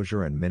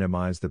exposure and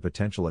minimize the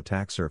potential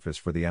attack surface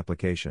for the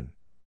application.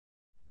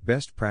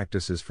 Best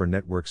practices for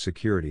network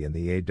security in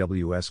the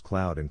AWS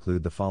cloud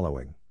include the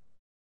following.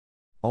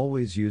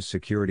 Always use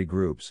security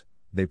groups.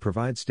 They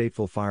provide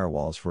stateful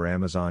firewalls for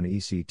Amazon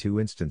EC2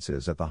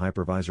 instances at the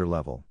hypervisor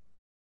level.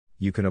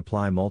 You can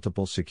apply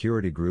multiple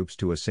security groups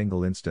to a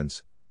single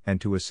instance,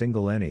 and to a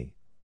single NE.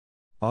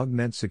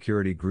 Augment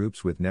security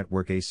groups with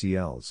network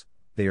ACLs.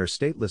 They are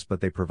stateless but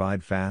they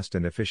provide fast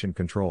and efficient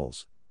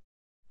controls.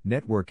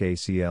 Network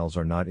ACLs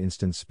are not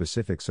instance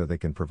specific, so they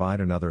can provide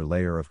another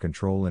layer of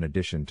control in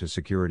addition to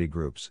security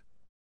groups.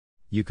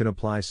 You can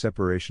apply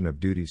separation of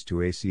duties to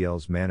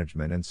ACLs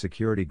management and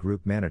security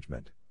group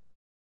management.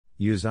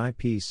 Use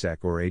IPsec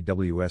or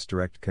AWS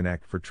Direct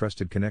Connect for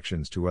trusted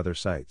connections to other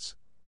sites.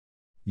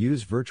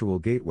 Use Virtual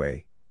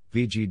Gateway,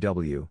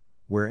 VGW,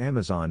 where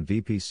Amazon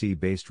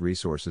VPC-based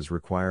resources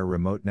require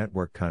remote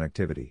network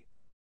connectivity.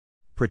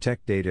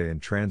 Protect data in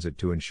transit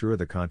to ensure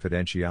the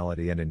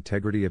confidentiality and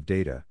integrity of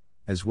data,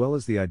 as well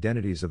as the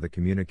identities of the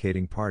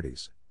communicating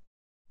parties.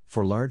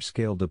 For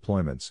large-scale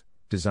deployments,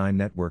 design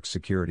network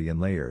security in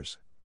layers.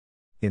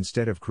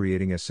 Instead of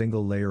creating a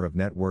single layer of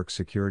network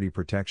security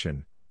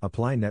protection,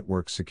 apply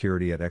network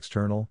security at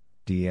external,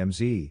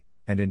 DMZ,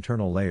 and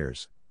internal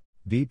layers.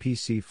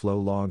 VPC flow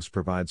logs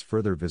provides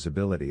further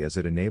visibility as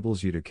it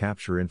enables you to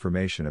capture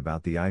information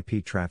about the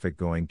IP traffic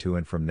going to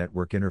and from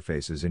network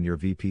interfaces in your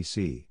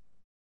VPC.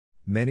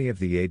 Many of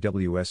the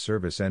AWS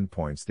service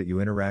endpoints that you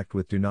interact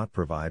with do not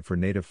provide for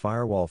native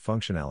firewall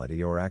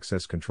functionality or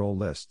access control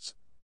lists.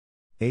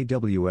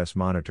 AWS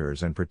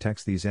monitors and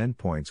protects these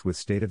endpoints with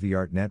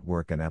state-of-the-art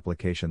network and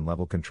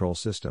application-level control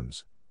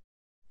systems.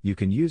 You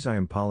can use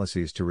IAM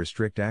policies to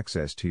restrict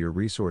access to your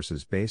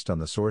resources based on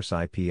the source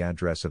IP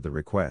address of the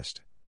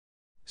request.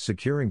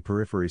 Securing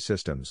periphery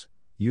systems,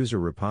 user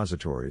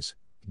repositories,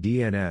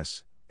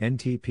 DNS,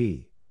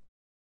 NTP.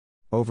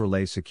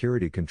 Overlay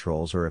security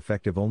controls are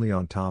effective only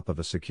on top of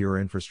a secure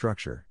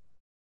infrastructure.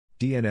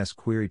 DNS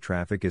query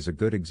traffic is a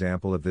good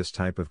example of this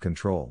type of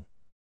control.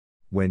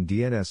 When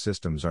DNS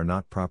systems are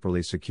not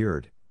properly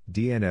secured,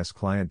 DNS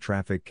client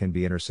traffic can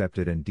be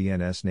intercepted and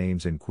DNS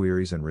names in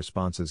queries and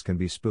responses can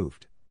be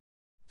spoofed.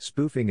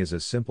 Spoofing is a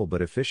simple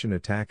but efficient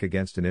attack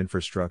against an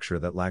infrastructure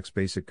that lacks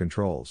basic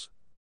controls.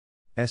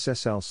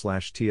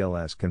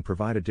 SSL/TLS can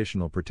provide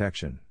additional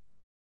protection.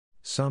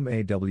 Some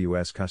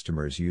AWS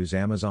customers use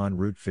Amazon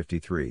Route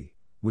 53,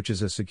 which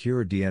is a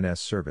secure DNS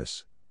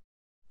service.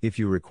 If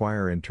you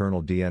require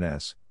internal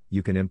DNS,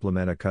 you can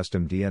implement a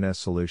custom DNS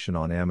solution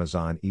on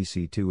Amazon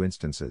EC2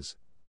 instances.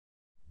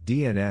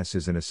 DNS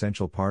is an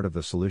essential part of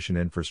the solution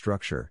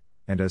infrastructure,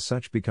 and as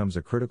such becomes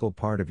a critical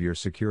part of your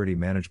security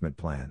management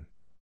plan.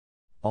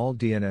 All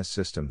DNS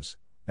systems,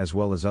 as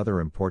well as other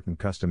important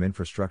custom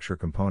infrastructure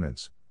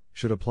components,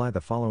 should apply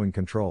the following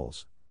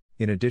controls.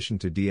 In addition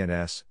to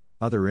DNS,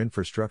 other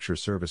infrastructure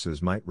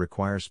services might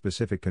require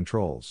specific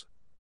controls.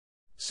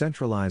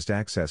 Centralized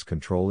access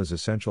control is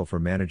essential for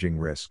managing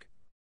risk.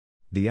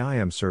 The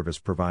IAM service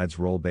provides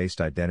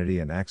role-based identity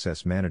and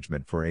access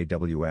management for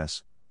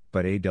AWS,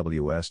 but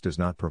AWS does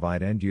not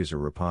provide end-user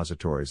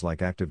repositories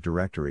like Active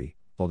Directory,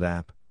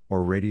 LDAP,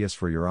 or Radius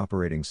for your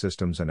operating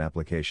systems and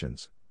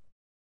applications.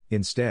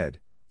 Instead,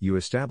 you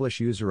establish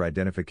user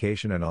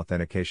identification and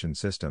authentication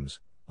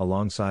systems,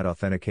 alongside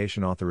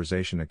authentication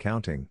authorization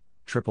accounting,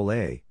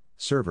 AAA,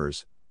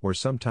 servers, or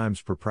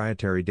sometimes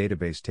proprietary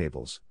database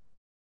tables.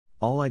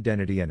 All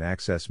identity and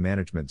access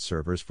management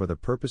servers for the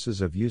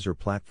purposes of user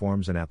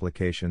platforms and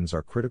applications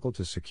are critical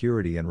to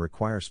security and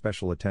require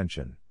special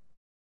attention.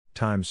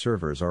 Time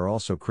servers are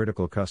also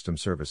critical custom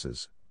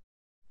services.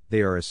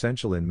 They are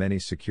essential in many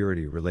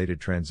security-related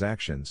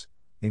transactions,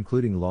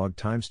 including log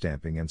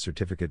timestamping and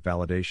certificate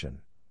validation.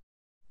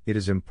 It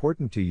is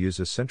important to use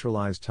a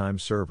centralized time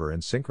server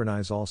and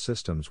synchronize all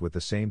systems with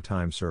the same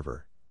time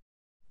server.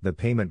 The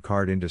Payment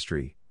Card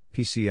Industry,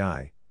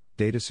 PCI,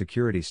 Data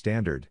Security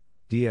Standard,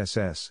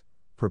 DSS,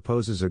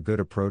 proposes a good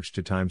approach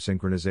to time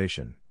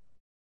synchronization.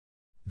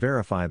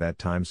 Verify that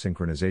time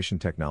synchronization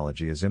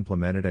technology is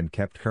implemented and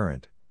kept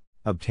current.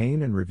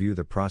 Obtain and review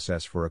the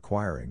process for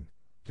acquiring,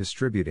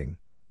 distributing,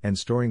 and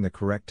storing the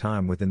correct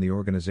time within the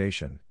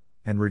organization,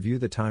 and review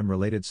the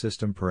time-related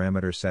system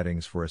parameter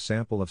settings for a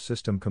sample of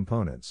system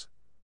components.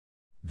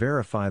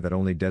 Verify that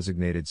only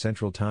designated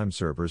central time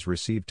servers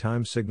receive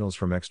time signals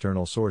from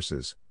external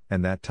sources,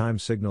 and that time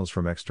signals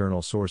from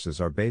external sources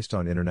are based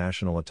on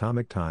International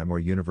Atomic Time or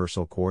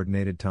Universal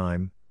Coordinated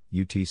Time,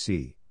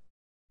 UTC.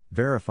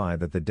 Verify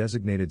that the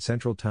designated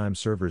central time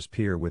servers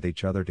peer with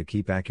each other to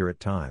keep accurate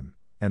time,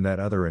 and that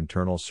other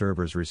internal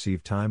servers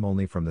receive time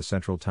only from the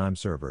central time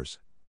servers.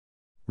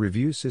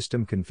 Review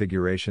system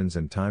configurations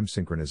and time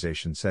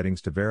synchronization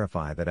settings to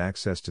verify that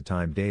access to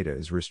time data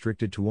is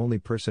restricted to only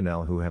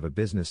personnel who have a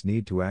business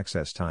need to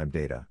access time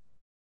data.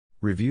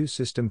 Review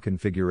system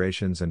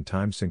configurations and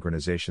time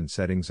synchronization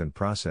settings and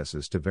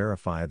processes to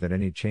verify that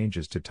any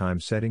changes to time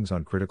settings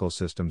on critical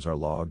systems are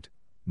logged,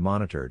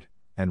 monitored,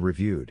 and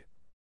reviewed.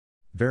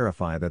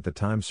 Verify that the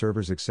time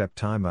servers accept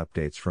time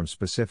updates from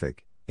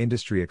specific,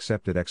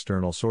 industry-accepted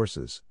external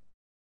sources.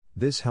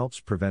 This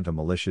helps prevent a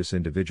malicious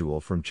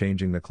individual from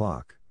changing the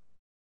clock.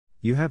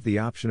 You have the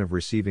option of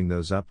receiving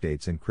those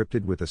updates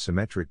encrypted with a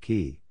symmetric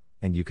key,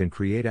 and you can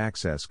create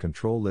access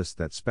control lists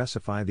that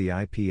specify the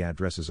IP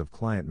addresses of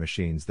client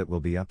machines that will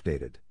be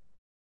updated.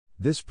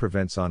 This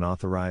prevents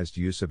unauthorized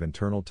use of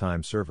internal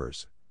time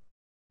servers.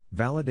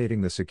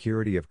 Validating the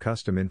security of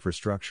custom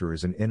infrastructure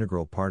is an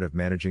integral part of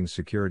managing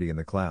security in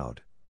the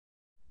cloud.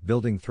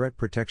 Building threat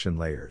protection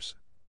layers.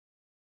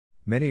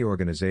 Many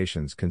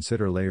organizations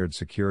consider layered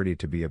security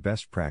to be a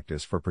best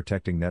practice for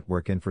protecting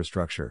network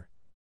infrastructure.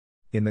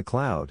 In the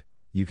cloud,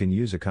 you can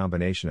use a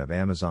combination of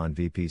Amazon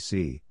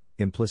VPC,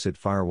 implicit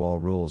firewall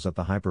rules at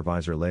the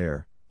hypervisor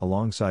layer,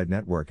 alongside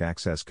network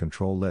access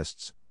control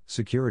lists,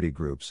 security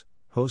groups,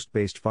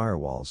 host-based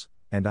firewalls,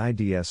 and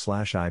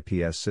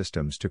IDS/IPS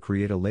systems to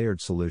create a layered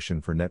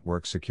solution for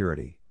network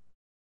security.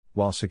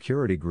 While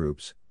security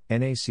groups,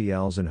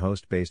 NACLs and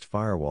host-based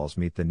firewalls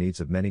meet the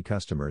needs of many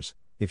customers,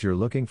 if you're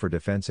looking for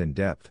defense in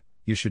depth,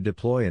 you should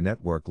deploy a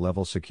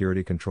network-level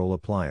security control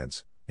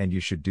appliance, and you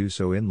should do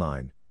so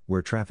inline,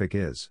 where traffic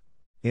is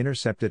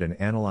intercepted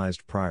and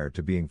analyzed prior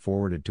to being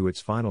forwarded to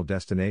its final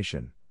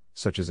destination,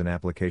 such as an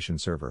application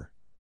server.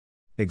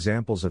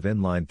 Examples of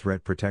inline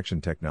threat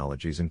protection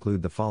technologies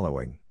include the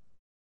following.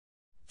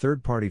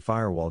 Third-party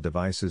firewall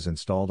devices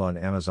installed on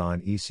Amazon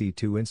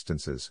EC2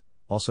 instances,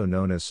 also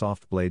known as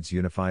SoftBlade's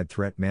Unified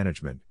Threat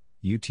Management,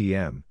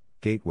 UTM,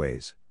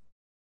 gateways.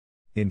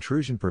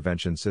 Intrusion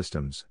prevention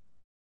systems.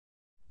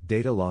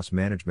 Data loss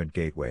management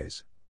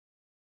gateways.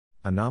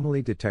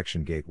 Anomaly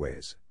detection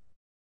gateways.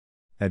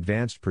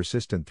 Advanced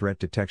persistent threat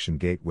detection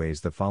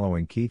gateways. The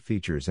following key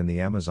features in the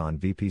Amazon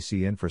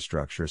VPC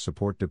infrastructure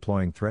support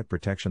deploying threat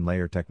protection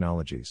layer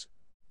technologies.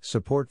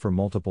 Support for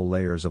multiple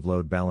layers of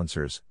load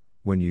balancers.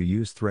 When you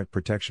use threat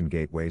protection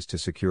gateways to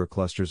secure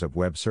clusters of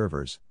web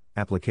servers,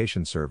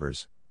 application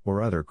servers,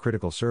 or other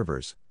critical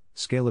servers,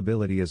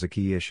 scalability is a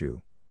key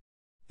issue.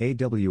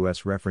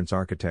 AWS reference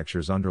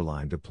architectures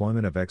underline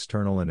deployment of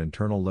external and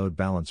internal load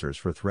balancers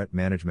for threat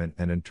management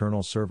and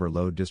internal server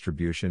load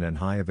distribution and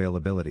high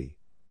availability.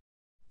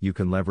 You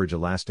can leverage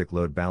elastic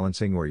load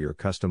balancing or your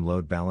custom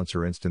load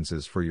balancer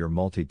instances for your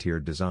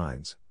multi-tiered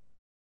designs.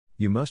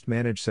 You must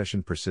manage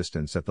session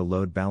persistence at the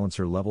load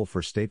balancer level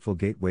for stateful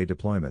gateway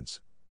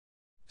deployments.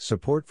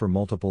 Support for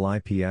multiple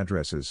IP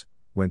addresses.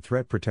 When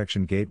threat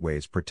protection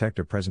gateways protect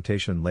a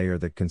presentation layer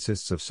that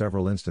consists of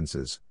several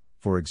instances,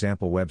 for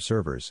example web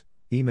servers,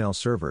 email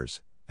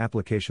servers,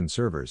 application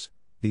servers,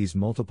 these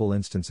multiple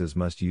instances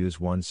must use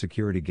one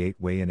security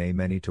gateway in a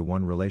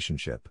many-to-one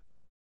relationship.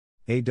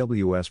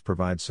 AWS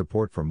provides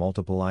support for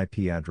multiple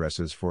IP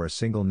addresses for a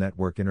single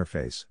network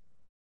interface.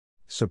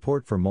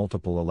 Support for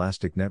multiple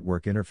elastic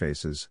network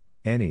interfaces,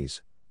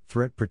 ENIs.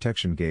 Threat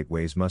protection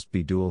gateways must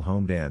be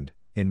dual-homed and,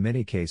 in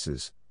many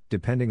cases,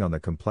 depending on the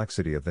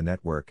complexity of the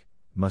network,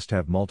 must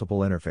have multiple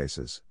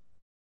interfaces.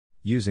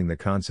 Using the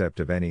concept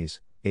of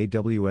ENIs,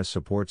 AWS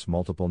supports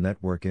multiple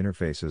network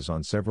interfaces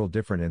on several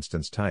different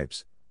instance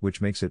types,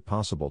 which makes it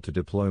possible to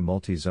deploy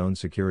multi-zone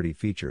security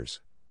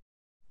features.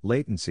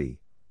 Latency,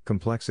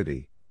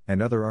 complexity,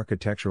 and other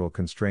architectural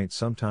constraints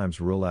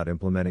sometimes rule out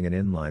implementing an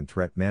inline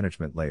threat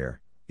management layer,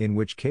 in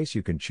which case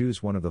you can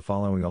choose one of the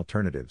following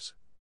alternatives.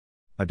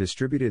 A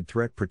distributed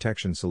threat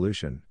protection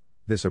solution.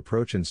 This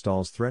approach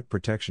installs threat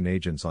protection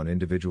agents on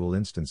individual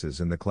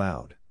instances in the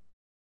cloud.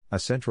 A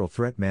central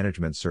threat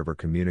management server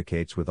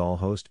communicates with all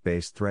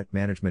host-based threat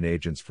management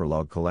agents for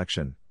log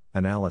collection,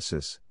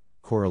 analysis,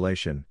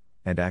 correlation,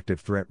 and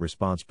active threat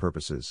response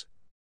purposes.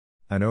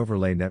 An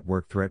overlay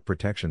network threat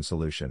protection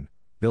solution.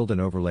 Build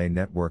an overlay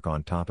network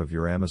on top of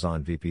your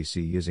Amazon VPC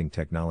using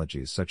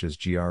technologies such as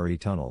GRE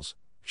tunnels,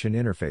 CHN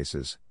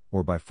interfaces,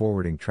 or by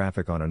forwarding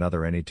traffic on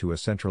another ENI to a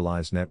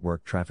centralized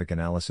network traffic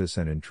analysis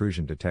and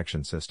intrusion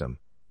detection system,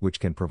 which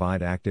can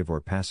provide active or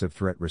passive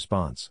threat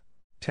response.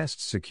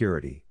 Tests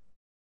security.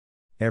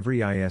 Every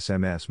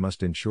ISMS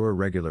must ensure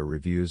regular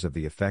reviews of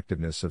the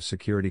effectiveness of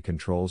security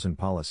controls and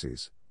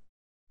policies.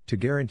 To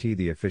guarantee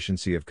the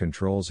efficiency of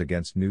controls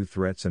against new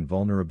threats and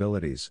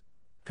vulnerabilities,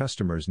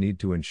 customers need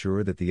to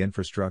ensure that the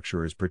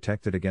infrastructure is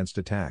protected against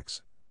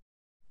attacks.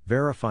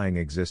 Verifying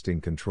existing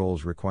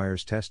controls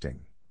requires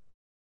testing.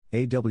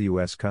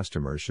 AWS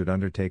customers should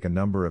undertake a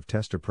number of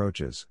test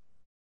approaches.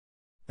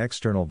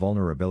 External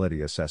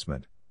vulnerability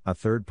assessment. A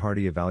third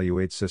party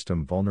evaluates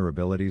system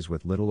vulnerabilities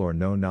with little or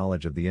no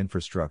knowledge of the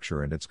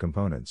infrastructure and its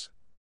components.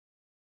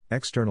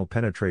 External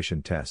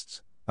penetration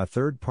tests. A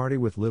third party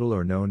with little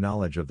or no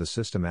knowledge of the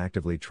system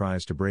actively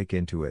tries to break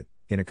into it,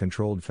 in a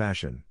controlled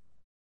fashion.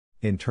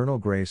 Internal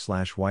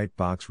gray/white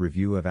box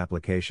review of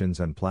applications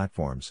and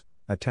platforms.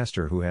 A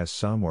tester who has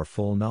some or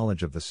full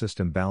knowledge of the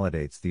system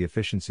validates the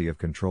efficiency of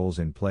controls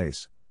in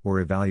place,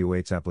 or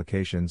evaluates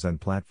applications and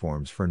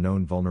platforms for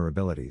known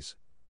vulnerabilities.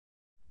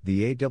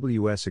 The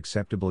AWS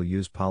Acceptable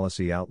Use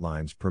Policy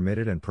outlines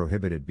permitted and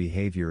prohibited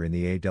behavior in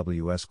the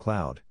AWS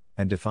cloud,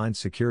 and defines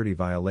security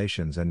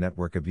violations and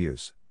network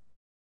abuse.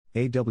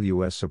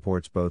 AWS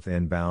supports both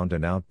inbound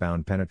and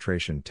outbound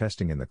penetration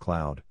testing in the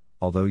cloud,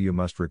 although you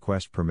must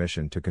request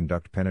permission to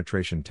conduct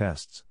penetration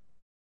tests.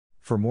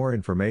 For more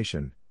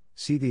information,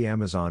 see the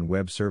Amazon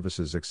Web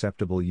Services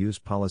Acceptable Use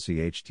Policy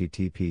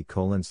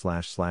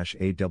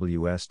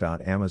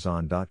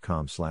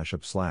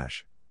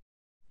http://aws.amazon.com/up/.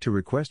 To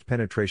request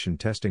penetration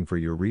testing for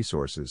your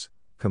resources,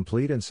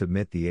 complete and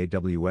submit the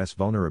AWS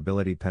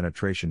Vulnerability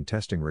Penetration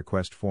Testing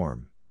Request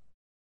form.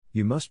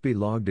 You must be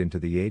logged into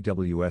the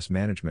AWS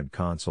Management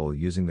Console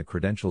using the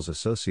credentials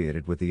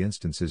associated with the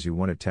instances you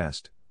want to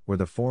test, or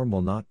the form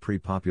will not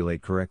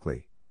pre-populate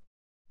correctly.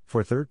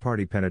 For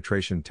third-party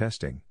penetration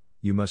testing,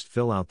 you must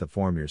fill out the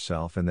form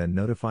yourself and then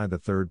notify the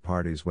third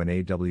parties when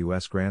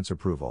AWS grants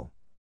approval.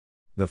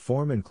 The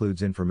form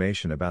includes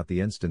information about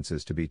the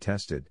instances to be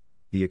tested,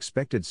 the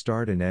expected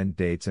start and end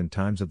dates and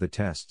times of the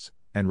tests,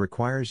 and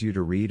requires you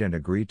to read and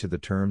agree to the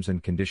terms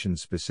and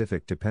conditions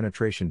specific to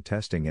penetration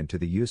testing and to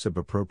the use of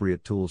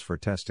appropriate tools for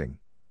testing.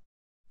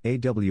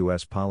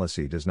 AWS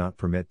policy does not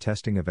permit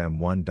testing of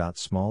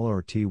M1.small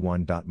or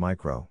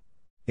T1.micro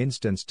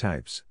instance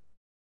types.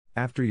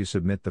 After you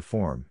submit the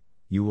form,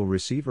 you will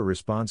receive a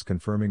response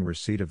confirming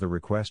receipt of the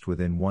request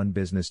within 1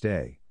 business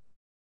day.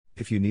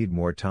 If you need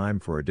more time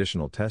for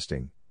additional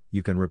testing,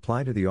 you can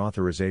reply to the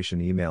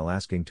authorization email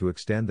asking to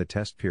extend the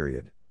test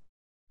period.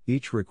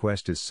 Each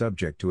request is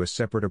subject to a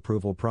separate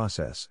approval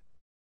process.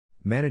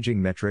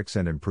 Managing metrics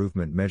and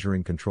improvement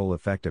measuring control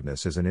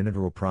effectiveness is an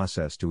integral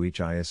process to each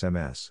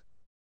ISMS.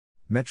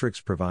 Metrics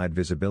provide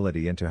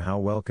visibility into how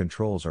well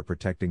controls are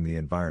protecting the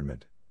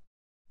environment.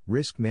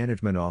 Risk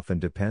management often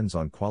depends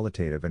on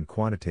qualitative and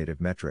quantitative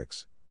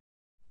metrics.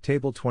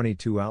 Table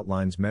 22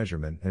 outlines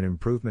measurement and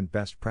improvement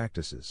best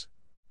practices.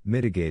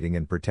 Mitigating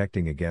and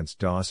protecting against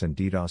DOS and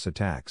DDoS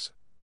attacks.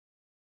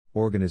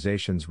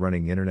 Organizations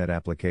running Internet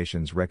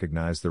applications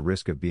recognize the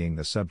risk of being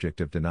the subject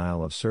of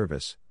denial of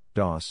service,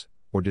 DOS,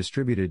 or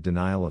distributed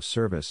denial of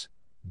service,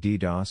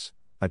 DDoS,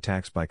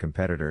 attacks by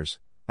competitors,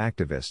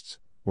 activists,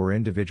 or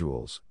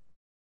individuals.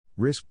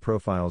 Risk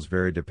profiles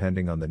vary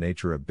depending on the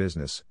nature of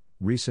business,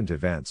 recent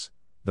events,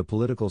 the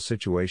political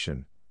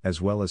situation, as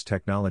well as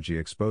technology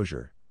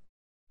exposure.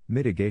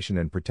 Mitigation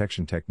and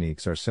protection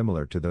techniques are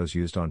similar to those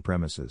used on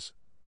premises.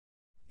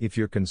 If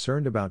you're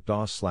concerned about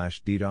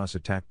DOS/DDoS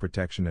attack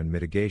protection and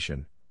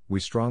mitigation, we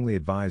strongly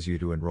advise you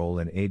to enroll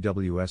in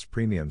AWS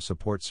Premium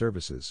Support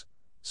Services,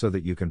 so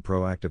that you can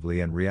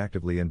proactively and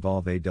reactively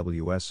involve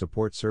AWS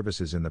support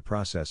services in the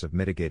process of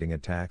mitigating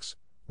attacks,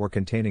 or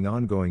containing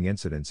ongoing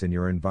incidents in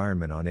your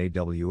environment on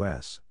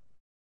AWS.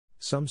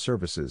 Some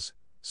services,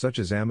 such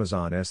as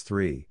Amazon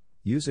S3,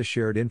 use a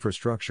shared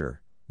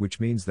infrastructure, which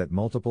means that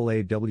multiple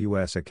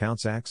AWS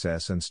accounts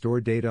access and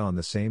store data on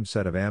the same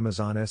set of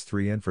Amazon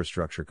S3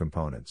 infrastructure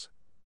components.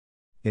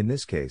 In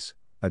this case,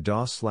 a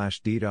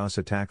DOS/DDoS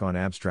attack on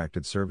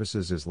abstracted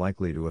services is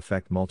likely to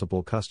affect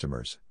multiple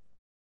customers.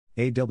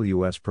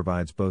 AWS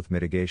provides both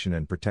mitigation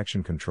and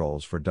protection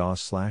controls for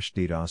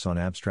DOS/DDoS on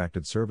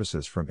abstracted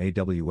services from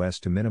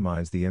AWS to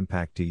minimize the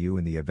impact to you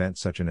in the event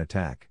such an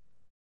attack.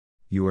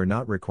 You are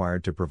not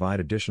required to provide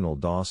additional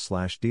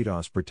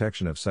DOS/DDoS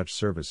protection of such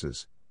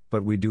services,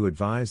 but we do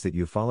advise that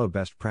you follow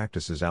best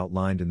practices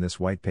outlined in this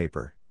white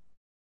paper.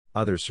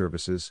 Other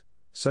services,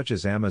 such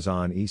as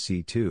Amazon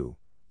EC2,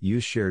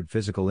 use shared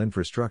physical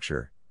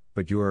infrastructure,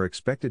 but you are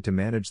expected to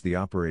manage the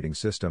operating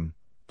system,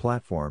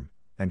 platform,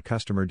 and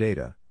customer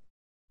data.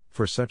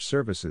 For such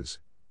services,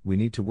 we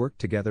need to work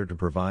together to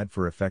provide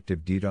for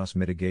effective DDoS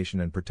mitigation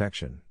and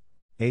protection.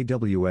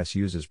 AWS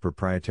uses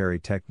proprietary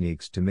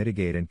techniques to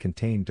mitigate and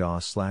contain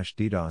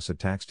DOS/DDoS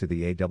attacks to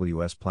the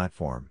AWS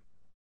platform.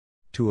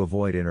 To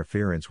avoid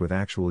interference with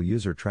actual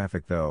user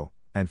traffic though,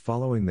 and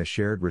following the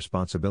shared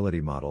responsibility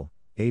model,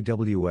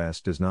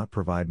 AWS does not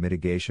provide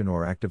mitigation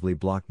or actively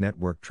block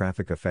network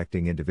traffic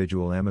affecting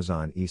individual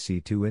Amazon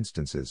EC2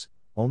 instances,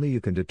 only you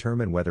can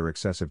determine whether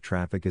excessive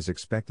traffic is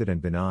expected and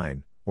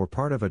benign, or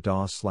part of a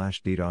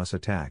DOS/DDoS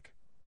attack.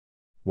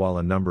 While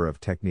a number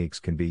of techniques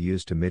can be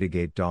used to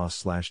mitigate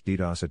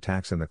DOS/DDoS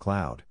attacks in the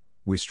cloud,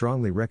 we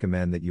strongly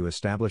recommend that you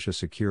establish a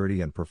security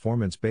and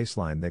performance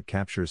baseline that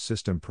captures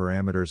system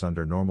parameters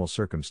under normal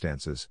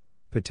circumstances,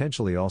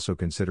 potentially also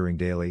considering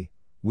daily,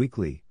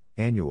 weekly,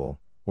 annual,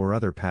 or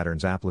other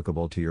patterns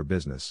applicable to your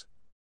business.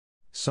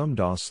 Some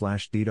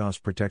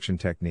DOS/DDoS protection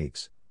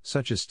techniques,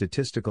 such as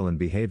statistical and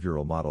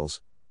behavioral models,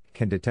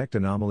 can detect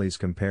anomalies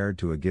compared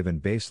to a given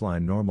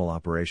baseline normal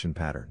operation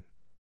pattern.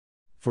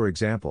 For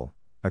example,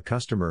 a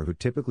customer who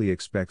typically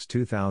expects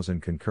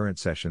 2,000 concurrent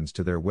sessions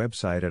to their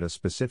website at a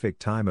specific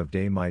time of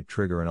day might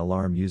trigger an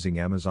alarm using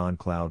Amazon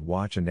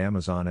CloudWatch and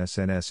Amazon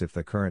SNS if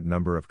the current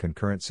number of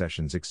concurrent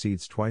sessions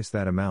exceeds twice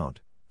that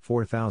amount,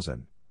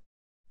 4,000.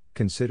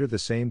 Consider the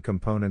same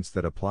components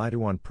that apply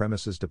to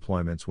on-premises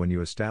deployments when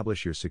you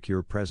establish your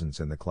secure presence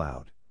in the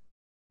cloud.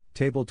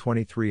 Table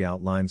 23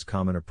 outlines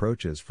common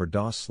approaches for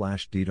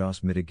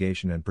DOS/DDoS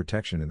mitigation and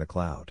protection in the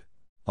cloud.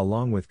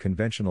 Along with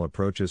conventional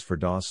approaches for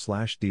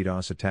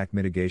DOS/DDoS attack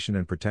mitigation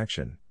and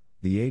protection,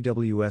 the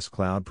AWS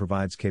cloud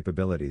provides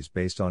capabilities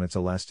based on its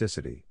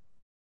elasticity.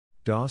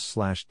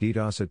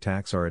 DOS/DDoS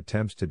attacks are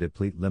attempts to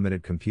deplete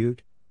limited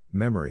compute,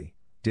 memory,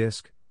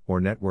 disk,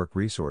 or network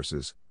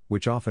resources,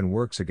 which often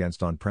works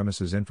against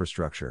on-premises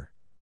infrastructure.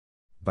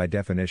 By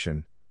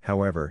definition,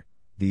 however,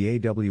 the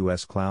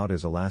AWS cloud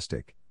is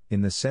elastic,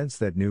 in the sense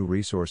that new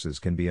resources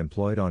can be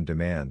employed on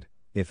demand,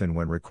 if and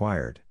when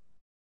required.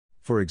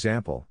 For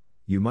example,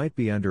 you might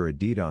be under a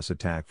DDoS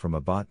attack from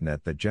a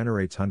botnet that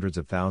generates hundreds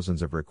of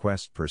thousands of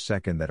requests per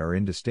second that are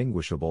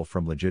indistinguishable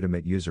from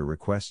legitimate user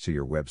requests to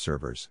your web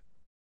servers.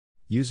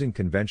 Using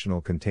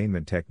conventional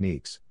containment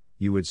techniques,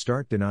 you would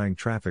start denying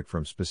traffic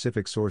from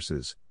specific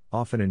sources,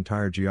 often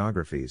entire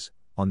geographies,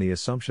 on the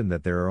assumption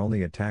that there are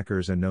only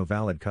attackers and no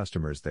valid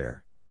customers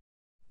there.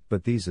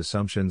 But these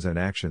assumptions and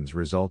actions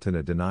result in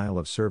a denial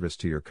of service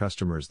to your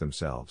customers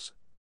themselves.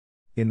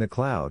 In the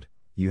cloud,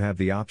 you have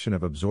the option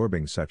of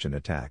absorbing such an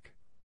attack.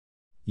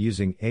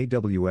 Using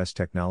AWS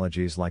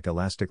technologies like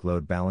elastic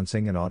load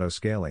balancing and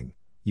auto-scaling,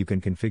 you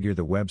can configure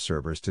the web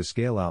servers to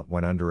scale out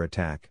when under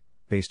attack,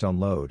 based on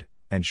load,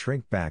 and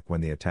shrink back when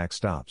the attack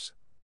stops.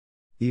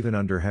 Even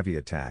under heavy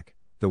attack,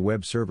 the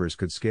web servers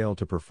could scale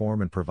to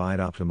perform and provide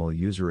optimal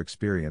user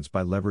experience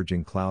by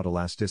leveraging cloud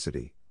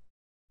elasticity.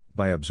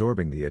 By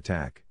absorbing the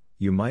attack,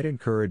 you might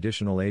incur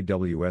additional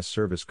AWS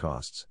service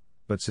costs,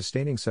 but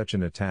sustaining such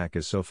an attack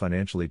is so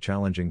financially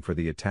challenging for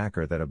the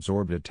attacker that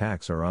absorbed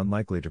attacks are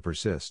unlikely to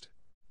persist.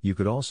 You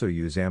could also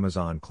use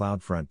Amazon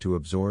CloudFront to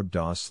absorb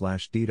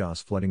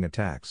DOS/DDoS flooding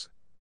attacks.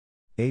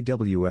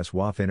 AWS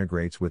WAF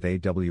integrates with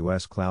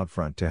AWS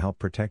CloudFront to help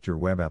protect your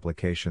web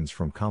applications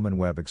from common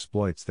web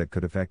exploits that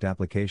could affect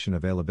application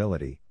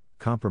availability,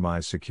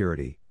 compromise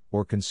security,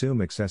 or consume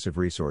excessive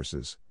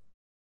resources.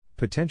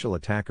 Potential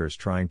attackers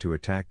trying to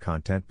attack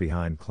content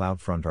behind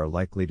CloudFront are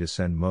likely to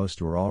send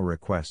most or all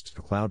requests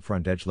to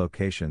CloudFront edge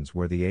locations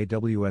where the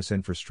AWS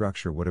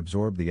infrastructure would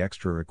absorb the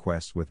extra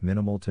requests with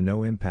minimal to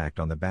no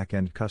impact on the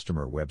back-end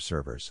customer web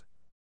servers.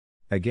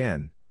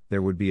 Again,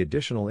 there would be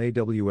additional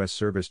AWS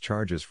service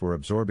charges for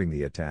absorbing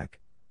the attack,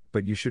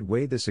 but you should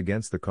weigh this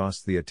against the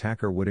costs the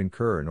attacker would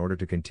incur in order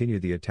to continue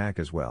the attack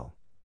as well.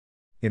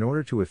 In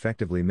order to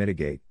effectively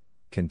mitigate,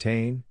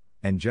 contain,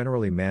 and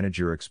generally manage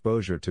your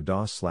exposure to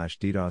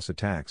DOS/DDoS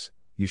attacks,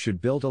 you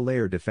should build a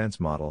layered defense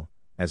model,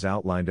 as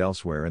outlined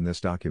elsewhere in this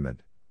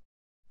document.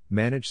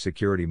 Manage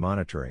security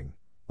monitoring,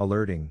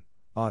 alerting,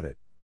 audit,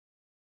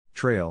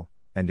 trail,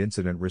 and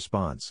incident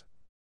response.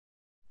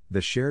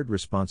 The shared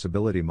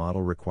responsibility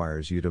model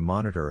requires you to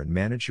monitor and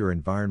manage your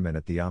environment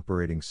at the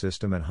operating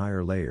system and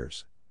higher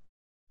layers.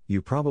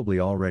 You probably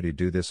already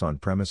do this on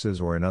premises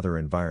or in other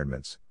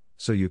environments,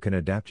 so you can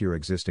adapt your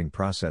existing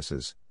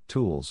processes,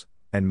 tools,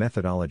 and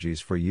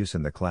methodologies for use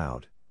in the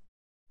cloud.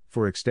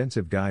 For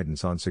extensive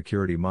guidance on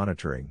security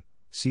monitoring,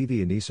 see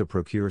the ENISA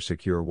Procure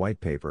Secure white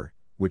paper,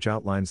 which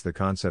outlines the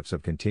concepts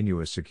of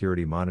continuous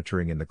security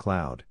monitoring in the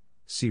cloud.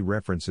 See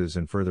references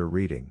and further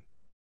reading.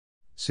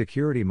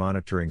 Security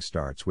monitoring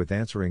starts with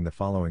answering the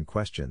following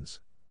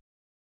questions.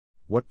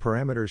 What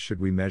parameters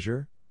should we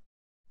measure?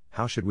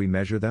 How should we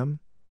measure them?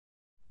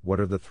 What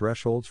are the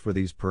thresholds for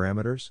these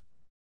parameters?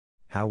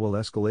 How will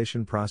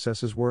escalation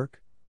processes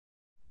work?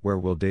 Where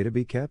will data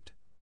be kept?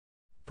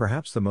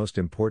 Perhaps the most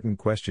important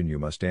question you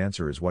must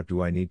answer is, what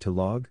do I need to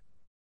log?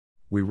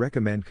 We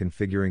recommend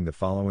configuring the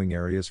following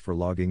areas for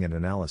logging and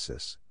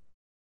analysis.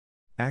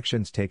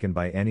 Actions taken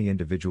by any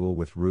individual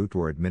with root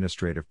or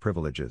administrative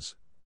privileges.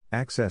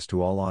 Access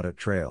to all audit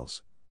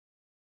trails.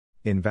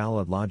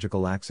 Invalid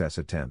logical access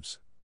attempts.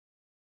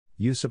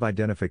 Use of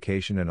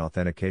identification and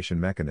authentication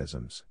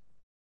mechanisms.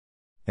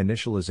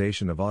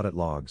 Initialization of audit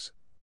logs.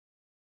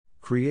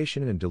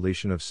 Creation and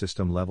deletion of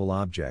system-level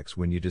objects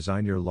when you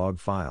design your log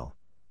file.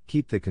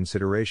 Keep the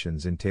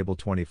considerations in Table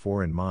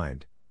 24 in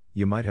mind.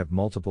 You might have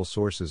multiple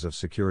sources of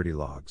security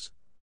logs.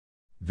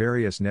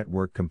 Various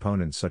network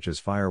components such as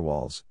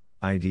firewalls,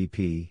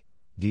 IDP,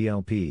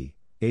 DLP,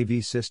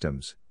 AV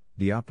systems,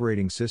 the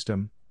operating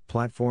system,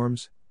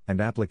 platforms,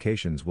 and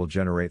applications will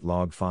generate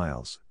log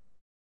files.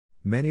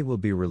 Many will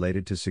be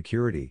related to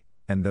security,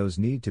 and those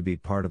need to be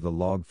part of the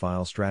log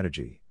file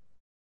strategy.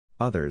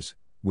 Others,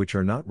 which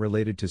are not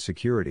related to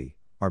security,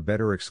 are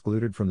better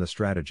excluded from the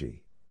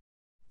strategy.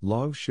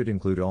 Logs should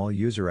include all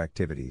user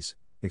activities,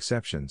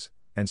 exceptions,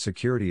 and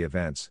security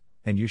events,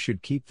 and you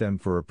should keep them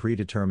for a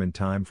predetermined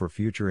time for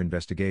future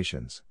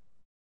investigations.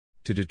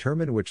 To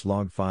determine which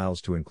log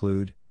files to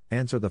include,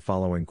 answer the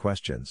following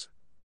questions.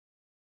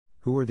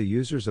 Who are the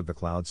users of the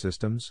cloud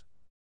systems?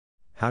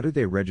 How do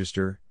they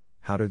register?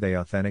 How do they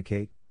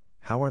authenticate?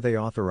 How are they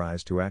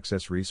authorized to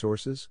access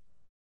resources?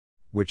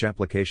 Which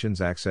applications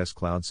access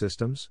cloud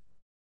systems?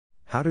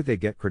 How do they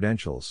get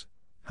credentials?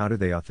 How do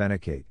they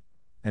authenticate?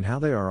 And how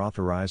they are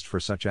authorized for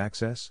such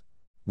access?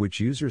 Which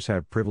users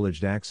have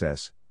privileged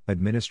access,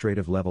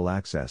 administrative level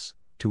access,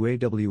 to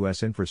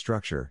AWS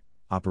infrastructure,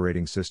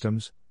 operating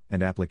systems,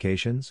 and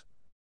applications?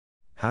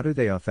 How do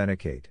they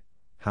authenticate?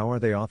 How are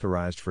they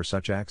authorized for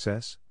such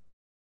access?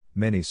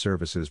 Many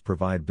services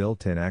provide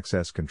built-in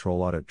access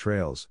control audit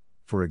trails.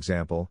 For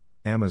example,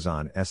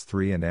 Amazon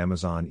S3 and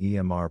Amazon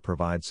EMR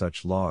provide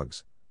such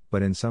logs,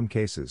 but in some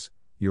cases,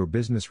 your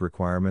business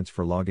requirements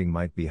for logging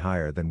might be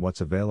higher than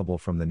what's available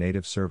from the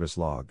native service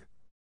log.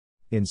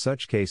 In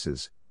such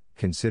cases,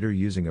 consider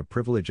using a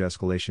privilege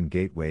escalation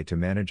gateway to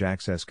manage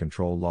access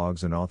control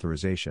logs and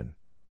authorization.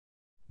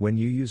 When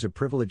you use a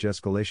privilege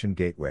escalation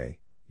gateway,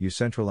 you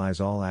centralize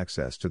all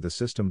access to the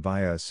system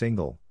via a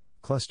single,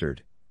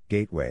 clustered,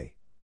 gateway.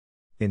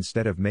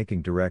 Instead of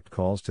making direct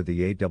calls to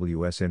the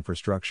AWS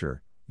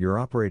infrastructure, your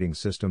operating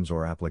systems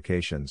or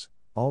applications,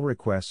 all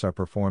requests are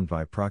performed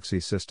by proxy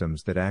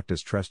systems that act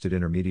as trusted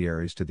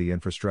intermediaries to the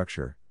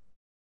infrastructure.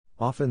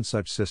 Often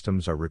such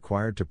systems are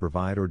required to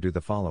provide or do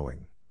the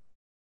following.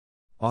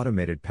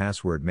 Automated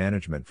password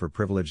management for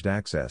privileged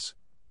access.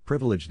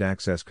 Privileged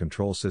access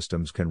control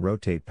systems can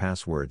rotate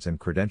passwords and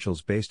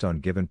credentials based on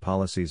given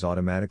policies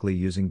automatically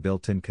using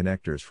built-in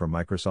connectors from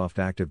Microsoft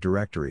Active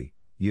Directory,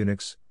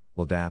 Unix,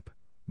 LDAP,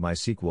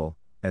 MySQL,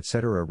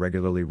 etc.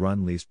 Regularly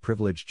run least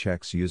privilege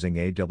checks using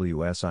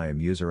AWS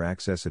IAM User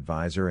Access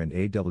Advisor and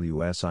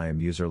AWS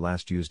IAM User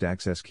Last Used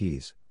Access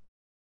Keys.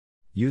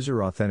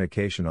 User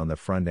authentication on the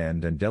front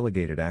end and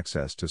delegated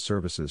access to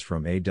services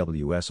from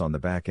AWS on the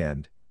back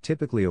end,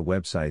 typically a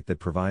website that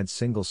provides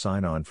single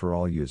sign-on for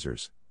all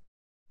users.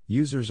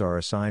 Users are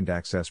assigned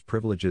access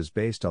privileges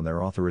based on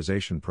their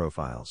authorization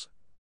profiles.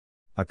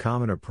 A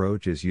common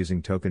approach is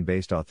using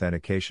token-based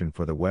authentication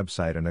for the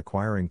website and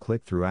acquiring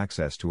click-through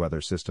access to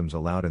other systems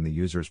allowed in the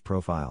user's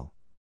profile.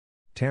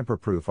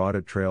 Tamper-proof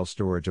audit trail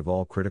storage of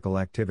all critical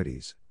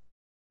activities.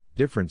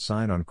 Different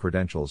sign-on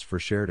credentials for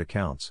shared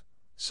accounts.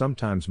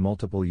 Sometimes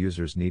multiple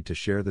users need to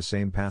share the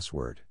same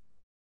password.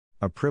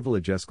 A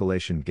privilege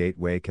escalation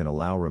gateway can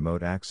allow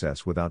remote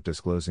access without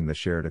disclosing the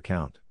shared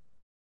account.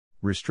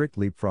 Restrict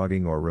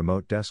leapfrogging or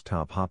remote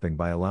desktop hopping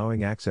by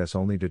allowing access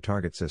only to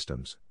target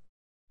systems.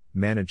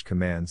 Manage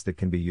commands that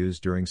can be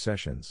used during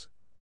sessions.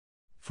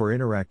 For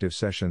interactive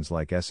sessions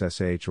like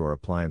SSH or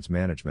appliance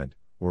management,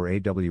 or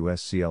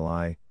AWS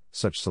CLI,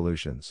 such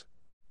solutions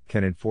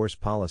can enforce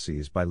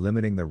policies by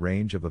limiting the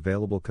range of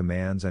available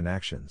commands and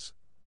actions.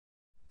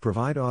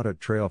 Provide audit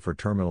trail for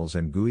terminals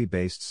and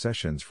GUI-based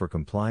sessions for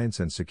compliance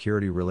and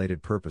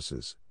security-related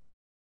purposes.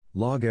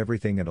 Log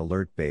everything and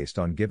alert based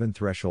on given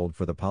threshold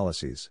for the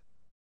policies.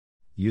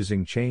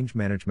 Using change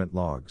management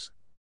logs.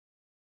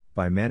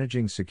 By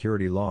managing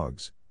security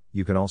logs,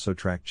 you can also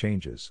track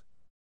changes.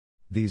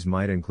 These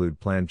might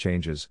include plan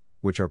changes,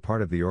 which are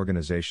part of the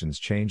organization's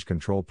change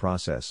control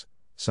process,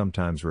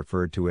 sometimes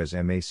referred to as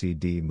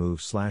MACD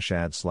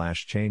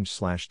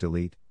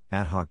move/add/change/delete,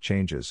 ad hoc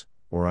changes,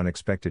 or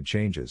unexpected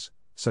changes,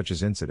 such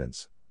as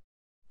incidents.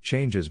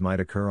 Changes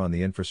might occur on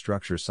the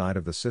infrastructure side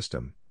of the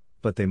system,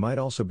 but they might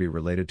also be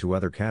related to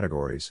other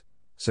categories,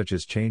 such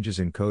as changes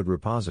in code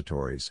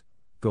repositories,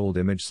 gold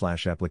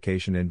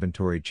image/application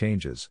inventory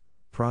changes,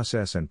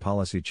 process and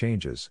policy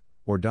changes,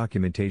 or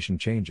documentation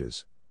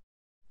changes.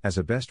 As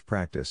a best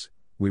practice,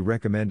 we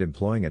recommend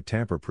employing a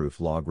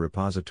tamper-proof log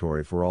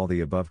repository for all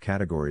the above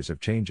categories of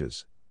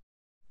changes.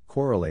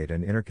 Correlate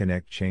and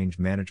interconnect change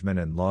management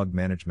and log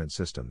management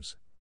systems.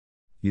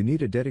 You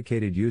need a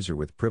dedicated user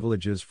with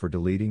privileges for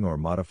deleting or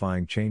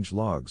modifying change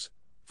logs.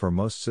 For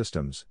most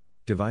systems,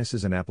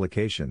 devices and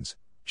applications,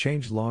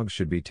 change logs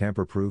should be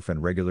tamper-proof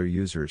and regular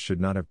users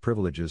should not have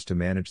privileges to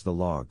manage the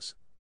logs.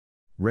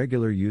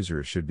 Regular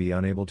users should be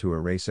unable to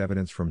erase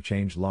evidence from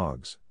change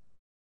logs.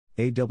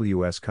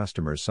 AWS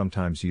customers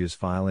sometimes use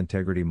file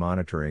integrity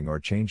monitoring or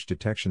change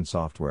detection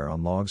software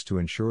on logs to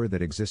ensure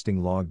that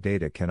existing log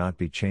data cannot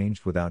be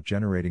changed without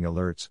generating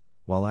alerts,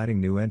 while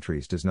adding new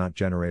entries does not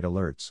generate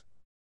alerts.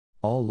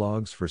 All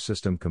logs for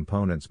system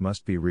components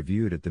must be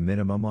reviewed at the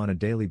minimum on a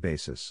daily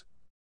basis.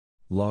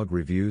 Log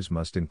reviews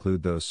must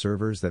include those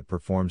servers that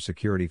perform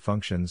security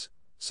functions,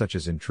 such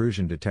as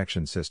intrusion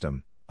detection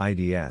system,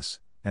 IDS,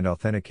 and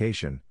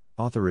authentication,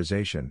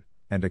 authorization,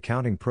 and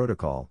accounting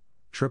protocol,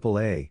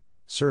 AAA,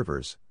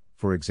 servers,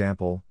 for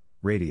example,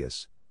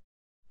 Radius.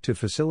 To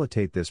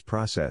facilitate this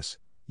process,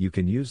 you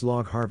can use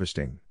log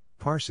harvesting,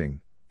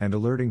 parsing, and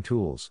alerting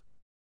tools.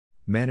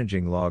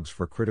 Managing logs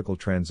for critical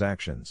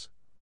transactions.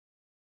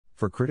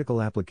 For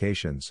critical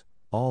applications,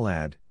 all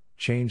add,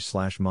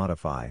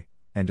 change/modify,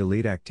 and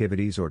delete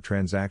activities or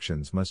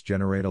transactions must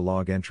generate a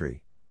log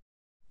entry.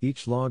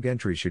 Each log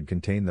entry should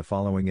contain the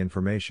following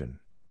information: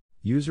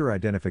 user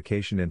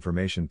identification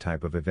information,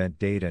 type of event,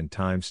 date and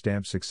time,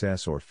 stamp,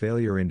 success or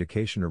failure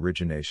indication,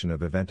 origination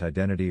of event,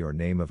 identity or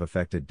name of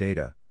affected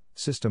data,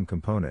 system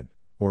component,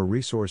 or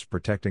resource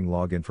protecting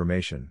log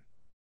information.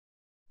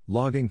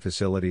 Logging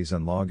facilities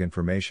and log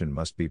information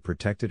must be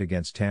protected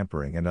against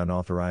tampering and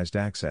unauthorized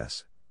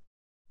access.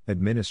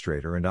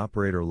 Administrator and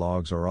operator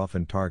logs are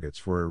often targets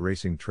for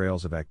erasing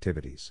trails of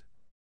activities.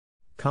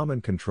 Common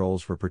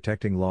controls for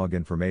protecting log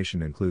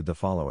information include the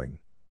following: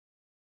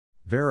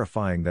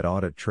 verifying that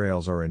audit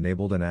trails are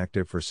enabled and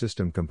active for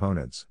system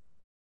components.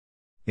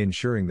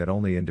 Ensuring that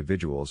only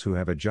individuals who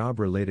have a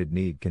job-related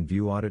need can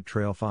view audit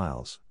trail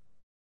files.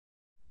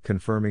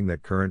 confirming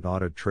that current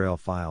audit trail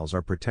files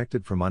are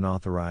protected from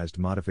unauthorized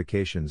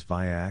modifications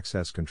via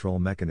access control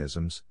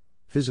mechanisms,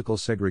 physical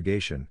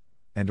segregation,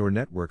 and/or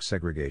network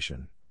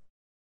segregation.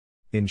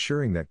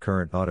 Ensuring that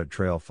current audit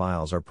trail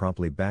files are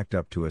promptly backed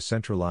up to a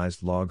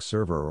centralized log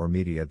server or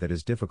media that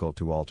is difficult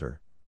to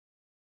alter.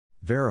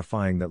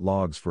 Verifying that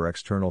logs for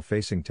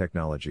external-facing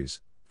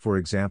technologies, for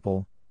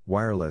example,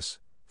 wireless,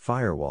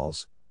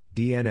 firewalls,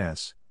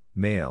 DNS,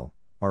 mail,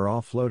 are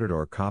offloaded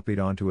or copied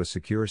onto a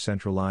secure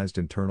centralized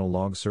internal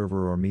log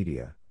server or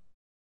media.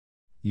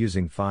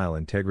 Using file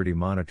integrity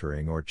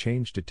monitoring or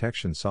change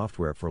detection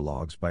software for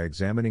logs by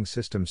examining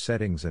system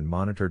settings and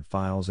monitored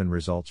files and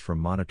results from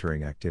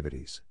monitoring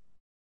activities.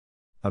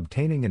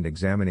 Obtaining and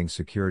examining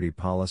security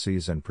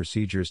policies and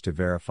procedures to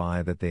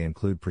verify that they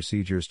include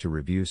procedures to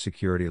review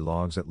security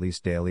logs at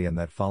least daily and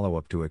that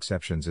follow-up to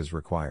exceptions is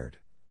required.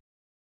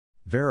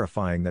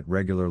 Verifying that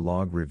regular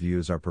log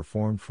reviews are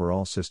performed for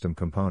all system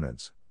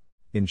components.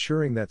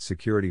 Ensuring that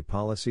security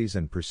policies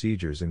and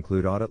procedures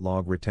include audit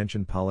log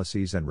retention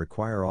policies and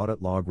require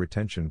audit log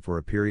retention for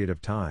a period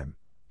of time,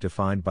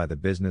 defined by the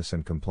business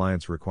and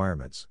compliance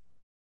requirements.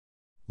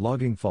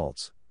 Logging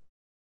faults.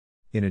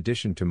 In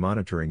addition to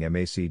monitoring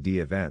MACD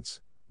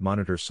events,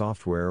 monitor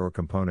software or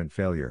component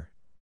failure.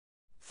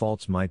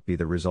 Faults might be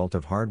the result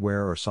of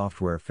hardware or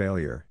software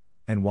failure,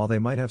 and while they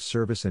might have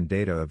service and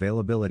data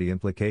availability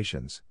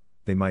implications,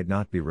 they might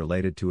not be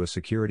related to a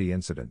security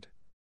incident.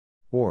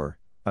 Or,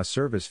 a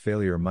service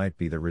failure might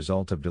be the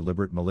result of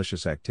deliberate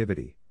malicious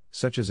activity,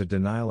 such as a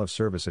denial of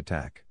service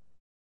attack.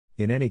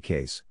 In any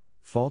case,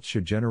 faults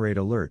should generate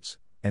alerts,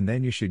 and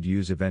then you should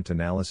use event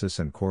analysis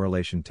and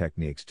correlation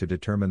techniques to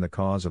determine the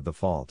cause of the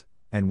fault,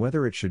 and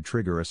whether it should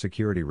trigger a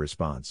security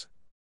response.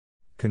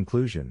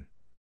 Conclusion: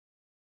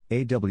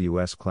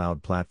 AWS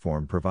Cloud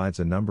Platform provides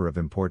a number of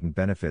important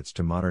benefits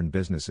to modern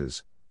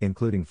businesses,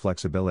 including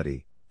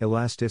flexibility,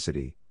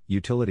 elasticity,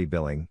 utility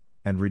billing,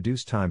 and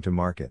reduced time to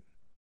market.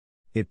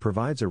 It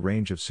provides a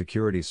range of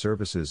security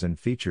services and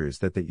features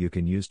that you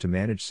can use to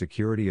manage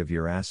security of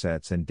your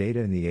assets and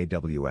data in the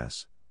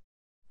AWS.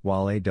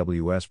 While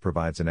AWS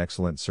provides an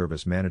excellent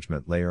service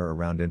management layer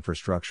around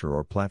infrastructure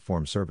or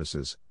platform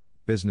services,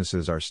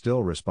 businesses are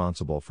still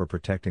responsible for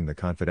protecting the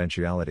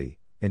confidentiality,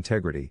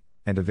 integrity,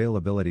 and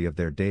availability of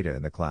their data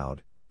in the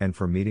cloud, and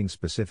for meeting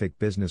specific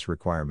business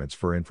requirements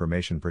for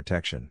information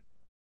protection.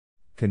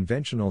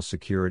 Conventional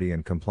security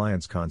and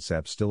compliance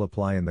concepts still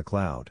apply in the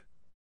cloud.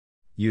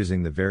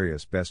 Using the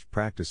various best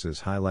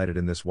practices highlighted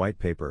in this white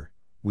paper,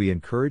 we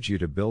encourage you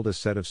to build a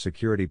set of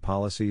security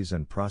policies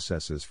and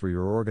processes for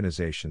your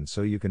organization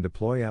so you can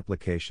deploy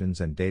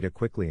applications and data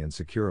quickly and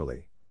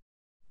securely.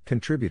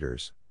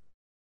 Contributors: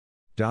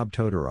 Dob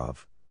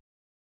Todorov,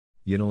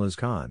 Yunus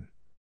Khan.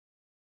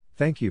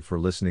 Thank you for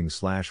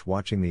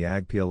listening/watching the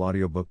AgPL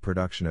audiobook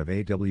production of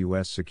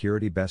AWS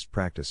Security Best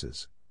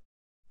Practices.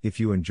 If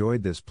you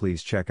enjoyed this,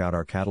 please check out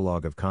our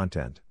catalog of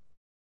content.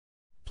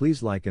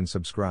 Please like and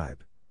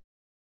subscribe.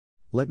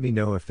 Let me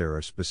know if there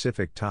are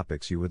specific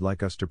topics you would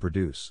like us to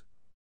produce.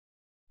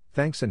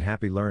 Thanks and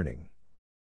happy learning.